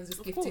if someone's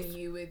just gifting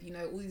you with, you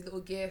know, all these little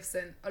gifts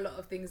and a lot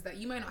of things that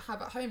you may not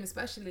have at home,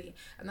 especially.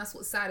 And that's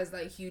what's sad, is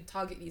like you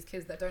target these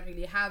kids that don't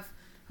really have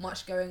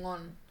much going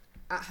on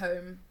at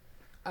home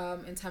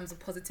in terms of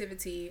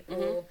positivity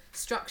or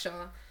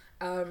structure,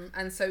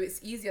 and so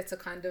it's easier to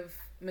kind of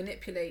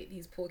manipulate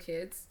these poor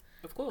kids,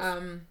 of course.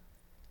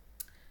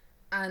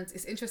 And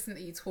it's interesting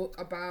that you talk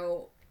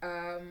about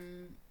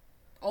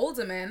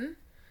older men,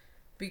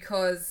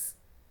 because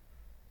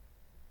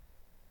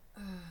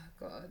oh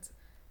god,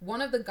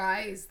 one of the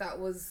guys that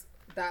was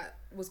that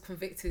was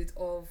convicted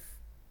of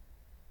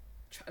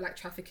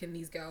trafficking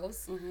these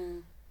girls,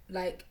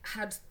 like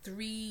had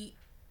 3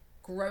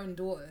 grown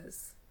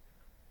daughters.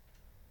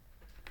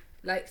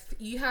 Like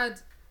you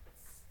had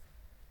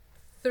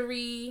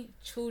 3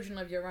 children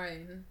of your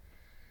own,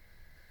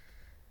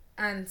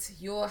 and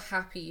you're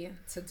happy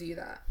to do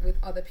that with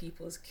other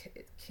people's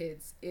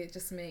kids. It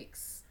just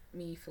makes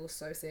me feel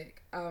so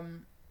sick.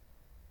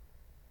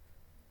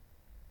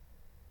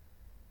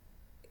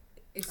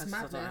 It's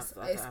madness.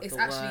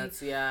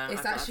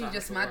 It's actually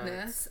just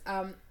madness.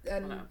 And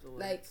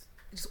like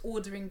just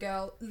ordering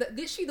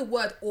literally the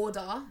word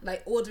order,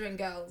 like ordering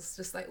girls,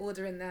 just like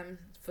ordering them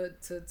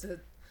to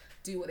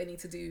do what they need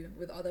to do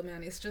with other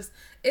men. It's just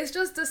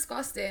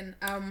disgusting.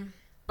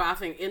 But I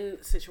think in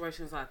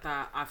situations like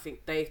that, I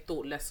think they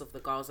thought less of the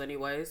girls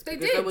anyways. They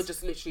They were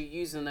just literally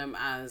using them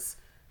as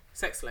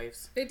sex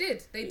slaves. They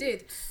did.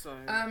 So,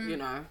 you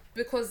know.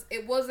 Because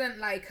it wasn't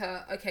like,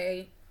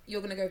 okay,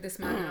 you're going to go with this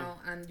man now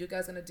and you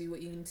guys are going to do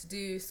what you need to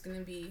do. It's going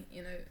to be,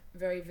 you know,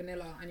 very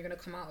vanilla and you're going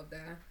to come out of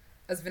there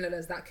as vanilla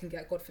as that can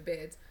get, God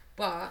forbid.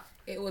 But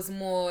it was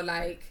more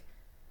like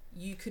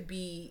you could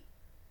be,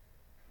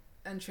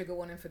 and trigger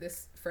warning for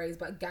this phrase,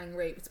 but gang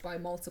raped by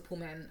multiple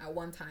men at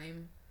one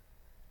time.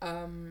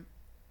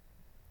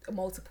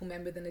 Multiple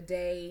men within a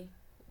day,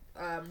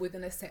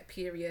 within a set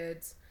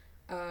period.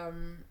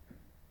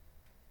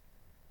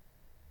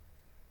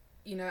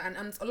 You know,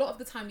 and a lot of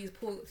the time these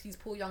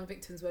poor young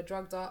victims were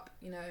drugged up,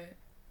 you know,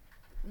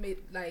 made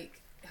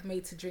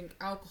to drink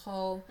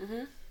alcohol.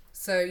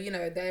 So, you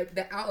know,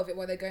 they're out of it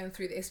while they're going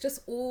through. It's just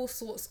all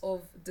sorts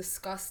of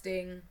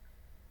disgusting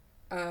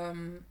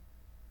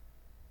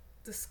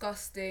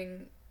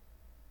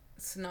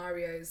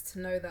scenarios to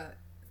know that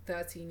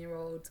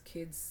 13-year-old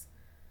kids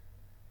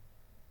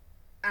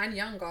and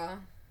younger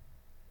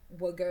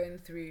were going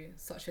through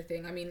such a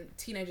thing. I mean,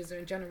 teenagers are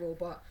in general,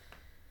 but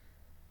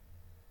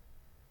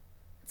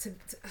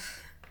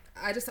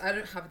I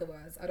don't have the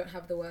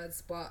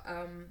words. But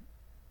and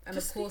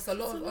just of course a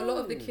lot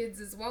of the kids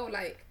as well.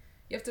 Like,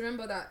 you have to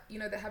remember that, you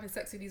know, they're having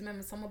sex with these men,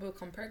 and some will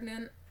become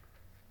pregnant.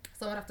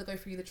 Some would have to go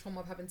through the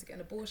trauma of having to get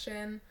an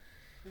abortion.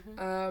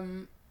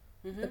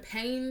 The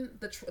pain,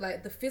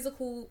 the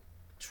physical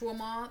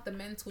trauma, the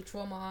mental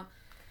trauma,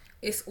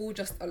 it's all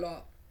just a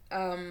lot.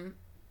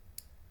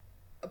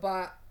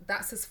 But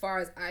that's as far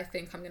as I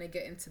think I'm going to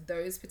get into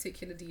those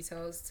particular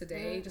details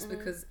today, just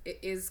because it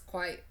is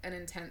quite an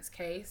intense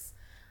case.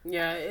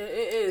 Yeah,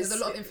 it is.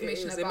 There's a lot of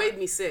information about it. It made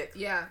me sick.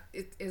 Yeah,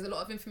 there's a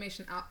lot of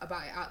information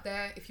about it out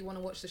there. If you want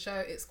to watch the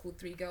show, it's called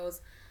 3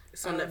 Girls.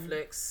 It's on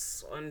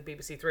Netflix, on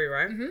BBC 3,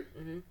 right?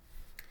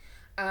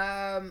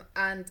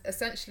 And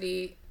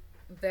essentially,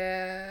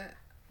 there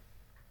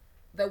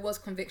was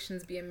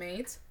convictions being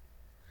made,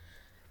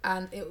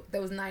 and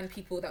there was 9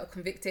 people that were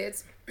convicted,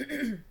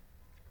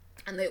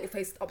 and they all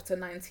faced up to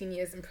 19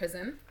 years in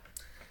prison.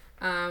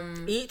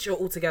 Each or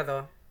all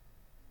together?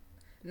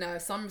 No,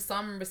 some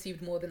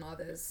received more than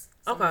others.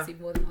 So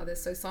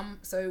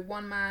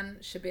one man,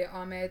 Shabir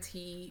Ahmed,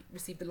 he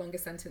received the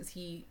longest sentence.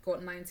 He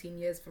got 19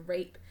 years for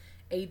rape,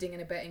 aiding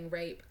and abetting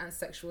rape and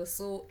sexual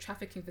assault,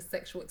 trafficking for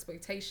sexual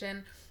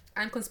exploitation,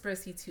 and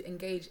conspiracy to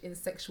engage in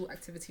sexual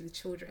activity with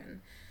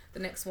children. The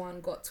next one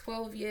got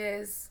 12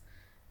 years,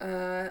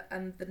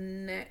 and the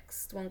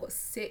next one got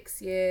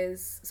 6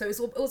 years. So it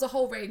was a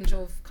whole range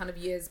of kind of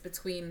years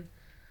between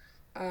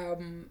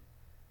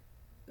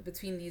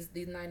these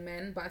 9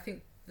 men. But I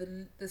think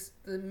the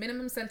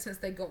minimum sentence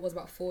they got was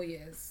about 4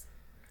 years.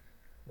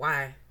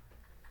 Why?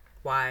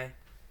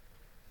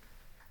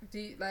 Do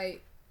you,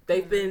 like...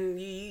 They've been...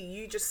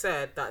 You just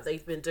said that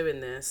they've been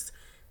doing this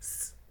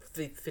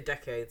for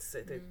decades.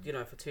 You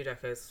know, for 2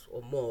 decades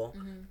or more.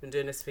 Been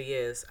doing this for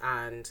years,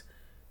 and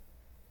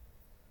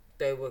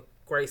they were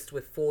graced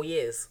with 4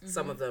 years,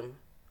 some of them.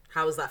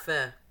 How is that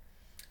fair?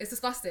 It's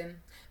disgusting.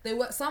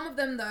 Some of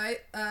them, though,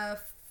 I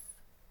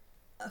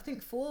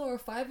think 4 or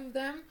 5 of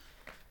them,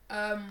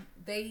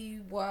 they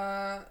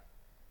were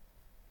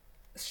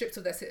stripped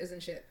of their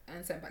citizenship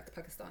and sent back to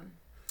Pakistan.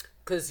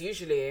 Because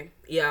usually,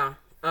 yeah.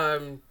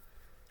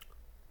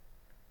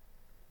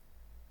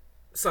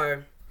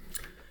 So,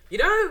 you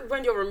know,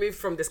 when you're removed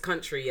from this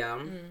country,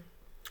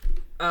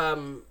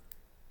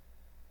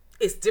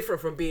 it's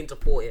different from being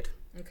deported.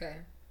 Okay.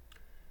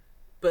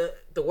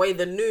 But the way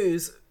the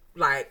news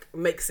like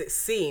makes it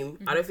seem,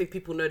 I don't think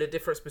people know the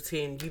difference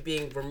between you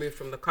being removed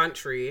from the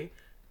country,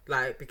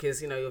 like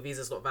because, you know, your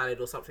visa's not valid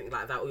or something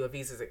like that, or your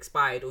visa's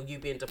expired, or you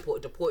being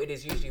deported. Deported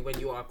is usually when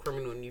you are a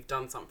criminal and you've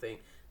done something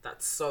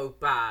that's so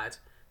bad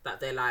that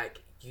they're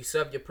like, you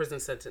serve your prison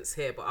sentence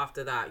here, but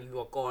after that you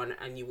are gone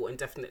and you will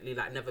indefinitely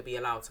like never be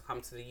allowed to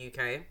come to the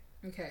UK.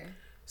 Okay.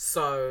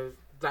 So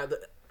like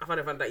I find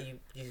it funny that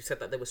you said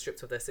that they were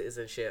stripped of their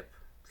citizenship.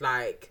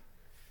 Like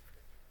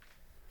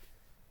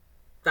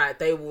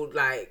they will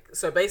like,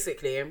 so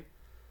basically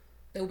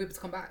they will be able to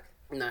come back.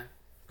 No.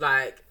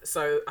 Like,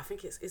 so I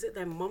think is it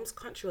their mum's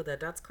country or their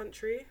dad's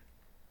country?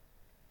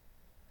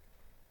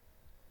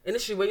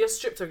 Initially, when you're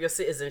stripped of your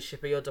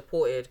citizenship and you're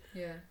deported,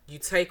 you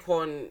take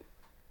on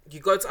You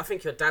go to, I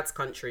think, your dad's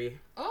country.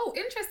 Oh,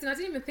 interesting. I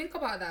didn't even think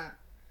about that.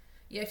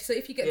 Yeah, so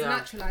if you get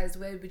denaturalized,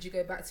 where would you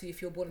go back to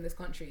if you're born in this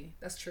country?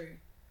 That's true.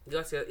 You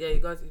go to you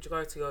go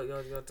to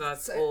your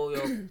dad's or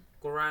your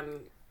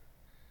grand.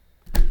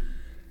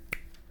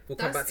 We'll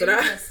come back to that.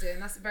 That's interesting.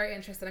 That's very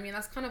interesting. I mean,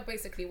 that's kind of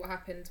basically what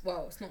happened.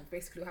 Well, it's not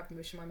basically what happened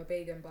with Shamima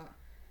Begum, but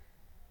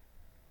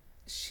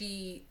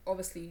she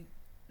obviously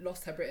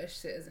lost her British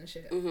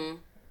citizenship,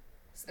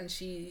 and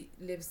she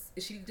lives.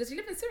 Does she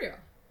live in Syria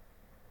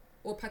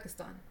or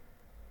Pakistan?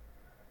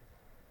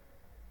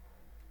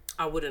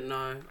 I wouldn't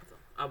know.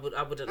 I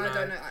wouldn't know. I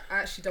don't know. I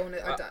actually don't want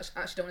to.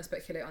 I actually don't want to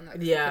speculate on that.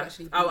 Yeah,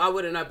 I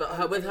wouldn't know.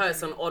 But with her,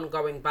 it's an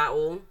ongoing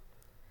battle.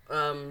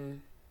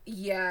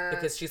 Yeah.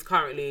 Because she's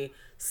currently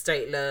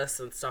stateless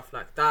and stuff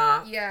like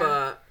that. Yeah.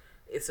 But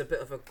it's a bit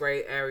of a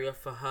grey area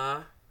for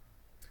her.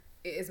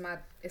 It is mad.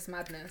 It's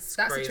madness.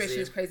 That crazy.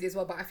 Situation is crazy as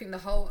well. But I think the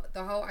whole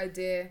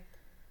idea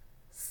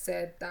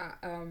said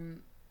that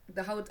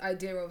the whole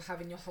idea of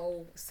having your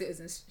whole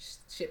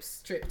citizenship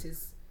stripped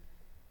is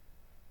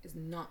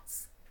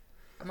nuts.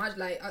 Imagine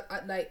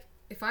like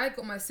if I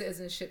got my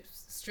citizenship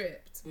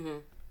stripped,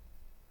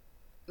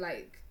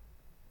 like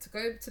to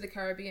go to the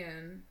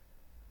Caribbean.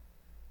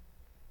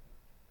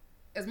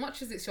 As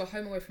much as it's your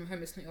home away from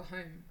home, it's not your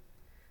home.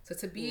 So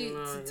to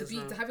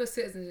have your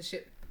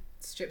citizenship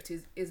stripped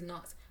is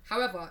nuts.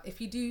 However, if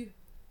you do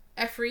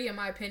effery, in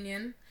my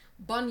opinion,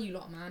 bun you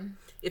lot, man.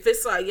 If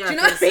it's like, yeah, do you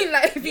know what I mean?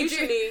 Like,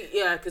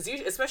 because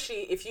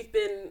especially if you've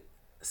been,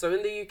 so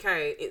in the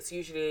UK, it's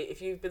usually if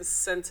you've been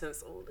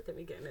sentenced. Oh, look at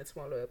me getting into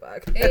my lawyer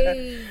bag.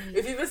 Hey.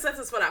 If you've been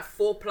sentenced for like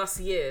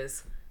 4+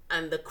 years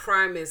and the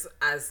crime is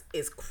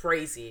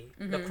crazy,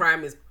 the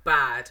crime is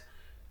bad,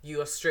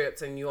 you are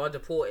stripped and you are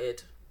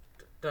deported.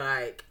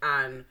 Like,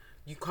 and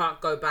you can't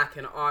go back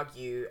and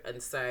argue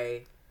and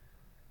say,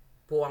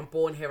 well, I'm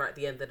born here at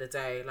the end of the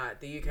day. Like,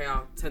 the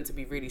UK tend to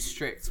be really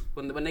strict.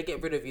 When they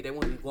get rid of you, they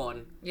want you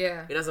gone.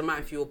 Yeah. It doesn't matter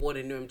if you were born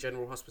in Newham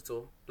General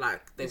Hospital.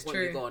 Like, they want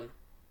you gone.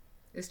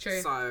 It's true.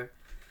 So,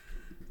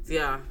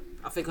 yeah,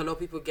 I think a lot of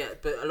people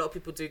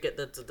do get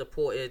the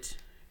deported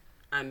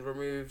and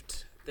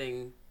removed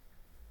thing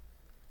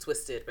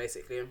twisted,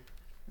 basically.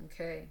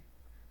 Okay.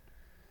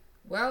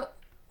 Well,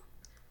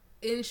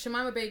 in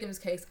Shamima Begum's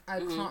case, I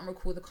can't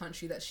recall the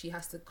country that she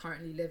has to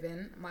currently live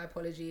in. My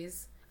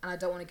apologies. And I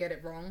don't want to get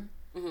it wrong.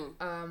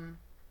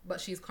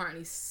 But she's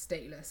currently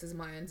stateless, is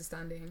my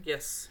understanding.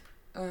 Yes.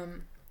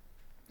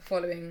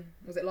 Following,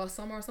 was it last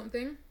summer or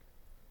something?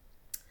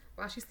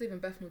 Wow, she's still in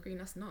Bethnal Green.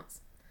 That's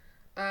nuts.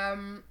 I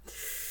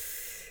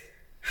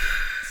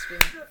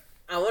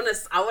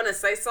wanna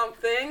say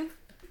something.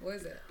 What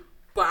is it?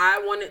 But I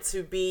want it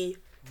to be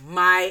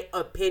my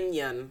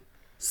opinion.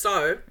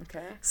 So,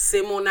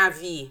 c'est mon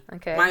avis.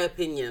 Okay. My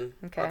opinion.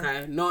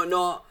 Okay.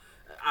 Not.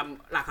 I'm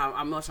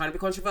not trying to be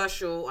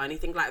controversial or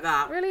anything like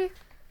that. Really?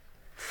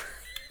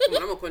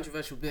 I'm a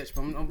controversial bitch,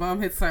 but I'm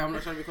here to say I'm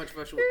not trying to be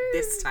controversial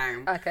this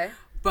time. Okay.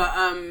 But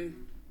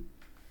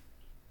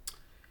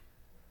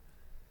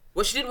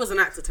what she did was an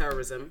act of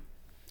terrorism.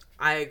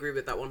 I agree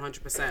with that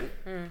 100%.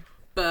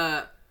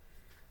 But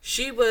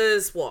she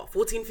was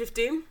 14,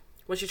 15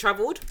 when she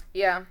travelled.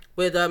 Yeah.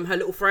 With her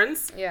little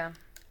friends. Yeah.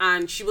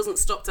 And she wasn't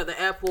stopped at the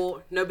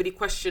airport. Nobody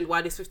questioned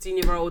why this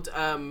 15-year-old,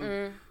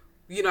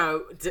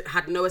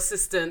 had no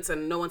assistance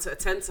and no one to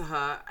attend to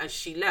her, and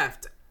she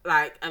left.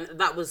 Like, and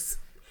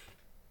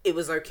it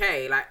was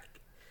okay. Like,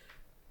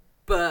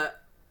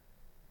 but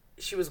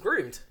she was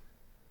groomed.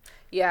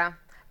 Yeah,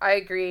 I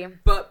agree.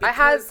 But I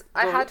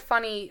had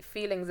funny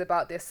feelings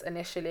about this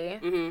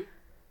initially,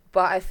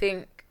 but I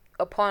think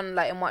upon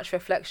like much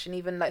reflection,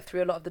 even like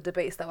through a lot of the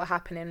debates that were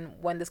happening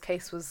when this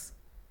case was,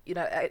 in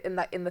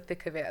the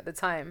thick of it at the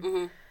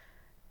time,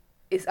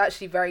 it's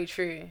actually very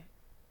true.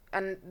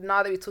 And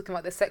now that we're talking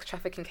about the sex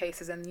trafficking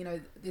cases and,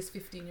 this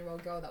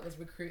 15-year-old girl that was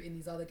recruiting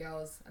these other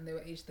girls and they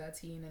were age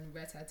 13 and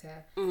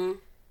ret-a-tear.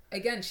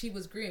 Again, she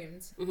was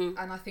groomed.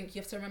 And I think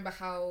you have to remember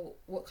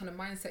what kind of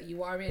mindset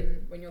you are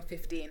in when you're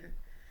 15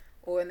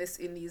 or in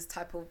these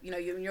type of,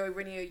 you're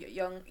really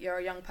you're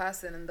a young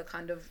person and the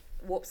kind of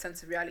warped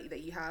sense of reality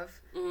that you have.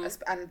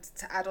 And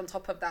to add on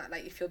top of that,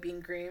 like if you're being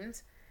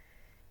groomed,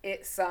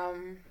 it's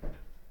sad.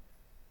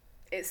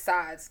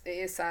 It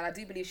is sad. I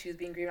do believe she was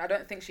being groomed. I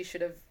don't think she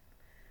should have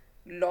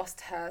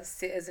lost her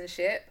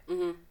citizenship.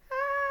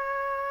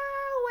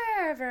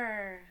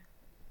 However,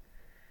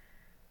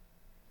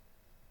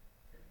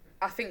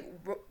 I think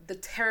the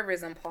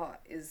terrorism part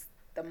is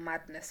the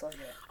madness of it.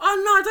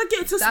 Oh no, I don't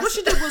get it. What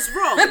she did was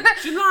wrong.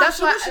 Do you know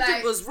what she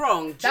did was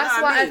wrong?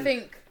 That's why I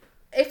think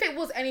if it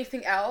was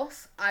anything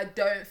else, I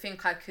don't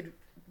think I could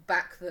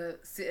back the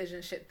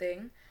citizenship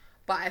thing.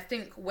 But I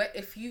think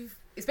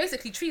it's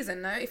basically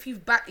treason, no? If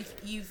you've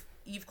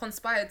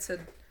conspired to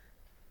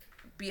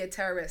be a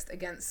terrorist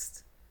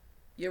against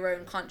your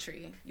own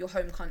country, your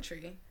home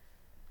country.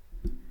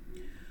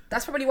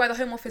 That's probably why the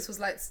Home Office was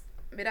like,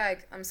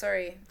 Midag, I'm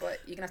sorry, but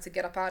you're gonna have to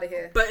get up out of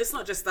here. But it's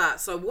not just that.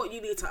 So what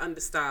you need to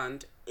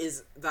understand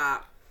is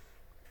that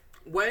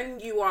when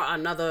you are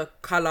another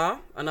colour,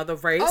 another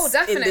race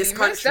in this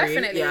country,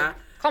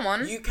 Come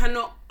on. You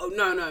cannot. Oh,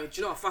 no. Do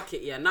you know what? Fuck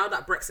it. Yeah. Now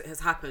that Brexit has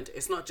happened,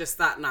 it's not just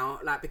that now.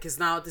 Like, because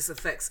now this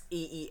affects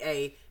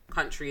EEA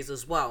countries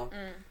as well.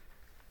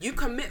 You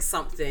commit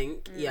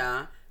something,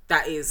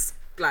 that is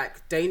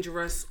like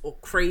dangerous or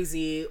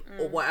crazy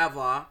or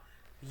whatever,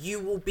 you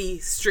will be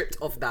stripped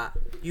of that.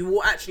 You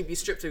will actually be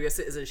stripped of your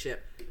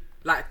citizenship.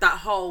 Like that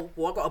whole,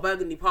 well, I got a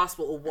Burgundy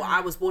passport or well,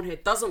 I was born here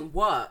doesn't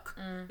work.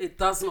 It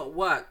does not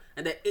work.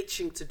 And they're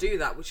itching to do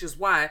that, which is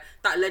why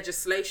that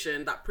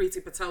legislation that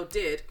Priti Patel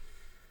did,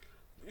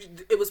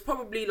 it was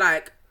probably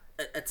like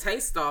a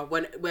taster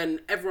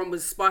when everyone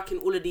was sparking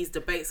all of these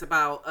debates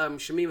about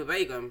Shamima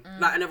Begum.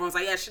 Like, and everyone's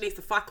like, yeah, she needs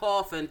to fuck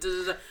off and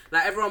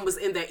like everyone was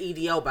in their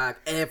EDL bag.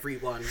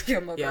 Everyone. Yeah,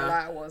 I'm not gonna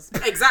lie, I was.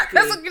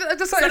 Exactly.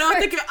 That's so now I'm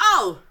thinking,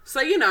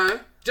 so you know,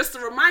 just a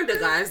reminder,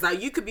 guys,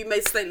 that you could be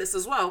made stateless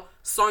as well,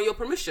 so on your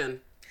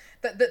permission.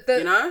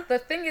 You know? The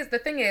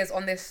thing is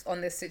on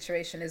this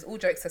situation is, all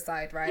jokes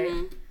aside, right?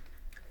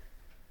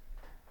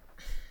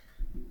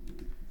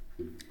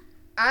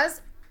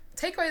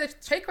 Take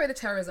away the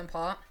terrorism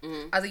part.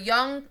 As a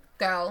young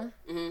girl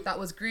that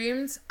was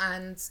groomed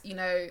and, you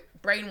know,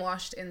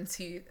 brainwashed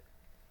into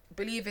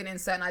believing in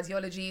certain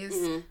ideologies,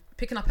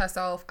 picking up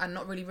herself and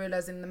not really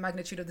realizing the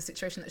magnitude of the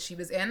situation that she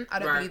was in, I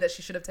don't believe that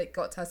she should have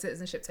got her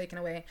citizenship taken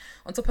away.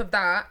 On top of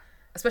that,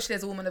 especially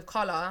as a woman of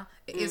colour,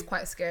 it is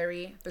quite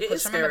scary,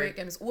 because Shamima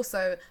Begum is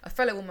also a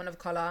fellow woman of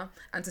colour,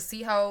 and to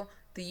see how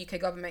the UK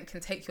government can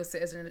take your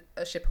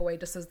citizenship away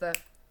just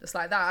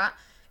like that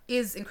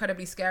is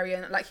incredibly scary.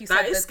 And like you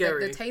said,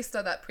 the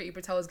taster that Priti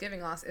Patel is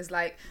giving us is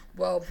like,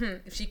 well,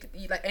 if she,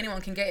 like, anyone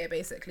can get it,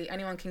 basically.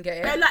 Anyone can get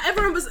it. And like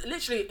everyone was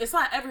literally, it's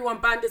like everyone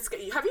banded.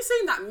 Have you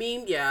seen that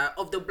meme,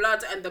 of the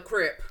blood and the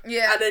crip?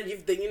 Yeah. And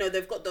then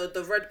they've got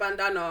the red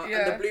bandana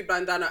and the blue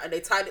bandana, and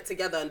they tied it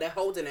together and they're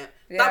holding it.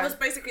 Yeah. That was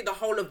basically the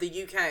whole of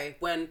the UK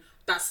when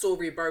that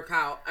story broke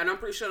out. And I'm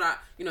pretty sure that,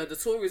 the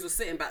Tories were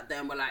sitting back there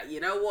and were like, you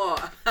know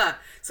what?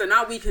 So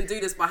now we can do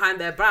this behind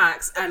their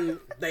backs, and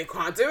they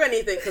can't do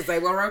anything because they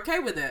were okay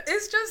with it.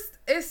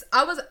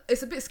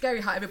 It's a bit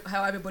scary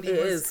how everybody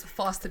was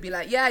fast to be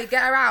like, yeah,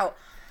 get her out.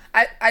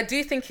 I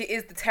do think it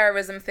is the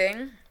terrorism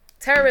thing.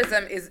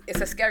 Terrorism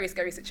it's a scary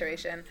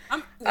situation.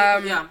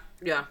 Yeah.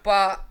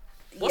 But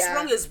what's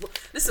wrong is,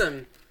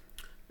 listen,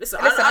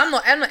 I'm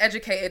not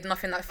educated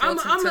enough in that field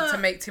to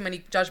make too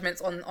many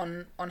judgments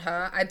on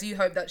her. I do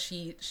hope that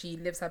she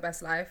lives her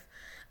best life,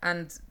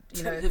 and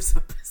lives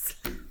her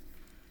best life.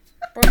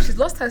 Bro, she's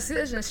lost her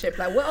citizenship.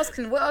 Like, what else?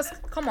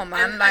 Come on,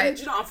 man. And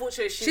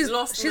unfortunately, she's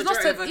lost her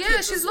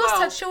kids. She's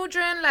lost her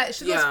children. Like,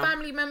 she's lost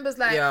family members.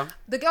 Like,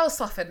 the girl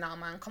suffered now,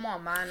 man. Come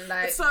on, man.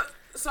 Like, so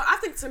I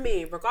think, to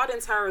me,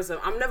 regarding terrorism,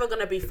 I'm never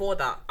gonna be for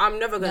that. I'm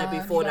never gonna be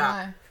for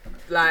that.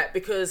 Like,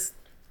 because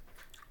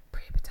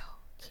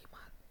keep my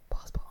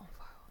passport on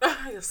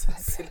file. You're so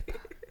silly.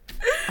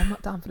 I'm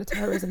not down for the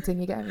terrorism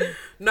thing, you get me?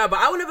 No, but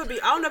I'll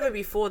never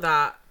be for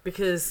that,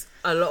 because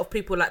a lot of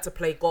people like to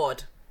play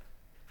God.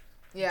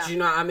 Yeah. Do you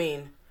know what I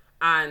mean?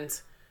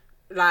 And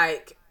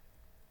like,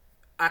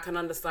 I can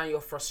understand your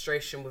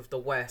frustration with the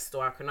West,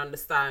 or I can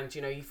understand,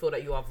 you feel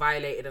that you are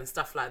violated and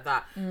stuff like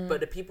that.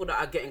 But the people that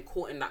are getting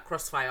caught in that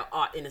crossfire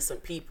are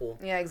innocent people.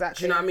 Yeah,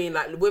 exactly. Do you know what I mean?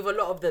 Like, with a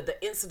lot of the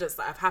incidents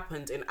that have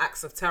happened in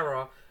acts of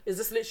terror, is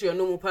this literally a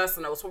normal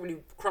person that was probably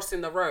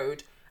crossing the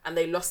road and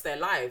they lost their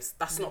lives?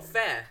 That's not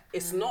fair.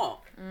 It's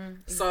not.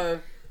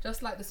 So,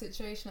 just like the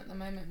situation at the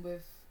moment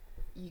with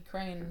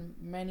Ukraine,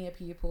 many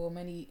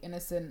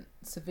innocent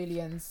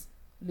civilians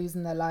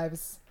losing their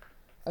lives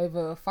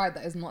over a fight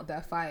that is not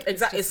their fight.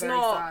 Exactly. It's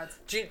not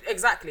sad.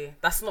 Exactly.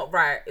 That's not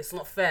right. It's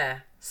not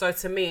fair. So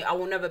to me, I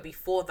will never be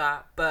for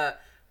that. But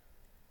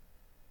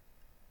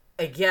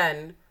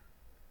again,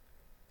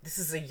 this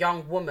is a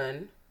young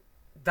woman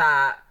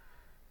that,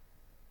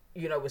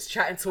 was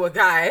chatting to a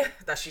guy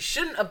that she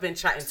shouldn't have been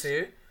chatting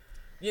to,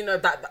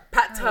 that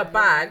packed her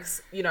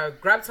bags,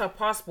 grabbed her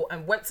passport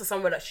and went to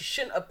somewhere that she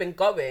shouldn't have been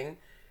going.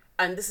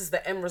 And this is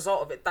the end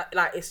result of it. That,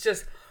 like, it's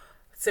just,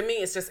 to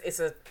me, it's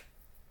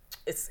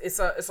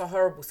a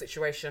horrible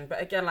situation.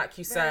 But again, like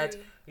you said,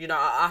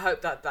 I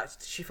hope that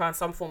she finds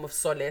some form of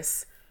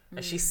solace,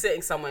 and she's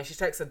sitting somewhere and she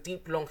takes a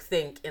deep, long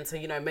think into,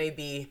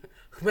 maybe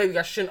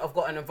I shouldn't have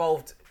gotten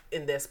involved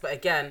in this. But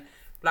again,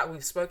 like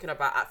we've spoken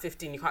about, at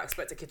 15, you can't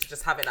expect a kid to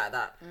just have it like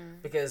that,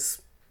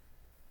 because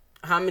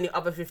how many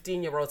other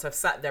 15-year-olds have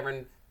sat there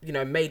and,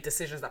 made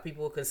decisions that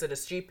people would consider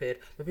stupid,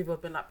 but people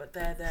have been like, but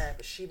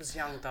but she was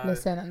young though.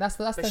 Listen, and that's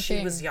the thing.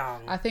 She was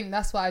young. I think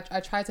that's why I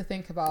try to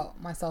think about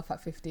myself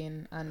at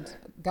 15, and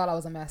girl, I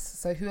was a mess.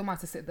 So who am I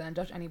to sit there and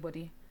judge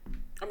anybody?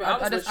 I mean, I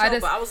was mature,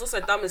 but I was also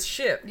dumb as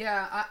shit.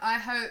 Yeah, I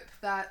hope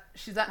that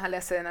she's learnt her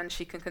lesson and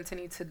she can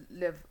continue to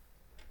live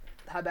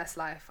her best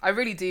life. I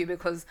really do,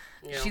 because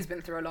she's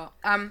been through a lot.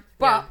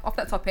 But off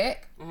that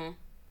topic,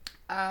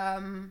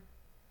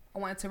 I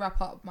wanted to wrap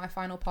up my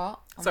final part.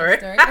 Sorry,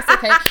 it's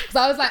okay. Because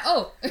I was like,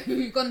 oh,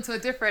 you've gone to a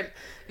different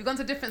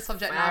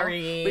subject now,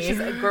 which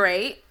is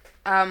great.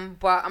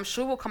 But I'm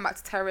sure we'll come back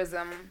to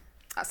terrorism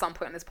at some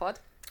point in this pod.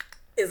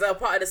 Is that a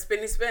part of the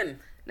spinny spin?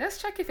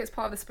 Let's check if it's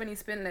part of the spinny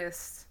spin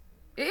list.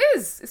 It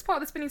is. It's part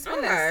of the spinning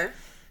spin list. Okay.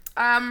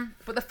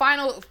 But the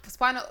final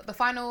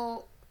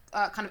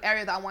kind of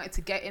area that I wanted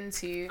to get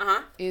into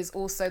is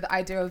also the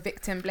idea of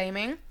victim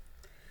blaming.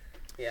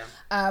 Yeah.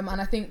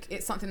 And I think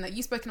it's something that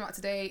you've spoken about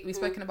today. We've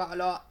spoken about a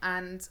lot,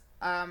 and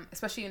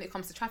especially when it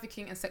comes to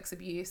trafficking and sex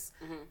abuse,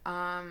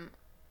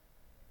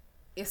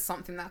 it's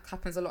something that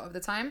happens a lot of the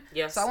time.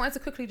 Yes. So I wanted to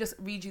quickly just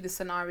read you the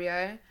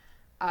scenario.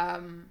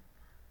 I'm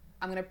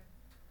gonna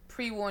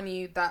pre-warn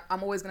you that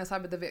I'm always gonna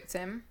side with the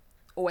victim,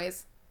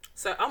 always.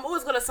 So I'm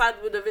always gonna side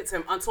with the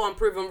victim until I'm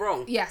proven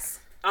wrong. Yes.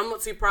 I'm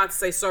not too proud to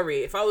say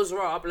sorry. If I was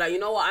wrong, I'll be like, you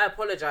know what, I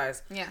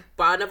apologize. Yeah.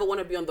 But I never want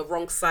to be on the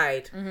wrong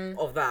side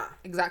of that.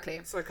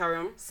 Exactly. So carry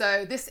on.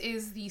 So this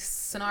is the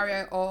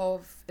scenario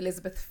of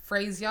Elizabeth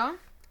Frazier.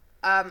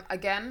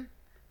 Again,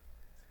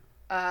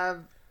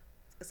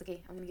 it's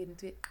okay. I'm gonna get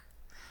into it.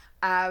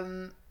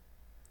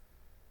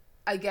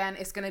 Again,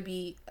 it's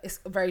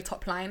a very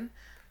top line,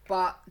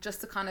 but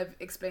just to kind of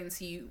explain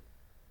to you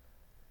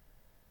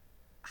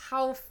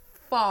how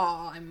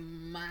far,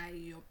 in my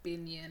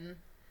opinion,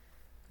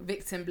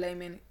 victim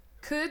blaming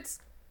could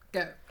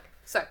go.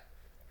 So,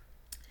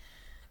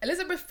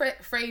 Elizabeth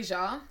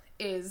Frazier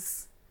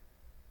is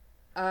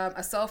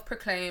a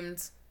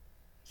self-proclaimed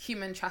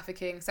human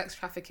trafficking, sex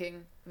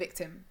trafficking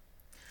victim.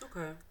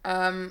 Okay.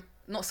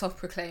 Not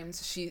self-proclaimed.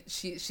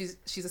 She's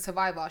a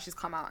survivor. She's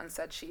come out and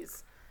said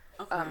she's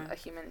a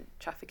human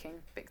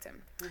trafficking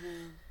victim.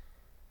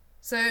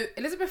 So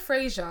Elizabeth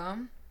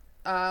Frazier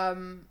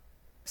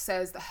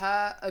says that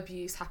her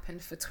abuse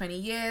happened for 20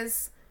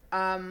 years.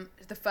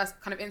 The first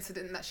kind of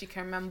incident that she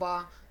can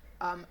remember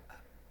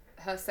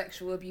her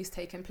sexual abuse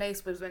taking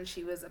place was when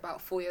she was about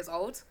 4 years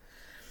old.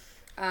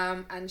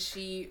 And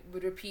she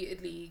would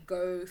repeatedly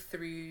go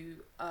through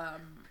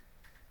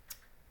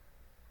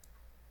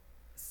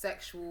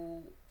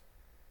sexual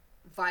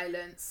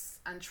violence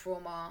and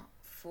trauma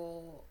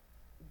for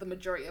the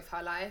majority of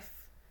her life,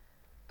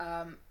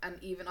 and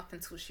even up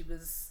until she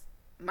was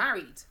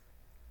married.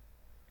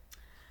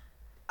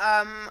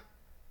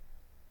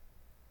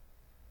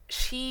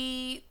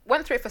 She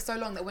went through it for so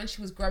long that when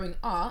she was growing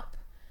up,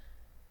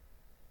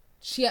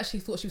 she actually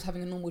thought she was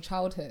having a normal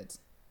childhood,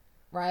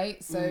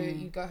 right? So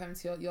you go home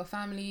to your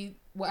family,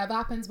 whatever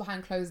happens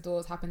behind closed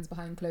doors happens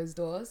behind closed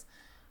doors,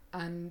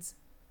 and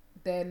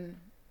then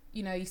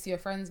you see your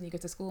friends and you go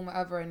to school and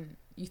whatever, and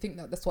you think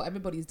that that's what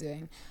everybody's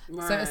doing.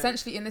 Right. So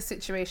essentially in this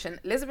situation,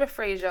 Elizabeth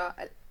Frazier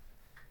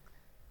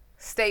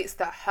states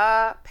that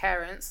her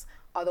parents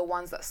are the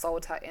ones that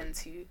sold her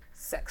into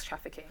sex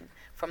trafficking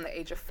from the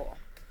age of 4.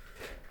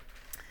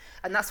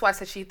 And that's why I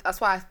said she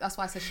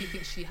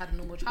thinks she had a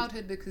normal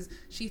childhood, because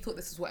she thought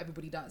this is what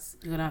everybody does.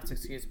 You're gonna have to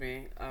excuse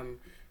me.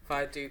 If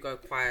I do go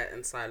quiet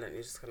and silent,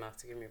 you're just gonna have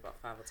to give me about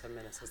 5 or 10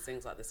 minutes, because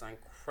things like this are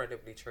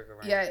incredibly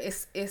triggering. Yeah,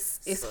 it's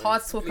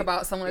hard to talk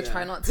about, so I'm gonna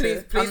try not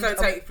to. Please don't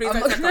take no,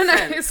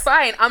 offense. it's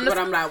fine. I'm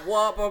like,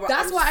 what? But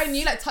that's why I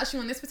knew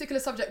touching on this particular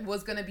subject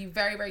was gonna be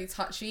very, very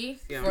touchy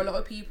for a lot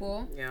of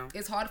people. Yeah,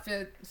 it's hard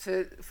for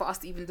us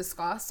to even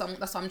discuss. So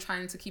that's why I'm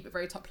trying to keep it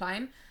very top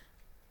line.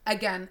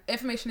 Again,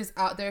 information is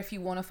out there. If you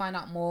want to find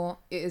out more,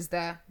 it is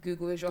there.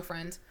 Google is your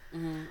friend.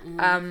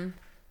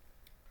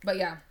 But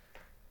yeah.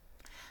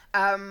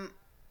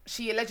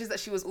 She alleges that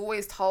she was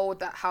always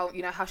told that how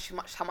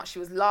much she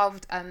was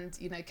loved and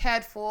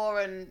cared for,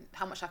 and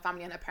how much her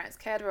family and her parents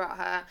cared about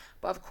her.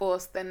 But of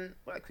course, then,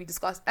 like we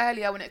discussed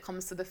earlier, when it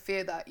comes to the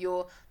fear that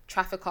your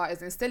trafficker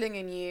is instilling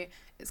in you,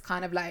 it's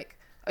kind of like,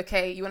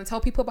 okay, you want to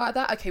tell people about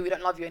that? Okay, we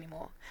don't love you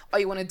anymore. Oh,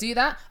 you want to do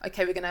that?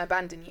 Okay, we're going to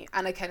abandon you.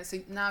 And okay, so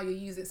now you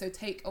use it. So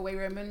take away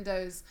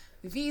Raimundo's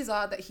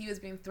visa that he was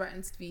being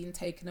threatened to being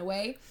taken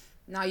away.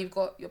 Now you've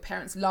got your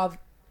parents' love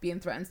being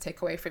threatened to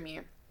take away from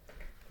you.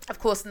 Of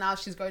course, now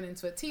she's grown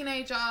into a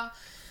teenager.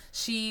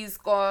 She's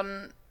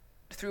gone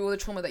through all the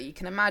trauma that you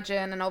can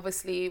imagine. And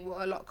obviously,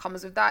 what a lot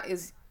comes with that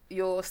is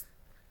your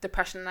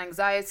depression and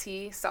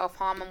anxiety,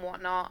 self-harm and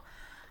whatnot.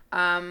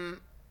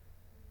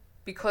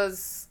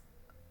 Because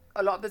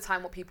a lot of the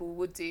time what people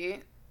would do,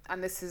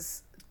 and this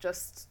is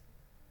just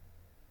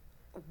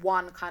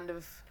one kind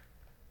of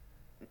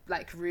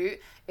route,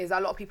 is a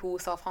lot of people will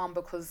self-harm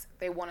because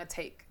they want to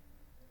take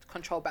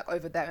control back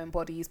over their own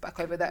bodies, back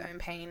over their own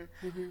pain.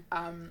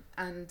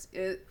 And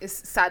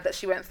it's sad that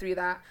she went through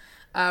that,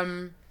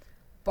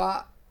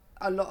 but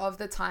a lot of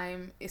the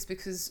time it's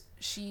because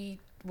she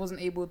wasn't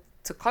able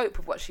to cope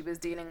with what she was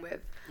dealing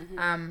with,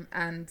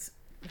 and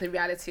the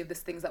reality of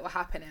these things that were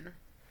happening.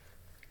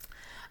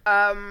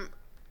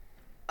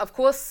 Of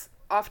course,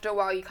 after a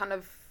while, you kind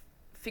of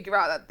figure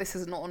out that this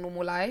is not a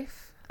normal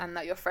life, and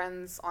that your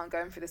friends aren't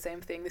going through the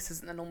same thing. This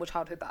isn't a normal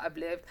childhood that I've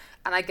lived.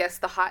 And I guess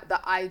the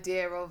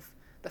idea of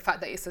the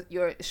fact that it's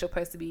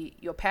supposed to be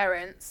your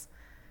parents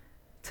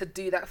to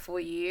do that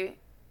for you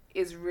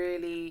is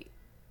really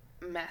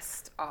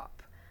messed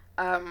up.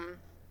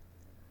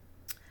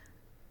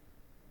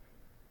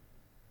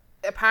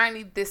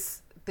 Apparently,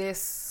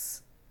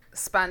 this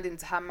spanned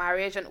into her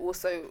marriage and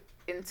also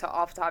into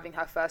after having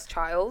her first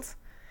child.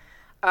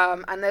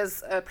 And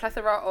there's a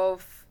plethora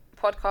of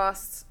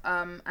podcasts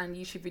and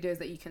YouTube videos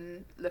that you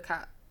can look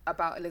at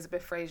about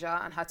Elizabeth Fraser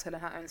and her telling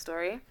her own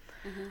story.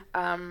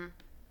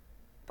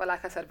 But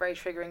like I said, very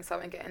triggering, so I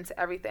won't get into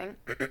everything.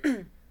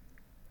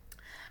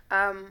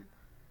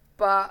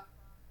 But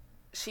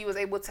she was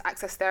able to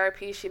access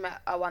therapy. She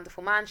met a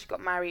wonderful man. She got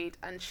married,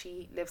 and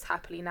she lives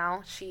happily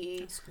now.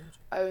 She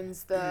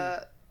owns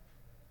the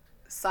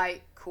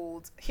site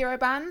called Hero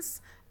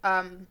Bands.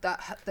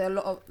 That there are a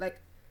lot of they're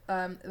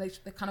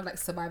kind of like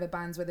survivor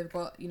bands where they've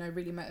got, you know,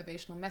 really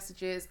motivational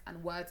messages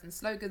and words and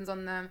slogans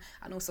on them,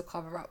 and also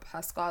cover up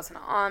her scars on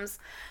her arms,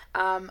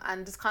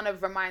 and just kind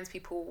of reminds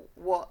people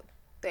what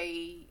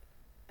they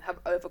have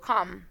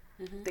overcome.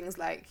 Things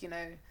like, you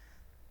know,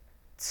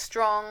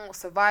 strong or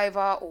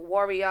survivor or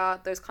warrior,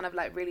 those kind of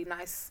like really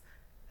nice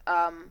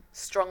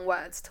strong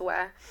words to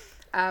wear.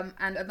 And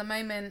at the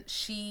moment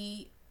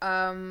she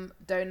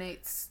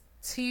donates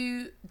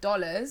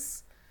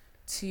 $2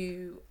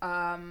 to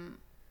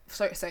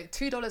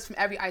 $2 from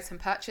every item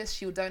purchased.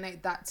 She will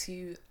donate that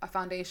to a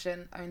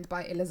foundation owned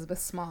by Elizabeth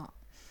Smart.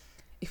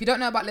 If you don't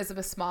know about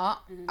Elizabeth Smart,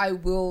 I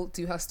will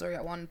do her story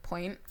at one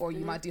point, or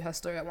you might do her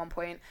story at one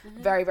point.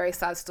 Very, very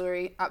sad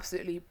story.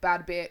 Absolutely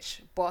bad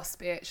bitch, boss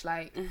bitch.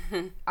 Like,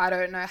 I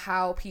don't know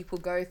how people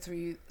go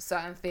through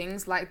certain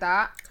things like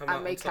that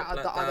and make it out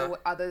of the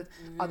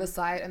other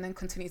side, and then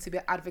continue to be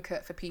an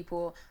advocate for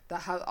people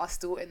that are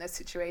still in those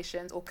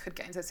situations or could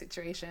get into those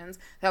situations.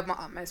 They have my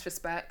utmost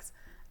respect.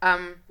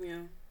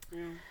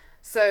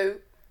 So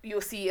you'll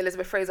see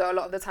Elizabeth Fraser a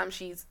lot of the time.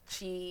 She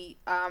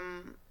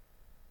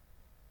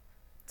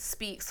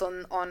speaks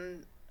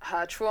on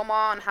her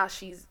trauma and how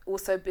she's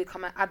also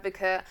become an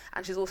advocate,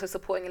 and she's also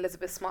supporting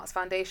Elizabeth Smart's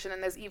foundation.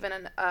 And there's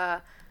even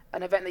an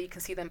event that you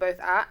can see them both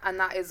at, and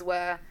that is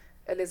where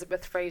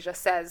Elizabeth Fraser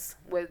says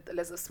with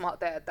Elizabeth Smart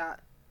there that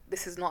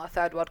this is not a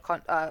third world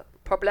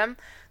problem.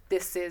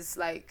 This is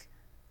like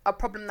a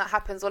problem that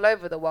happens all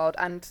over the world,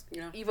 and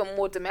even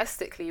more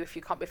domestically if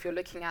you're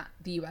looking at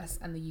the US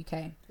and the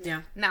UK.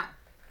 Now,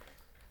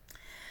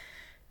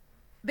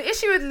 the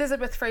issue with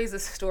Elizabeth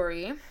Fraser's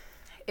story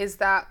is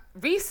that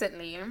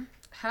recently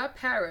her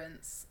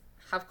parents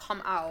have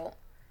come out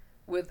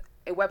with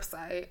a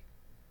website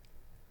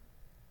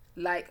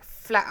like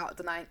flat out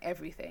denying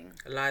everything.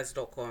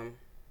 Lies.com.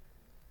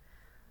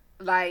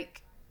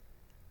 Like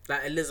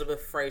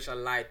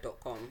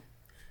ElizabethFraserLied.com.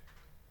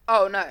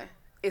 Oh no,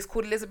 it's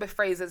called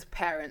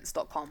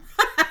ElizabethFrasersParents.com.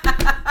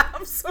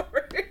 I'm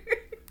sorry.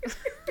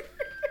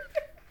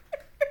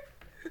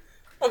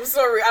 I'm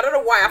sorry. I don't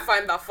know why I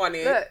find that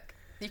funny. Look,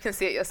 you can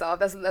see it yourself.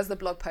 There's the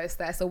blog post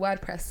there. It's a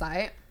WordPress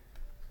site.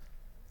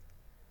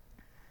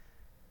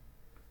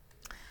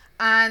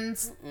 And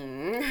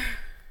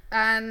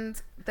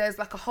there's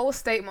like a whole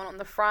statement on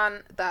the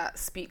front that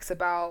speaks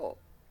about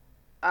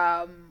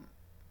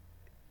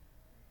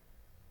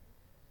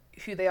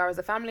who they are as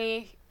a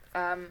family,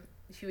 who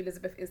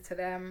Elizabeth is to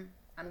them,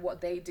 and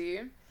what they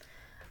do.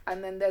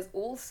 And then there's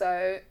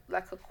also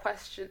like a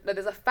question.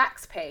 There's a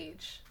facts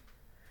page.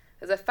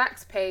 There's a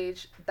facts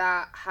page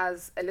that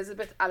has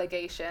Elizabeth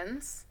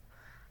allegations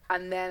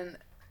and then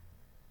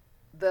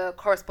the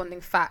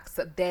corresponding facts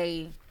that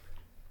they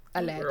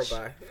allege. Girl,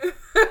 bye.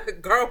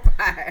 Girl,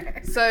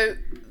 bye. So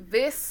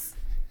this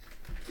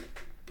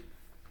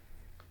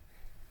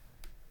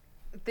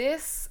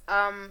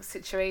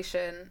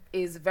situation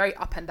is very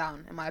up and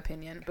down, in my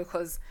opinion,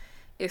 because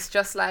it's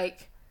just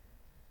like,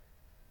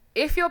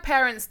 if your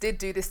parents did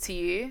do this to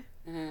you,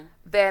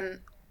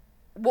 then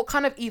what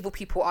kind of evil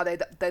people are they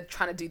that they're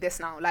trying to do this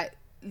now? Like,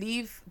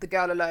 leave the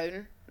girl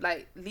alone.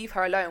 Like, leave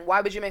her alone.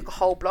 Why would you make a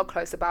whole blog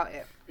post about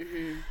it?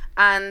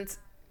 And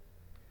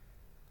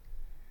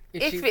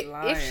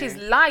if she's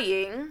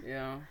lying,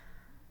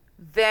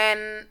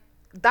 then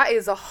that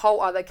is a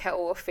whole other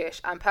kettle of fish.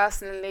 And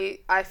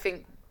personally, I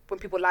think when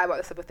people lie about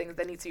this type of things,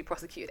 they need to be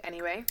prosecuted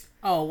anyway.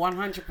 Oh,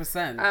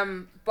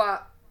 100%.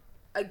 But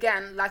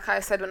again, like I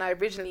said when I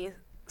originally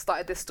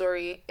started this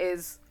story,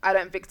 is I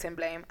don't victim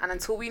blame, and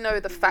until we know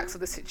the facts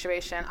of the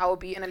situation, I will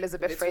be in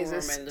Elizabeth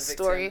Fraser's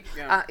story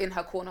in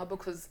her corner,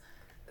 because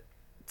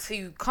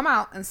to come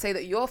out and say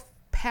that your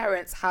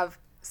parents have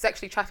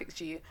sexually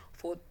trafficked you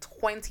for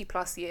 20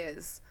 plus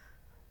years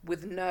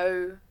with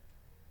no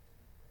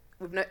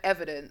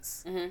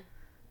evidence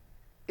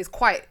is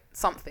quite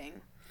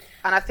something.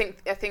 And I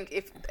think if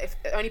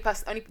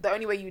the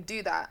only way you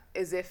do that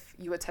is if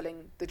you were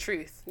telling the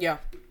truth.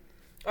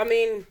 I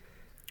mean,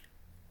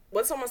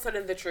 when someone's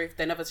telling the truth,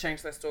 they never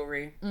change their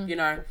story. You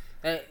know,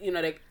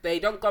 they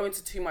don't go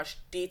into too much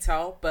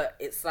detail, but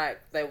it's like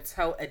they'll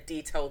tell a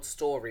detailed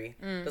story.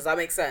 Does that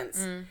make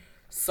sense?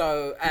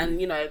 So,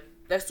 and you know,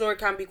 their story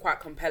can be quite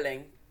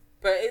compelling,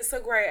 but it's a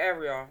grey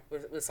area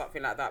with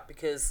something like that,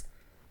 because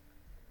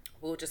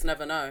we'll just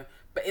never know.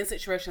 But in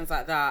situations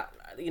like that,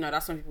 you know,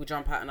 that's when people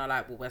jump out and are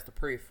like, well, where's the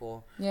proof?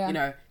 Or, you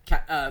know,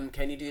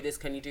 can you do this?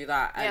 Can you do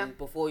that? And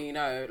before you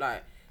know,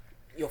 like,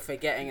 you're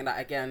forgetting that,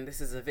 again,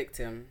 this is a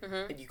victim.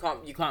 And you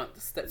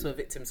can't step to a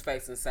victim's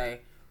face and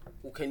say,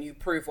 well, can you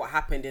prove what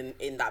happened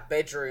in that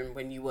bedroom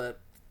when you were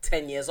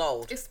 10 years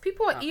old? If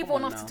people are evil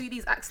enough to do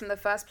these acts in the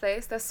first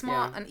place, they're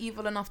smart and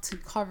evil enough to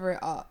cover it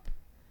up.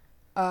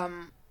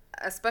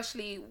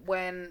 especially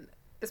when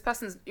this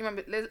person's, you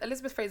remember,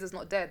 Elizabeth Fraser's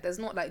not dead. There's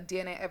not like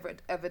DNA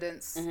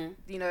evidence,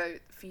 you know,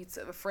 for you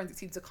to, a forensic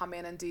team to come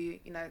in and do,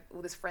 you know,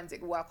 all this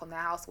forensic work on their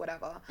house,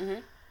 whatever.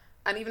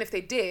 And even if they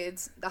did,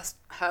 that's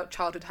her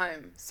childhood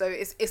home. So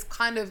it's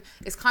kind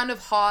of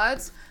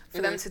hard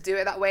for them to do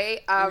it that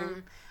way.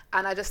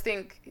 And I just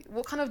think,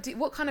 what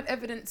kind of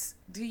evidence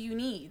do you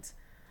need?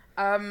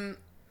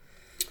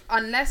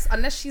 Unless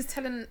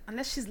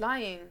she's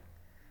lying.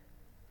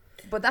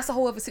 But that's a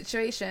whole other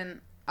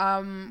situation.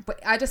 But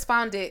I just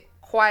found it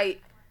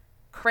quite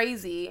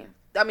crazy.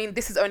 I mean,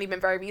 this has only been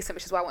very recent,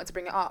 which is why I wanted to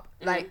bring it up.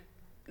 Like,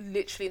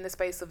 literally in the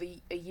space of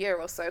a year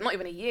or so, not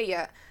even a year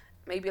yet,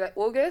 maybe like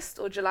August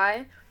or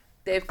July,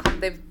 they've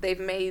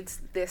made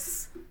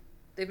this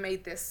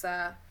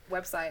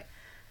website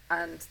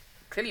and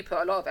clearly put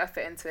a lot of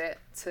effort into it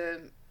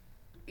to,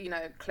 you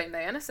know, claim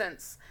their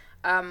innocence.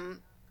 And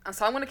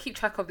so I'm going to keep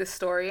track of this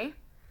story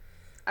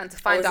and to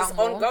find out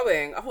more.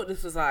 Ongoing? I thought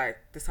this was like,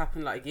 this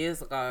happened like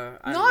years ago.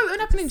 No,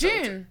 it happened in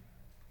June.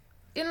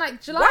 In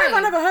like July. Why have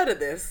I never heard of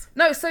this?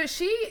 No, so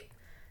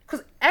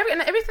because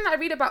everything that I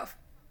read about,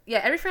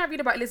 everything I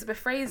read about Elizabeth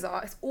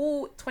Fraser, it's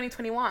all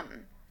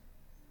 2021.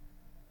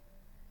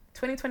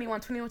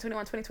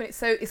 2020.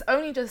 So it's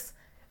only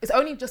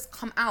just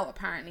come out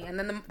apparently, and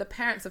then the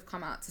parents have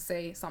come out to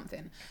say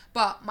something.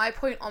 But my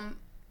point on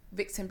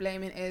victim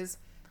blaming is,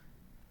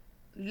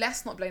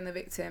 let's not blame the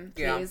victim,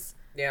 please.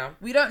 Yeah.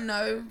 We don't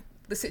know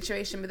the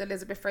situation with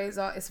Elizabeth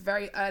Fraser. It's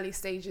very early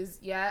stages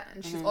yet,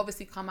 and she's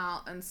obviously come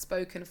out and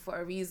spoken for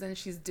a reason.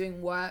 She's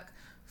doing work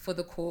for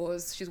the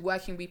cause. She's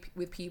working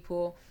with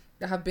people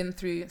that have been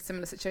through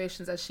similar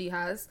situations as she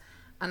has.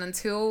 And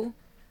until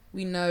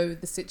we know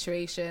the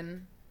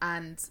situation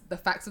and the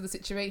facts of the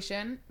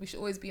situation, we should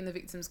always be in the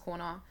victim's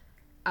corner.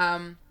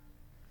 And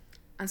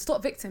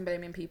stop victim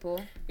blaming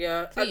people.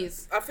 Yeah.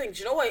 Please. I think, do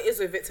you know what it is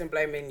with victim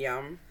blaming,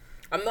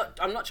 I'm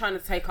not trying to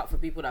take up for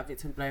people that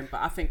victim blame,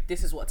 but I think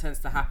this is what tends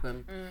to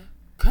happen.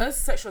 Because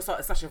sexual assault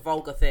is such a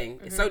vulgar thing,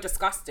 it's so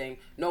disgusting,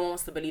 no one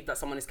wants to believe that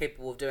someone is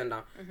capable of doing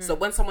that. So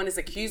when someone is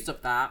accused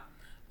of that,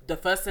 the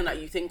first thing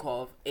that you think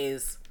of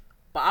is,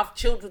 but I've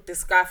chilled with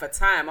this guy for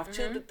time, I've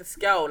chilled with this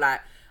girl, like,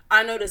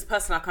 I know this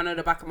person like I know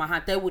the back of my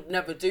hand, they would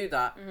never do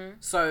that.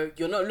 So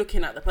you're not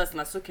looking at the person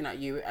that's looking at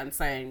you and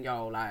saying,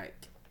 yo,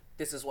 like,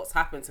 this is what's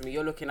happened to me.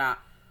 You're looking at,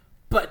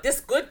 but this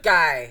good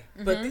guy,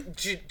 but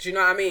do you know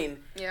what I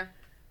mean? Yeah.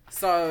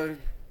 So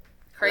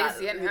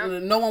crazy,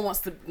 like, no one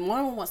wants to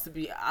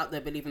be out there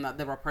believing that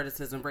there are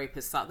predators and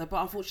rapists out there,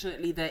 but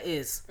unfortunately there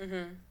is.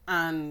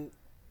 And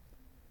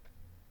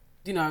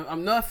you know,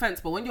 no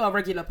offense, but when you're a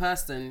regular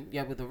person,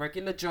 with a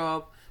regular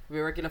job, with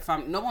a regular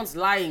family, no one's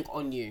lying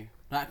on you.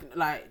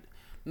 Like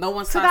no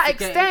one's to that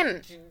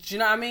extent. Do you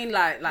know what I mean?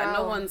 Like wow.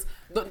 No one's,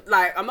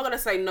 like, I'm not gonna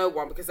say no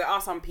one, because there are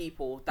some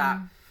people that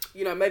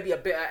you know, maybe a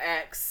bitter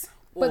ex.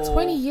 But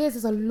 20 years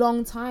is a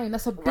long time.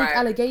 That's a big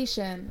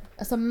allegation.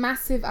 That's a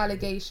massive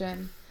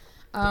allegation.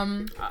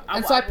 And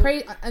so I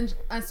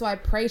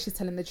pray she's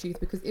telling the truth,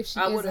 because if she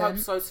isn't, I would hope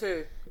so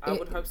too.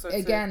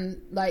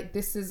 Again, like,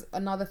 this is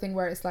another thing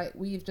where it's like,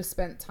 we've just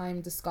spent time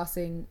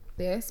discussing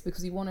this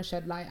because you want to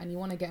shed light and you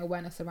want to get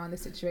awareness around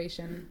this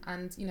situation,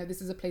 and you know,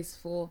 this is a place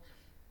to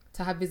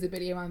have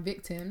visibility around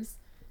victims.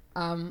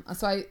 And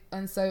so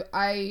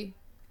I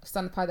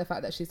stand by the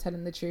fact that she's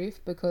telling the truth,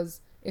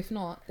 because if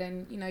not,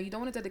 then, you know, you don't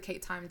want to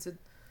dedicate time to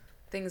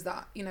things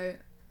that, you know,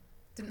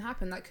 didn't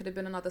happen. That could have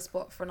been another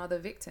spot for another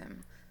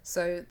victim.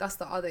 So that's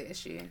the other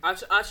issue. I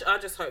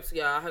just hope so.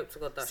 Yeah, I hope to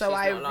God that she's not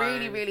lying. So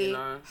I really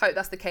hope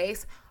that's the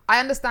case. I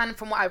understand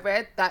from what I've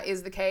read that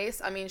is the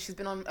case. I mean, she's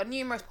been on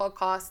numerous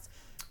podcasts,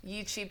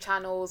 YouTube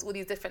channels, all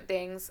these different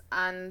things.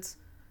 And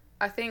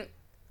I think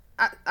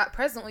at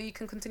present, all you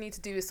can continue to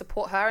do is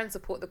support her and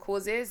support the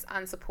causes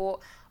and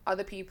support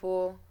other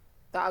people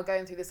that are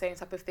going through the same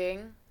type of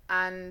thing.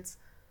 And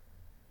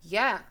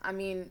yeah, I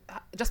mean,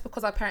 just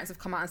because our parents have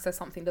come out and said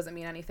something doesn't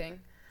mean anything.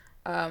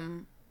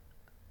 And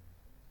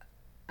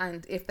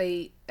if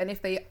they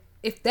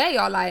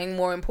are lying,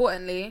 more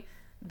importantly,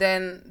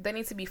 then they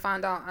need to be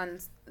found out and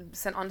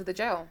sent under the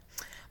jail.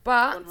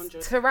 But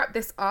 100. To wrap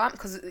this up,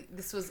 because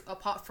this was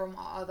apart from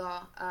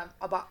our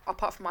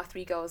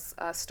three girls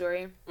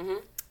story,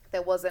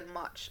 there wasn't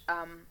much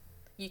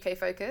UK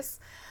focus.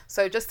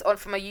 So just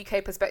from a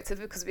UK perspective,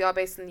 because we are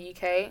based in the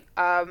UK,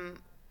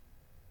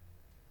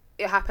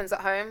 it happens at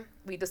home.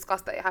 We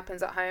discussed that it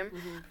happens at home.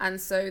 And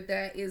so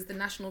there is the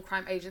National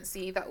Crime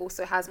Agency that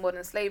also has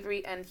modern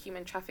slavery and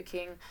human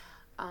trafficking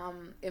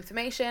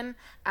information.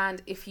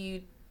 And if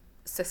you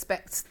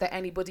suspect that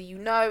anybody you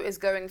know is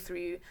going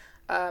through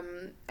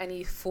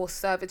any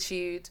forced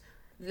servitude,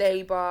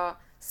 labour,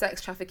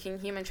 sex trafficking,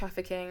 human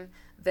trafficking,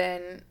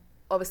 then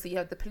obviously you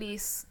have the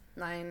police,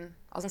 I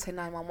was going to say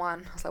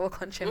 911. I was like, what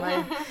country am I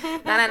in?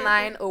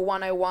 999 or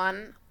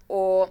 101,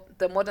 or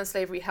the modern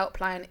slavery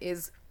helpline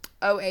is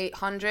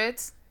 0800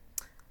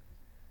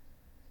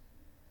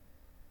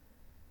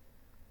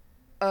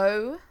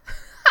 try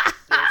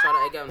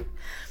that again.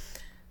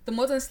 The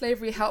modern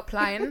slavery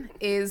helpline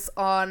is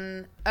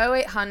on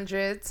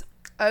 0800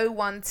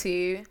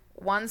 012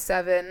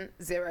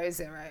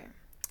 1700.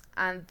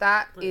 And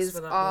that Thanks is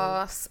for that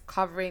us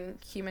covering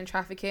human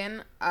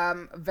trafficking.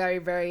 Very,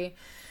 very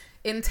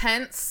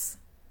intense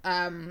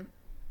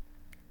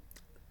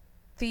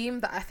theme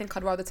that I think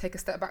I'd rather take a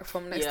step back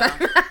from next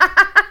time.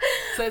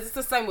 So it's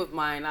the same with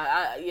mine.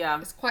 Yeah. It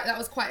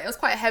was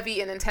quite a heavy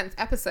and intense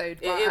episode.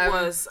 But, It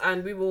was,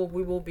 and we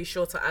will be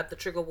sure to add the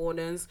trigger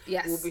warnings.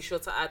 Yes. We'll be sure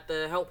to add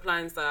the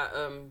helplines that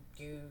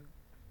you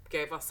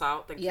gave us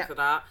out. Thank you Yep. for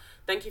that.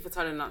 Thank you for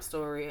telling that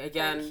story.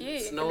 Again, Thank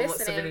you no for one wants to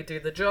listening. really do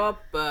the job,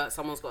 but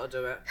someone's got to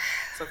do it.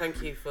 So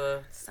thank you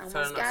for Someone's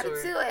telling that got to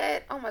story. do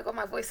it. Oh my god,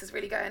 my voice is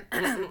really going.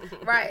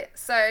 Right,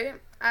 so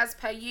as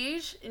per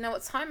usual, you know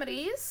what time it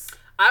is?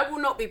 I will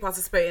not be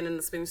participating in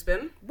the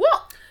spin.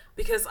 What?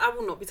 Because I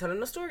will not be telling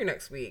the story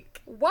next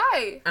week.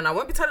 Why? And I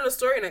won't be telling the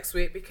story next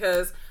week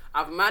because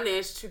I've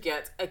managed to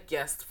get a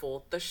guest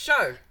for the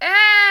show.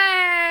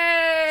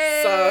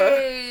 Hey!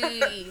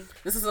 So,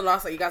 this is the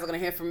last that you guys are going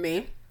to hear from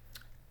me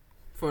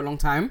for a long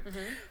time.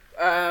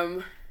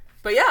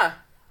 But yeah.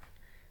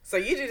 So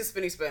you do the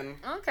spin.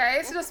 Okay,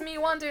 it's just me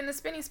one doing the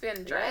spinny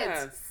spin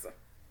dreads. Yes.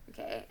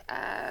 Okay,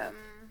 I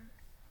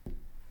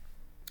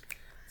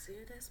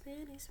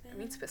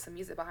need to put some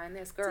music behind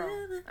this, girl.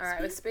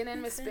 Alright, we're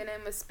spinning.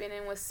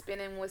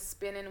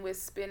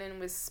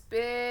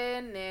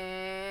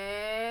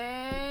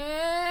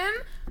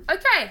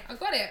 Okay, I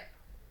got it.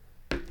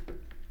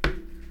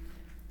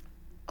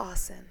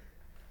 arson.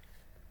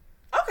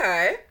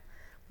 Okay.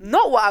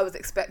 Not what I was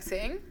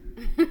expecting.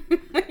 Do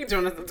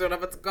you want to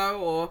go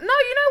or? No,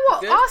 you know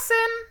what? Good? Arson.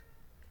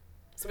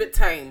 It's a bit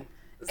tame.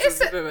 This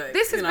has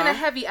been a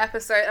heavy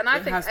episode, and I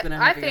think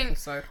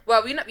episode.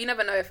 well, you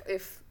never know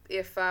if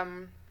I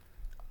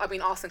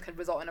mean, arson could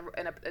result in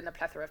a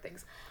plethora of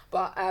things,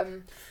 but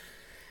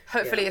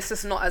hopefully it's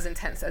just not as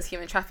intense as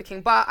human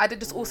trafficking. But I did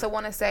just also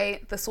want to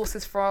say the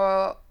sources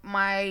for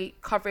my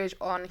coverage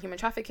on human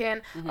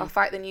trafficking are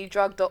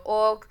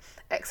fightthenewdrug.org,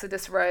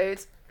 Exodus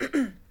Road.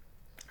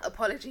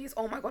 Apologies.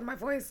 Oh my god, my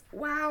voice.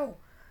 Wow.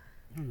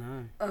 Oh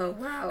no. Oh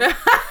wow.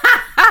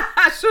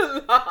 I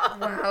should laugh.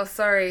 Wow,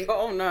 sorry.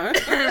 Oh no.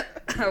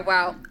 Oh,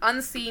 wow.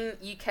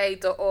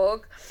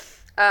 unseenuk.org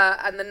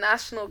and the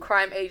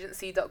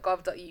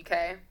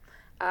nationalcrimeagency.gov.uk.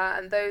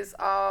 And those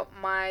are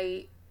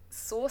my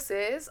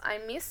sources.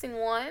 I'm missing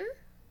one.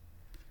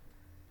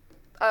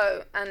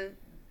 Oh, and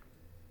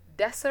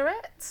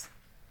Deseret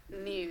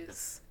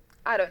News.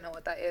 I don't know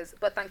what that is,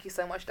 but thank you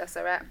so much,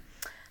 Deseret.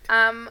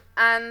 And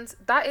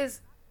that is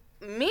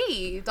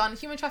me done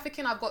human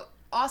trafficking. I've got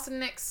arson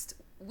next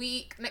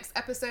week, next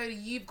episode.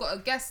 You've got a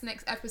guest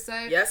next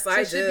episode. Yes, so I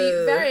it should do. be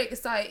very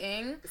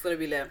exciting. It's gonna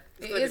be lit.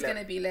 It is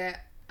gonna be lit.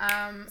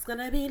 It's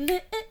gonna be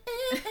lit.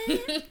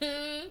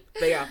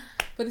 But yeah.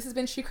 But this has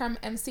been True Crime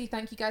MC.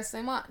 Thank you guys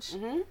so much.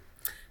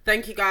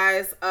 Thank you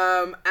guys.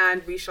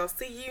 And we shall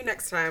see you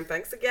next time.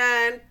 Thanks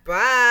again.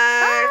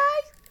 Bye.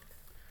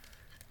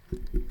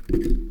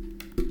 Bye.